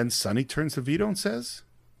 And then Sonny turns to Vito and says,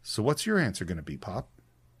 so what's your answer going to be, Pop?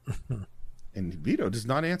 And Vito does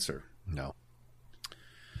not answer. No.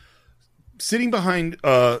 Sitting behind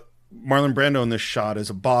Marlon Brando in this shot is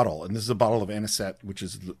a bottle. And this is a bottle of anisette, which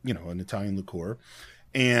is, an Italian liqueur.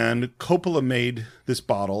 And Coppola made this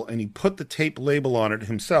bottle, and he put the tape label on it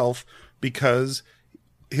himself because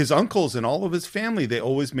his uncles and all of his family, they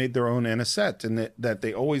always made their own anisette, and that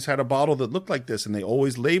they always had a bottle that looked like this, and they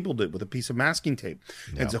always labeled it with a piece of masking tape.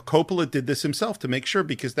 Yeah. And so Coppola did this himself to make sure,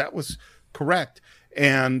 because that was correct.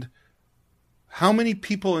 And how many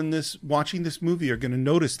people watching this movie are going to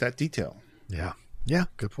notice that detail? Yeah. Yeah.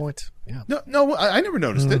 Good point. Yeah. No, I never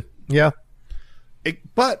noticed it. Yeah.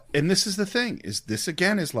 And this is the thing, is this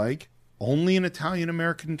again is like only an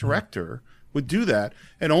Italian-American director would do that,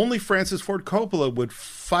 and only Francis Ford Coppola would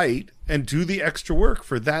fight and do the extra work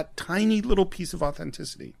for that tiny little piece of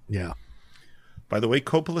authenticity. Yeah. By the way,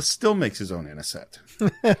 Coppola still makes his own anisette.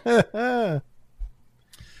 Now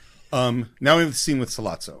we have the scene with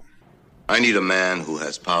Sollozzo. I need a man who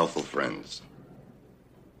has powerful friends.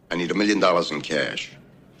 I need $1 million in cash.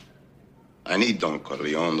 I need, Don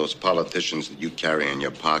Corleone, those politicians that you carry in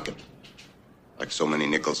your pocket, like so many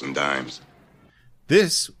nickels and dimes.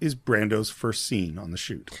 This is Brando's first scene on the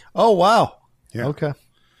shoot. Oh, wow. Yeah. Okay.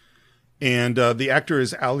 And the actor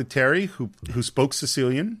is Alighieri, who spoke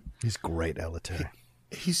Sicilian. He's great, Alighieri.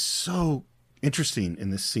 He's so interesting in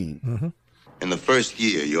this scene. Mm-hmm. In the first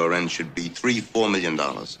year, your rent should be $3-4 million.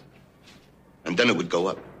 And then it would go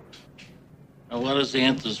up. Now, what is the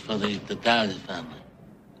interest for the Dowdy family?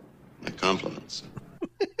 My compliments.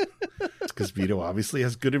 It's because Vito obviously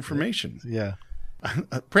has good information. Yeah.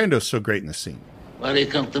 Brando's so great in this scene. Why do you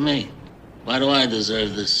come to me? Why do I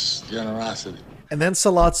deserve this generosity? And then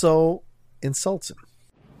Sollozzo insults him.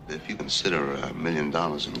 If you consider $1 million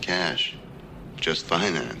in cash, just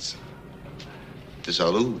finance,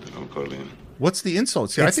 salute, Don Corleone. What's the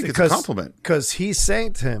insult? See, I think it's a compliment. Because he's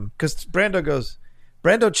saying to him, because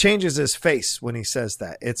Brando changes his face when he says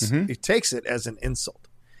that. He takes it as an insult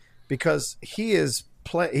because he is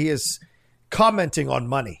commenting on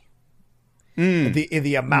money, in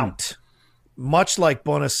the amount. Much like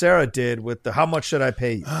Bonacera did with the "How much should I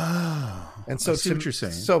pay you?" And so, I see what you're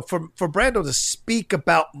saying. So for Brando to speak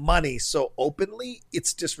about money so openly,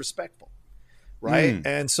 it's disrespectful, right?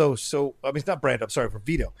 And so I mean, it's not Brando. I'm sorry, for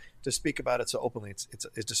Vito to speak about it so openly, it's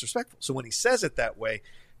disrespectful. So when he says it that way,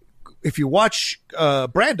 if you watch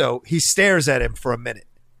Brando, he stares at him for a minute,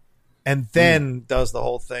 and then does the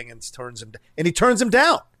whole thing and he turns him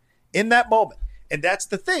down in that moment. And that's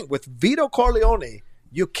the thing with Vito Corleone.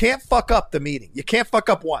 You can't fuck up the meeting. You can't fuck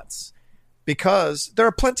up once, because there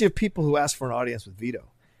are plenty of people who ask for an audience with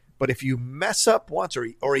Vito. But if you mess up once,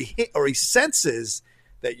 or he senses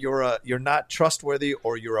that you're not trustworthy,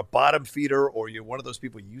 or you're a bottom feeder, or you're one of those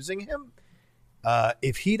people using him,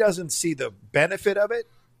 if he doesn't see the benefit of it,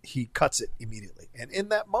 he cuts it immediately. And in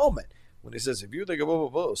that moment, when he says, "If you think of blah, blah,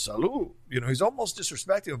 blah, salute," he's almost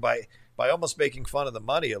disrespecting him by almost making fun of the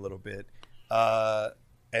money a little bit.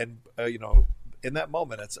 In that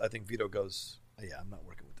moment, I think Vito goes, "Yeah, I'm not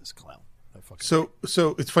working with this clown." So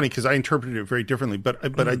it's funny because I interpreted it very differently, but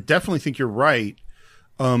I definitely think you're right.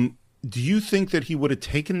 Do you think that he would have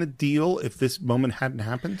taken the deal if this moment hadn't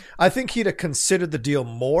happened? I think he'd have considered the deal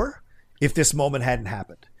more if this moment hadn't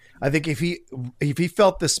happened. I think if he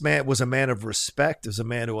felt this man was a man of respect, as a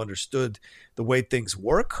man who understood the way things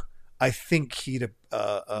work, I think he'd have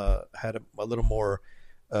had a little more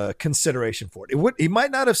consideration for it. He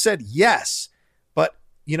might not have said yes, but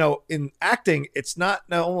in acting, it's not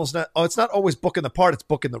always booking the part; it's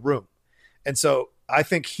booking the room. And so I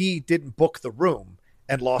think he didn't book the room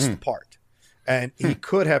and lost the part. And he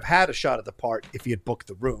could have had a shot at the part if he had booked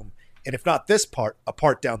the room. And if not this part, a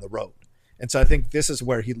part down the road. And so I think this is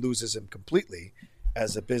where he loses him completely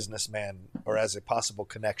as a businessman or as a possible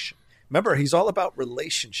connection. Remember, he's all about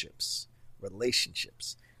relationships.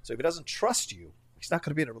 So if he doesn't trust you, he's not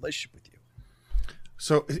going to be in a relationship with you.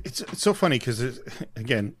 So it's so funny because,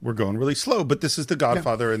 again, we're going really slow, but this is The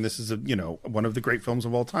Godfather, and this is one of the great films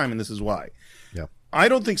of all time, and this is why. Yeah. I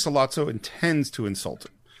don't think Sollozzo intends to insult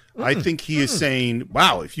him. I think he is saying,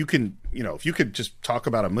 "Wow, if you could just talk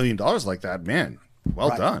about $1 million like that, man, well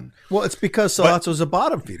done." Well, it's because Sollozzo's a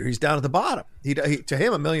bottom feeder. He's down at the bottom. He to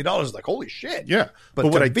him, $1 million is like, holy shit. Yeah, but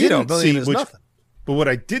what I didn't see is nothing. But what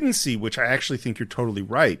I didn't see, which I actually think you're totally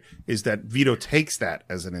right, is that Vito takes that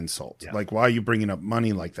as an insult. Yeah. Like, why are you bringing up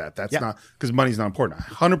money like that? That's not because money's not important.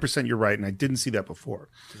 100% you're right, and I didn't see that before.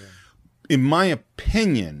 Yeah. In my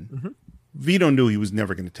opinion, Vito knew he was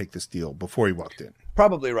never going to take this deal before he walked in.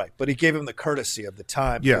 Probably right, but he gave him the courtesy of the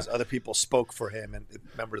time because other people spoke for him and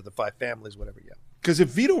members of the five families, whatever. Yeah. Because if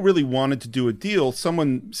Vito really wanted to do a deal,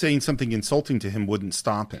 someone saying something insulting to him wouldn't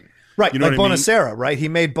stop him. Right, like Bonacera, right? He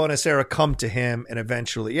made Bonacera come to him, and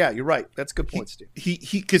eventually, you're right. That's a good point, Steve.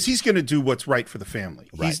 Because he's going to do what's right for the family.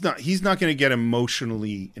 Right. He's not going to get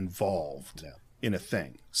emotionally involved in a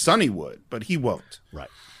thing. Sonny would, but he won't. Right,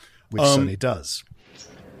 which Sonny does.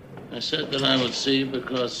 I said that I would see you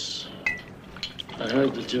because I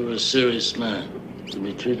heard that you were a serious man to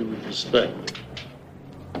be treated with respect.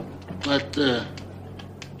 But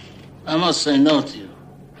I must say no to you,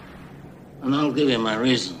 and I'll give you my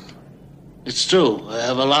reasons. It's true, I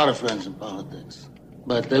have a lot of friends in politics,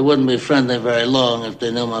 but they wouldn't be friendly very long if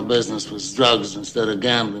they knew my business was drugs instead of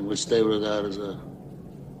gambling, which they regard as a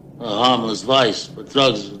harmless vice, but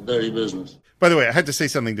drugs is a dirty business. By the way, I had to say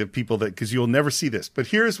something to people because you'll never see this, but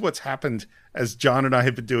here's what's happened as John and I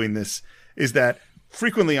have been doing this, is that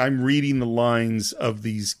frequently I'm reading the lines of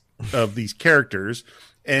these characters,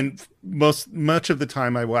 and much of the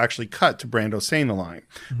time I will actually cut to Brando saying the line.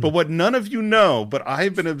 Mm-hmm. But what none of you know, but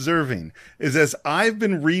I've been observing, is as I've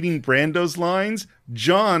been reading Brando's lines,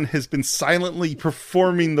 John has been silently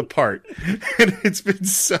performing the part. And it's been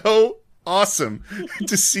so awesome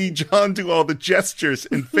to see John do all the gestures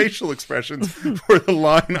and facial expressions for the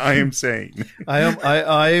line I am saying.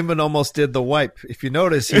 I even almost did the wipe. If you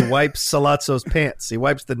notice, he wipes Sollozzo's pants. He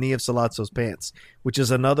wipes the knee of Sollozzo's pants, which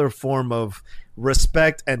is another form of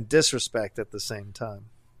respect and disrespect at the same time.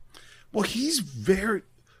 Well,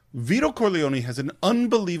 Vito Corleone has an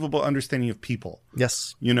unbelievable understanding of people.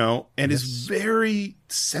 Yes. And is very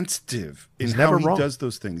sensitive in how he does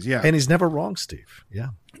those things. Yeah. And he's never wrong, Steve. Yeah.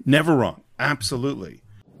 Never wrong. Absolutely.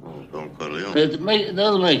 It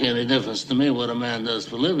doesn't make any difference to me what a man does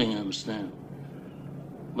for a living, you understand?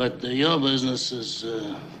 But your business is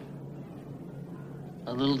a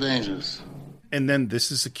little dangerous. And then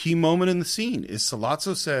this is a key moment in the scene, is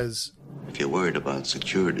Sollozzo says, "If you're worried about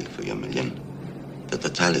security for your $1 million, the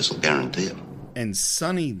Tatalias will guarantee it." And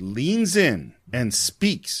Sonny leans in and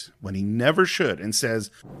speaks when he never should and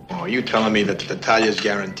says, "Oh, are you telling me that the Tatalias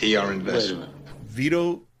guarantee our investment?"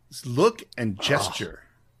 Vito's look and gesture.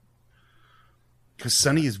 Because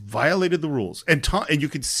Sonny has violated the rules. And you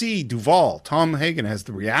could see Tom Hagen has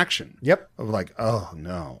the reaction. Yep. Of like, oh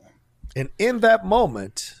no. And in that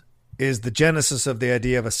moment is the genesis of the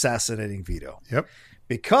idea of assassinating Vito. Yep.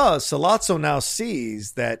 Because Sollozzo now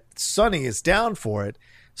sees that Sonny is down for it.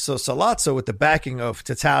 So Sollozzo, with the backing of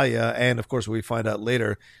Tattaglia and, of course, we find out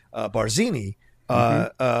later, Barzini,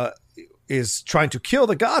 is trying to kill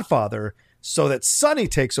the Godfather so that Sonny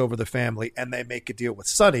takes over the family and they make a deal with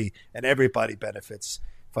Sonny and everybody benefits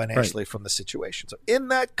financially from the situation. So in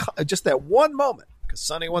that, just that one moment, because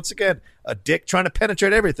Sonny, once again, a dick trying to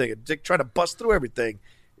penetrate everything, a dick trying to bust through everything,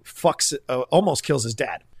 almost kills his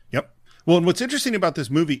dad. Yep. Well, and what's interesting about this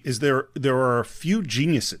movie is there are a few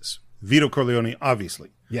geniuses. Vito Corleone, obviously.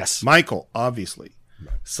 Yes. Michael, obviously.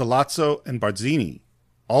 Right. Sollozzo and Barzini,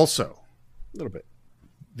 also. A little bit.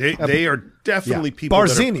 They are definitely people.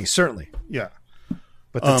 Barzini, certainly. Yeah.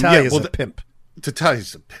 But Tattaglia's a pimp.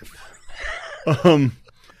 Tattaglia's a pimp.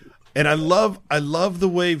 And I love the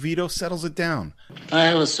way Vito settles it down. I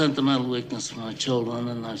have a sentimental weakness for my children,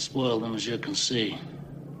 and I've spoiled them, as you can see.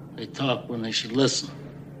 They talk when they should listen.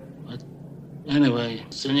 But anyway,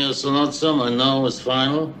 Senor Sonoza, my no is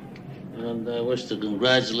final. And I wish to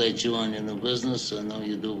congratulate you on your new business. I know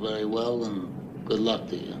you do very well, and good luck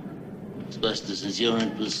to you. Especially since your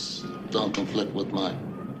interests don't conflict with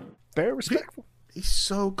mine. Very respectful. He's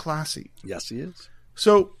so classy. Yes, he is.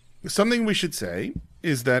 So something we should say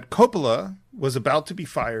is that Coppola was about to be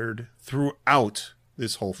fired throughout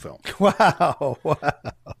this whole film. Wow.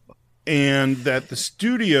 And that the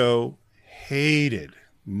studio hated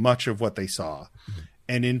much of what they saw.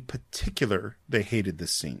 And in particular, they hated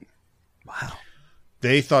this scene. Wow.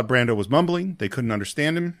 They thought Brando was mumbling. They couldn't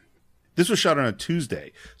understand him. This was shot on a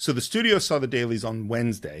Tuesday. So the studio saw the dailies on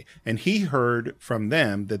Wednesday, and he heard from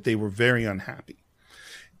them that they were very unhappy.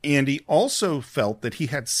 And he also felt that he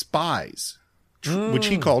had spies, which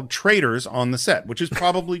he called traitors on the set, which is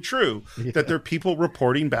probably true, that there are people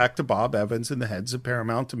reporting back to Bob Evans and the heads of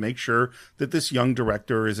Paramount to make sure that this young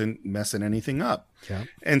director isn't messing anything up. Yeah.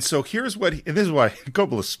 And so here's what, and this is why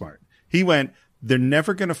Coppola's smart. He went, they're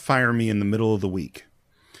never going to fire me in the middle of the week.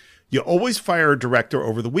 You always fire a director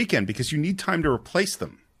over the weekend because you need time to replace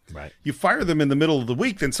them. Right. You fire them in the middle of the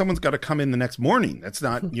week, then someone's got to come in the next morning.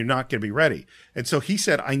 You're not going to be ready. And so he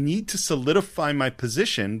said, I need to solidify my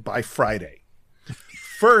position by Friday.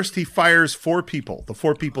 First, he fires 4 people, the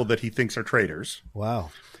 4 people that he thinks are traitors.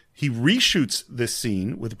 Wow. He reshoots this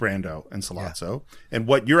scene with Brando and Sollozzo. Yeah. And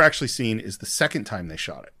what you're actually seeing is the second time they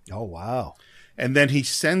shot it. Oh, wow. And then he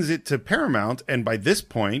sends it to Paramount. And by this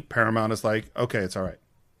point, Paramount is like, okay, it's all right.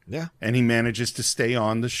 Yeah. And he manages to stay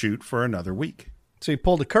on the shoot for another week. So he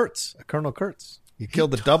pulled a Colonel Kurtz. He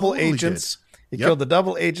killed the double agents. He killed the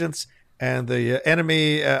double agents, and the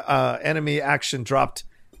enemy action dropped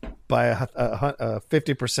by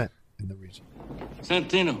 50% in the region.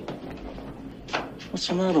 Santino, what's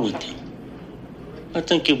the matter with you? I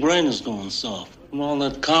think your brain is going soft from all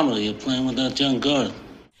that comedy you're playing with that young girl.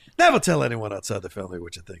 Never tell anyone outside the family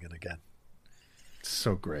what you're thinking again.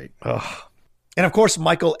 So great. Oh. And of course,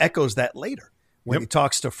 Michael echoes that later when he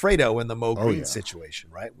talks to Fredo in the Mo Green situation,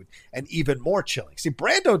 right? And even more chilling. See,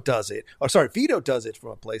 Vito does it from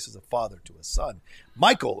a place as a father to a son.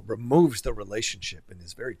 Michael removes the relationship and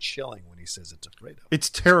is very chilling when he says it to Fredo. It's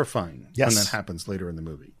terrifying when that happens later in the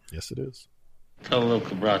movie. Yes, it is. Tell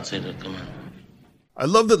Luca Brasi to come in. I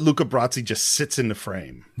love that Luca Brasi just sits in the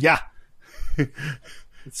frame. Yeah. It's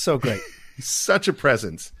so great. He's such a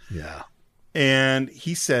presence. Yeah. And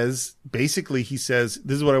he says, this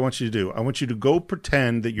is what I want you to do. I want you to go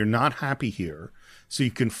pretend that you're not happy here so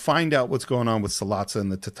you can find out what's going on with Sollozzo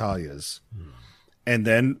and the Tattaglias. And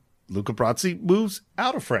then Luca Brasi moves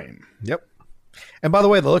out of frame. Yep. And by the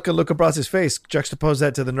way, the look of Luca Brasi's face, juxtapose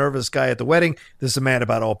that to the nervous guy at the wedding. This is a man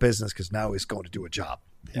about all business because now he's going to do a job.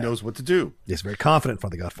 He knows what to do. He's very confident for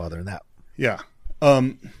the Godfather in that. Yeah.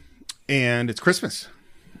 And it's Christmas.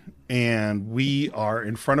 And we are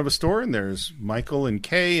in front of a store, and there's Michael and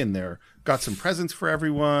Kay, and they're got some presents for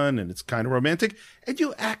everyone, and it's kind of romantic. And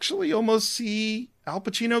you actually almost see Al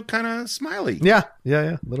Pacino kind of smiley. Yeah,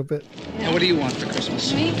 a little bit. Now, what do you want for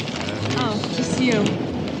Christmas? Me? Oh, just you.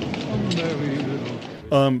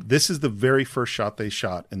 This is the very first shot they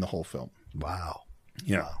shot in the whole film. Wow.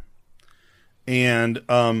 Yeah. And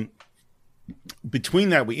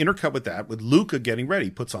between that, we intercut with that, with Luca getting ready.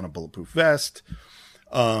 He puts on a bulletproof vest.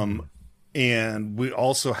 And we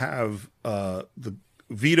also have the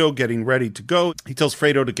Vito getting ready to go. He tells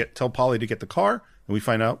Fredo to tell Paulie to get the car, and we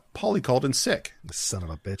find out Paulie called in sick. The son of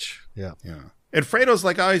a bitch. Yeah. And Fredo's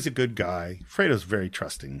like, oh, he's a good guy. Fredo's very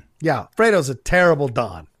trusting. Yeah, Fredo's a terrible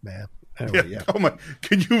Don, man. Anyway, Oh my!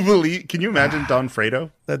 Can you imagine Don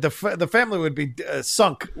Fredo? The family would be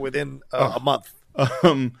sunk within a month.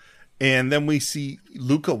 And then we see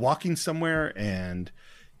Luca walking somewhere, and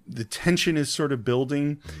the tension is sort of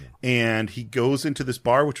building, and he goes into this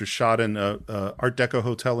bar, which was shot in a Art Deco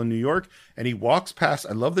hotel in New York, and he walks past.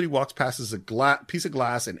 I love that he walks past as a piece of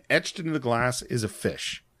glass, and etched into the glass is a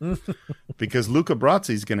fish, because Luca Brasi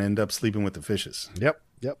is going to end up sleeping with the fishes. Yep.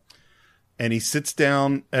 And he sits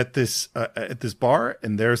down at this bar,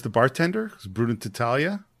 and there's the bartender, Bruno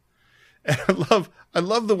Tattaglia. And I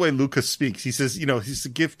love the way Luca speaks. He says, he's a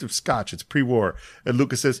gift of scotch. It's pre-war, and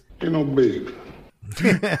Luca says, "Ain't no big."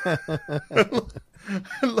 I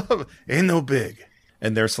love it. Ain't no big.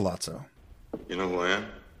 And there's Sollozzo. You know who I am?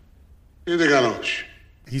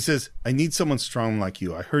 He says, I need someone strong like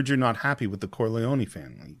you. I heard you're not happy with the Corleone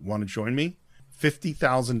family. Want to join me?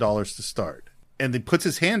 $50,000 to start. And he puts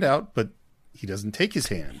his hand out, but he doesn't take his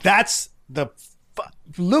hand. That's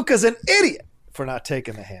Luca's an idiot for not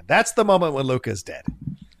taking the hand. That's the moment when Luca's dead.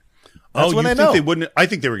 That's when I know. I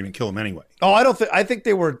think they were going to kill him anyway. Oh, I don't think. I think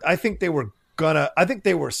they were I think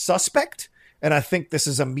they were suspect. And I think this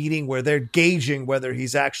is a meeting where they're gauging whether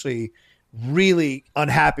he's actually really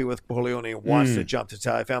unhappy with Corleone and wants to jump to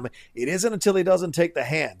Italian family. It isn't until he doesn't take the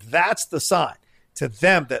hand. That's the sign to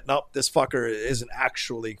them that, nope, this fucker isn't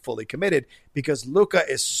actually fully committed, because Luca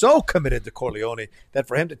is so committed to Corleone that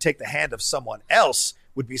for him to take the hand of someone else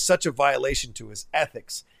would be such a violation to his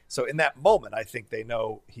ethics. So in that moment, I think they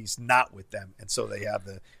know he's not with them. And so they have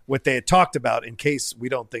what they had talked about, in case we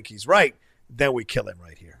don't think he's right, then we kill him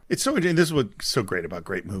right here. It's so, and this is what's so great about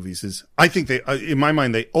great movies is I think they, in my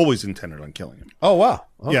mind, they always intended on killing him. Oh, wow.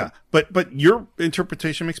 Okay. Yeah. But your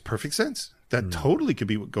interpretation makes perfect sense. That totally could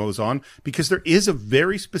be what goes on, because there is a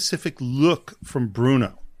very specific look from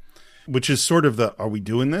Bruno, which is sort of the, are we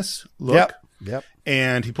doing this look? Yep.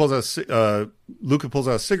 And he pulls out, Luca pulls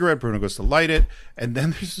out a cigarette. Bruno goes to light it. And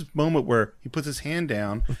then there's this moment where he puts his hand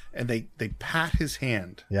down and they pat his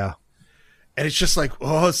hand. Yeah. And it's just like,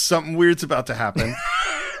 oh, something weird's about to happen.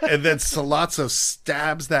 And then Sollozzo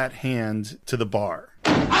stabs that hand to the bar.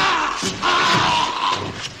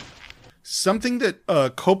 Something that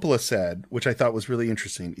Coppola said, which I thought was really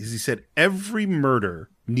interesting, is he said, every murder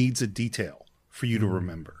needs a detail for you to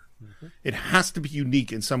remember. Mm-hmm. It has to be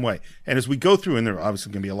unique in some way. And as we go through, and there are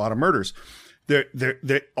obviously going to be a lot of murders,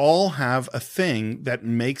 they all have a thing that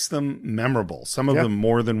makes them memorable. Some of them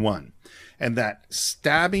more than one. And that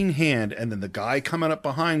stabbing hand and then the guy coming up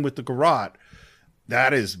behind with the garrote,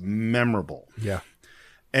 that is memorable. Yeah.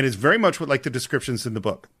 And it's very much what, like the descriptions in the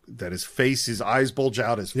book, that his face, his eyes bulge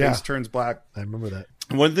out, his face turns black. I remember that.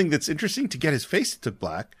 And one thing that's interesting, to get his face to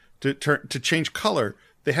black, to change color,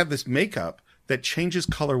 they have this makeup that changes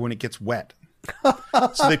color when it gets wet.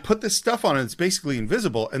 So they put this stuff on and it's basically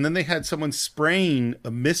invisible. And then they had someone spraying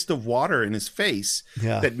a mist of water in his face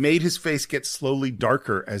that made his face get slowly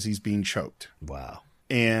darker as he's being choked. Wow.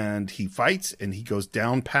 And he fights and he goes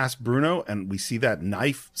down past Bruno, and we see that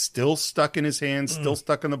knife still stuck in his hand, still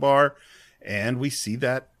stuck in the bar. And we see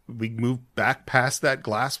that we move back past that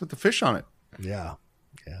glass with the fish on it. Yeah.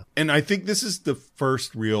 Yeah. And I think this is the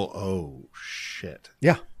first real, oh shit.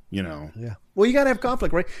 Yeah. You know? Yeah. Well, you got to have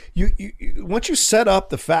conflict, right? You once you set up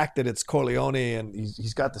the fact that it's Corleone and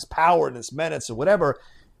he's got this power and this menace or whatever,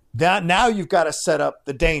 that now you've got to set up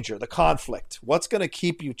the danger, the conflict. What's going to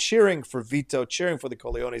keep you cheering for Vito, cheering for the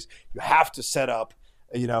Corleones? You have to set up,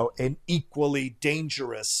 an equally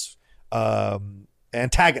dangerous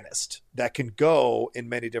antagonist that can go in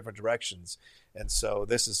many different directions. And so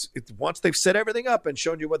this is, once they've set everything up and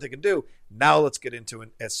shown you what they can do, now let's get into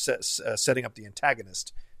setting up the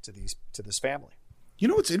antagonist to this family. You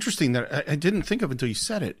know what's interesting that I didn't think of until you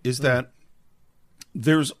said it is that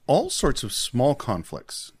there's all sorts of small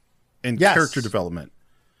conflicts and character development.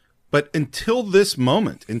 But until this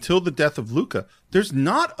moment, until the death of Luca, there's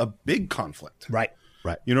not a big conflict. Right.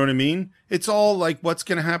 You know what I mean? It's all like, what's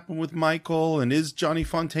going to happen with Michael, and is Johnny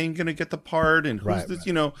Fontaine going to get the part, and who's this,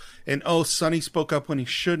 and Sonny spoke up when he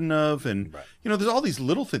shouldn't have, and there's all these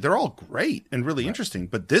little things. They're all great and really interesting,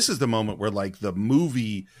 but this is the moment where like the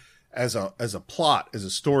movie as a plot, as a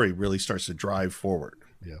story, really starts to drive forward.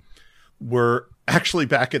 Yeah. We're actually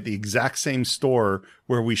back at the exact same store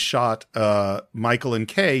where we shot Michael and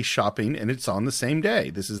Kay shopping, and it's on the same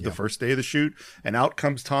day. This is the first day of the shoot, and out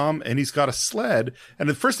comes Tom, and he's got a sled. And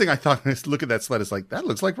the first thing I thought, look at that sled, is like, that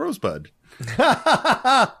looks like Rosebud.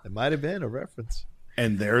 It might have been a reference.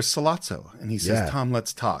 And there's Sollozzo, and he says, Tom,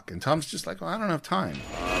 let's talk. And Tom's just like, well, I don't have time.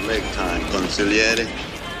 Make time, consigliere.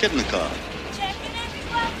 Get in the car.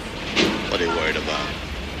 What are you worried about?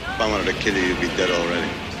 If I wanted to kill you, you'd be dead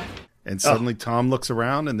already. And suddenly Tom looks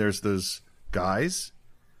around and there's those guys.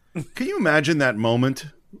 Can you imagine that moment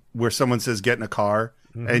where someone says, get in a car,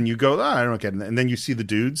 and you go, I don't get in. And then you see the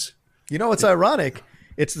dudes. You know, it's ironic.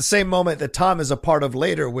 It's the same moment that Tom is a part of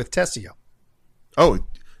later with Tessio. Oh,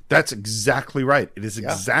 that's exactly right. It is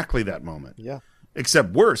exactly that moment. Yeah.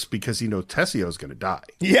 Except worse, because Tessio is going to die.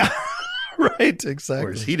 Yeah. Right. Exactly.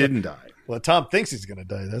 Whereas he didn't die. Well, Tom thinks he's going to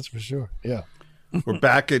die. That's for sure. Yeah. We're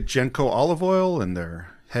back at Genco Olive Oil, and they're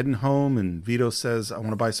heading home, and Vito says, I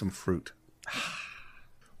want to buy some fruit.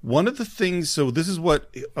 One of the things, so this is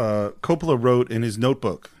what Coppola wrote in his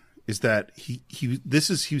notebook, is that he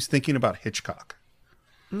was thinking about Hitchcock.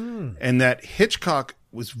 And that Hitchcock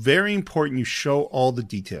was very important. You show all the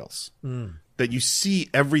details, that you see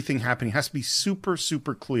everything happening. It has to be super,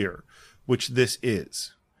 super clear, which this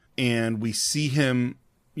is. And we see him,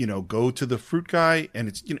 go to the fruit guy, and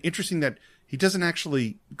it's interesting that he doesn't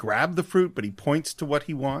actually grab the fruit, but he points to what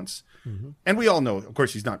he wants. And we all know, of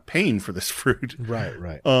course, he's not paying for this fruit.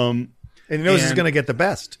 Right. And he knows he's going to get the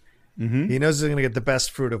best. He knows he's going to get the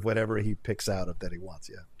best fruit of whatever he picks out of that he wants.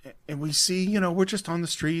 Yeah. And we see, we're just on the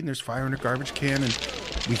street and there's fire in a garbage can and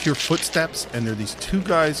we hear footsteps and there are these two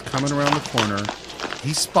guys coming around the corner.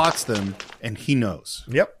 He spots them and he knows.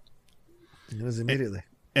 Yep. He knows immediately.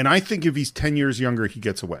 And I think if he's 10 years younger, he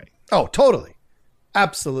gets away. Oh, totally.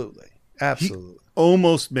 Absolutely. He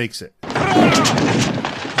almost makes it. He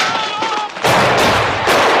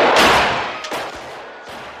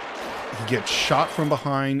gets shot from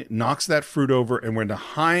behind, knocks that fruit over, and we're in a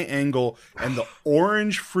high angle, and the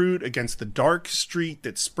orange fruit against the dark street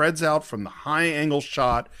that spreads out from the high angle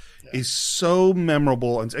shot is so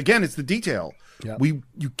memorable. And again, it's the detail. Yeah.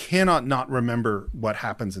 You cannot not remember what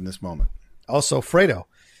happens in this moment. Also, Fredo.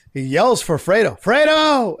 He yells for Fredo.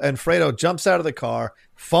 Fredo! And Fredo jumps out of the car,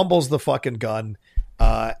 fumbles the fucking gun,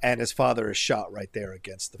 and his father is shot right there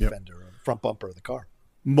against the fender or front bumper of the car.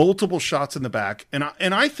 Multiple shots in the back. And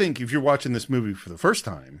I think if you're watching this movie for the first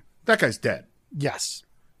time, that guy's dead. Yes.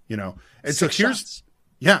 And Six shots.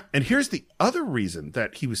 And here's the other reason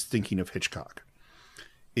that he was thinking of Hitchcock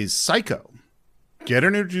is Psycho. Get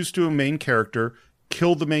introduced to a main character,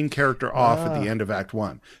 kill the main character off at the end of Act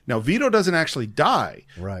 1. Now, Vito doesn't actually die,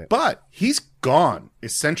 right? But he's gone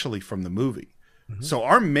essentially from the movie. Mm-hmm. So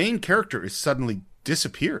our main character is suddenly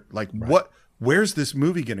disappeared. Like, where's this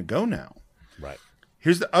movie going to go now? Right.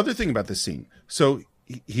 Here's the other thing about this scene. So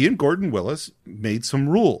he and Gordon Willis made some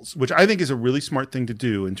rules, which I think is a really smart thing to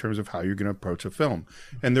do in terms of how you're going to approach a film.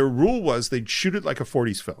 And their rule was they'd shoot it like a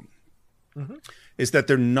 40s film. Mm-hmm. Is that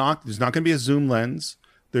there's not going to be a zoom lens.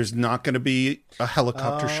 There's not going to be a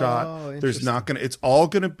helicopter shot. It's all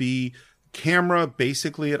going to be camera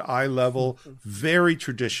basically at eye level, very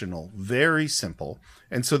traditional, very simple.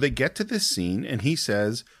 And so they get to this scene and he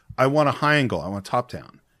says, I want a high angle. I want top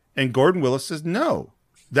down. And Gordon Willis says, no,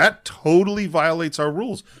 that totally violates our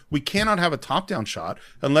rules. We cannot have a top down shot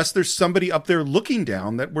unless there's somebody up there looking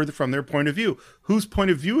down that we're from their point of view. Whose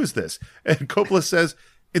point of view is this? And Coppola says,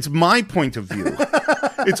 it's my point of view.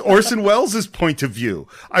 It's Orson Welles' point of view.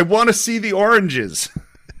 I want to see the oranges.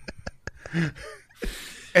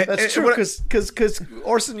 That's true, because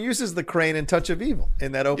Orson uses the crane in Touch of Evil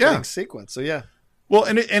in that opening sequence. So, yeah. Well,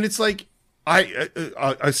 and it's like,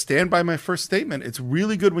 I stand by my first statement. It's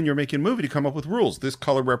really good when you're making a movie to come up with rules. This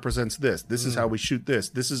color represents this. This is how we shoot this.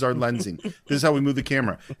 This is our lensing. This is how we move the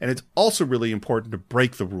camera. And it's also really important to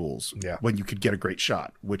break the rules when you could get a great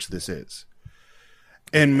shot, which this is.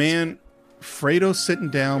 And man, Fredo's sitting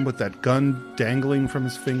down with that gun dangling from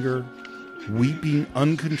his finger, weeping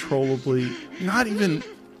uncontrollably, not even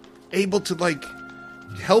able to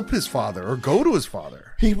help his father or go to his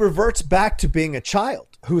father. He reverts back to being a child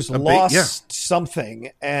who's lost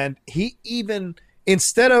something. And he even,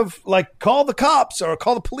 instead of call the cops or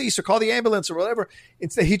call the police or call the ambulance or whatever,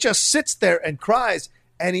 instead he just sits there and cries,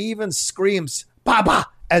 and he even screams, Papa,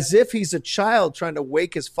 as if he's a child trying to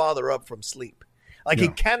wake his father up from sleep. He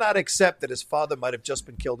cannot accept that his father might have just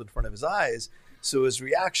been killed in front of his eyes. So his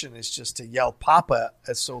reaction is just to yell Papa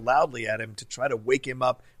so loudly at him to try to wake him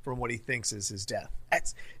up from what he thinks is his death.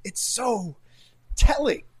 It's so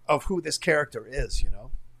telling of who this character is,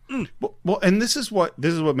 Well, and this is what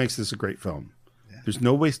makes this a great film. Yeah. There's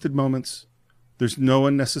no wasted moments. There's no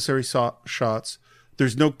unnecessary shots.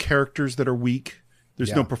 There's no characters that are weak.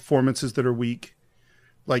 There's no performances that are weak.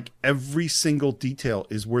 Every single detail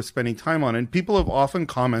is worth spending time on. And people have often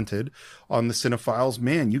commented on the Cinephiles,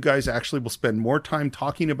 man, you guys actually will spend more time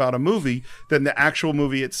talking about a movie than the actual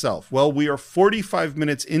movie itself. Well, we are 45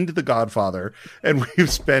 minutes into The Godfather, and we've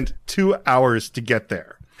spent 2 hours to get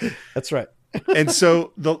there. That's right. And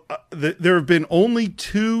so there have been only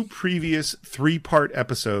 2 previous 3-part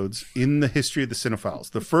episodes in the history of the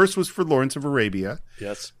Cinephiles. The first was for Lawrence of Arabia.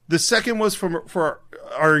 Yes. The second was for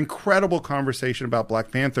our incredible conversation about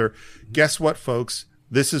Black Panther. Guess what, folks?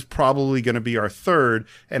 This is probably going to be our third.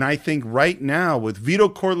 And I think right now, with Vito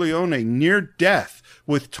Corleone near death,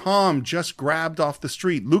 with Tom just grabbed off the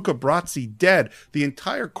street, Luca Brasi dead, the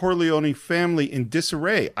entire Corleone family in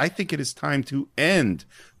disarray, I think it is time to end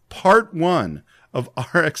Part 1 of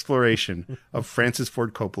our exploration of Francis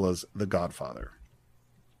Ford Coppola's The Godfather.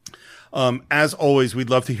 As always, we'd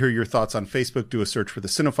love to hear your thoughts on Facebook. Do a search for The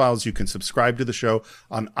Cinephiles. You can subscribe to the show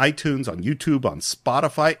on iTunes, on YouTube, on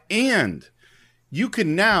Spotify, and you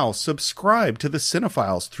can now subscribe to The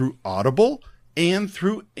Cinephiles through Audible and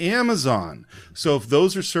through Amazon. So if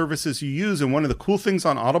those are services you use, and one of the cool things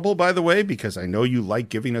on Audible, by the way, because I know you like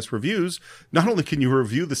giving us reviews, not only can you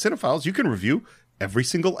review The Cinephiles, you can review every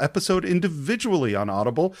single episode individually on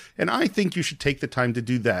Audible, and I think you should take the time to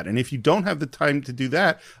do that. And if you don't have the time to do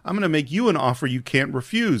that, I'm going to make you an offer you can't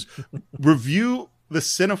refuse. Review The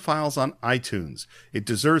Cinephiles on iTunes. It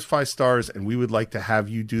deserves 5 stars, and we would like to have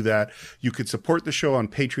you do that. You could support the show on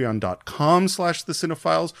patreon.com/The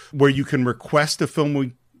Cinephiles, where you can request a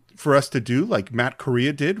film for us to do, like Matt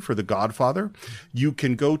Correa did for The Godfather. You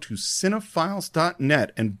can go to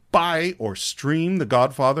cinephiles.net and buy or stream The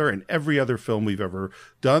Godfather and every other film we've ever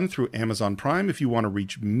done through Amazon Prime. If you want to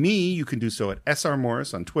reach me, you can do so at SR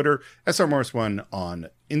Morris on Twitter, SR Morris1 on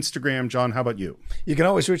Instagram. John, how about you? You can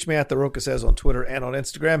always reach me at The Roca Says on Twitter and on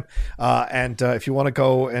Instagram. And if you want to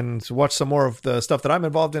go and watch some more of the stuff that I'm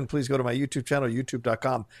involved in, please go to my YouTube channel,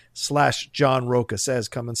 youtube.com/John Roca Says.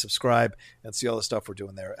 Come and subscribe and see all the stuff we're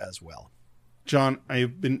doing there as well. John, I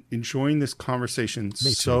have been enjoying this conversation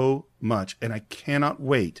so much, and I cannot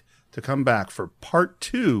wait to come back for part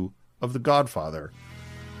 2 of The Godfather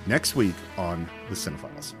next week on The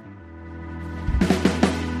Cinephiles.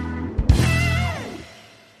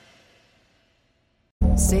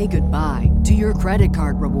 Say goodbye to your credit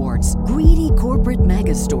card rewards. Greedy corporate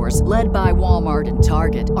mega stores, led by Walmart and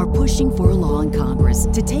Target, are pushing for a law in Congress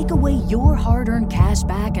to take away your hard-earned cash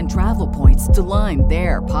back and travel points to line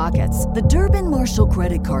their pockets. The Durbin-Marshall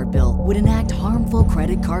credit card bill would enact harmful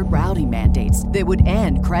credit card routing mandates that would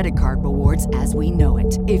end credit card rewards as we know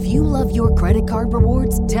it. If you love your credit card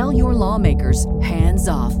rewards, tell your lawmakers, hands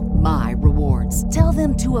off my rewards. Tell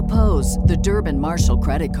them to oppose the Durbin-Marshall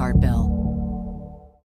credit card bill.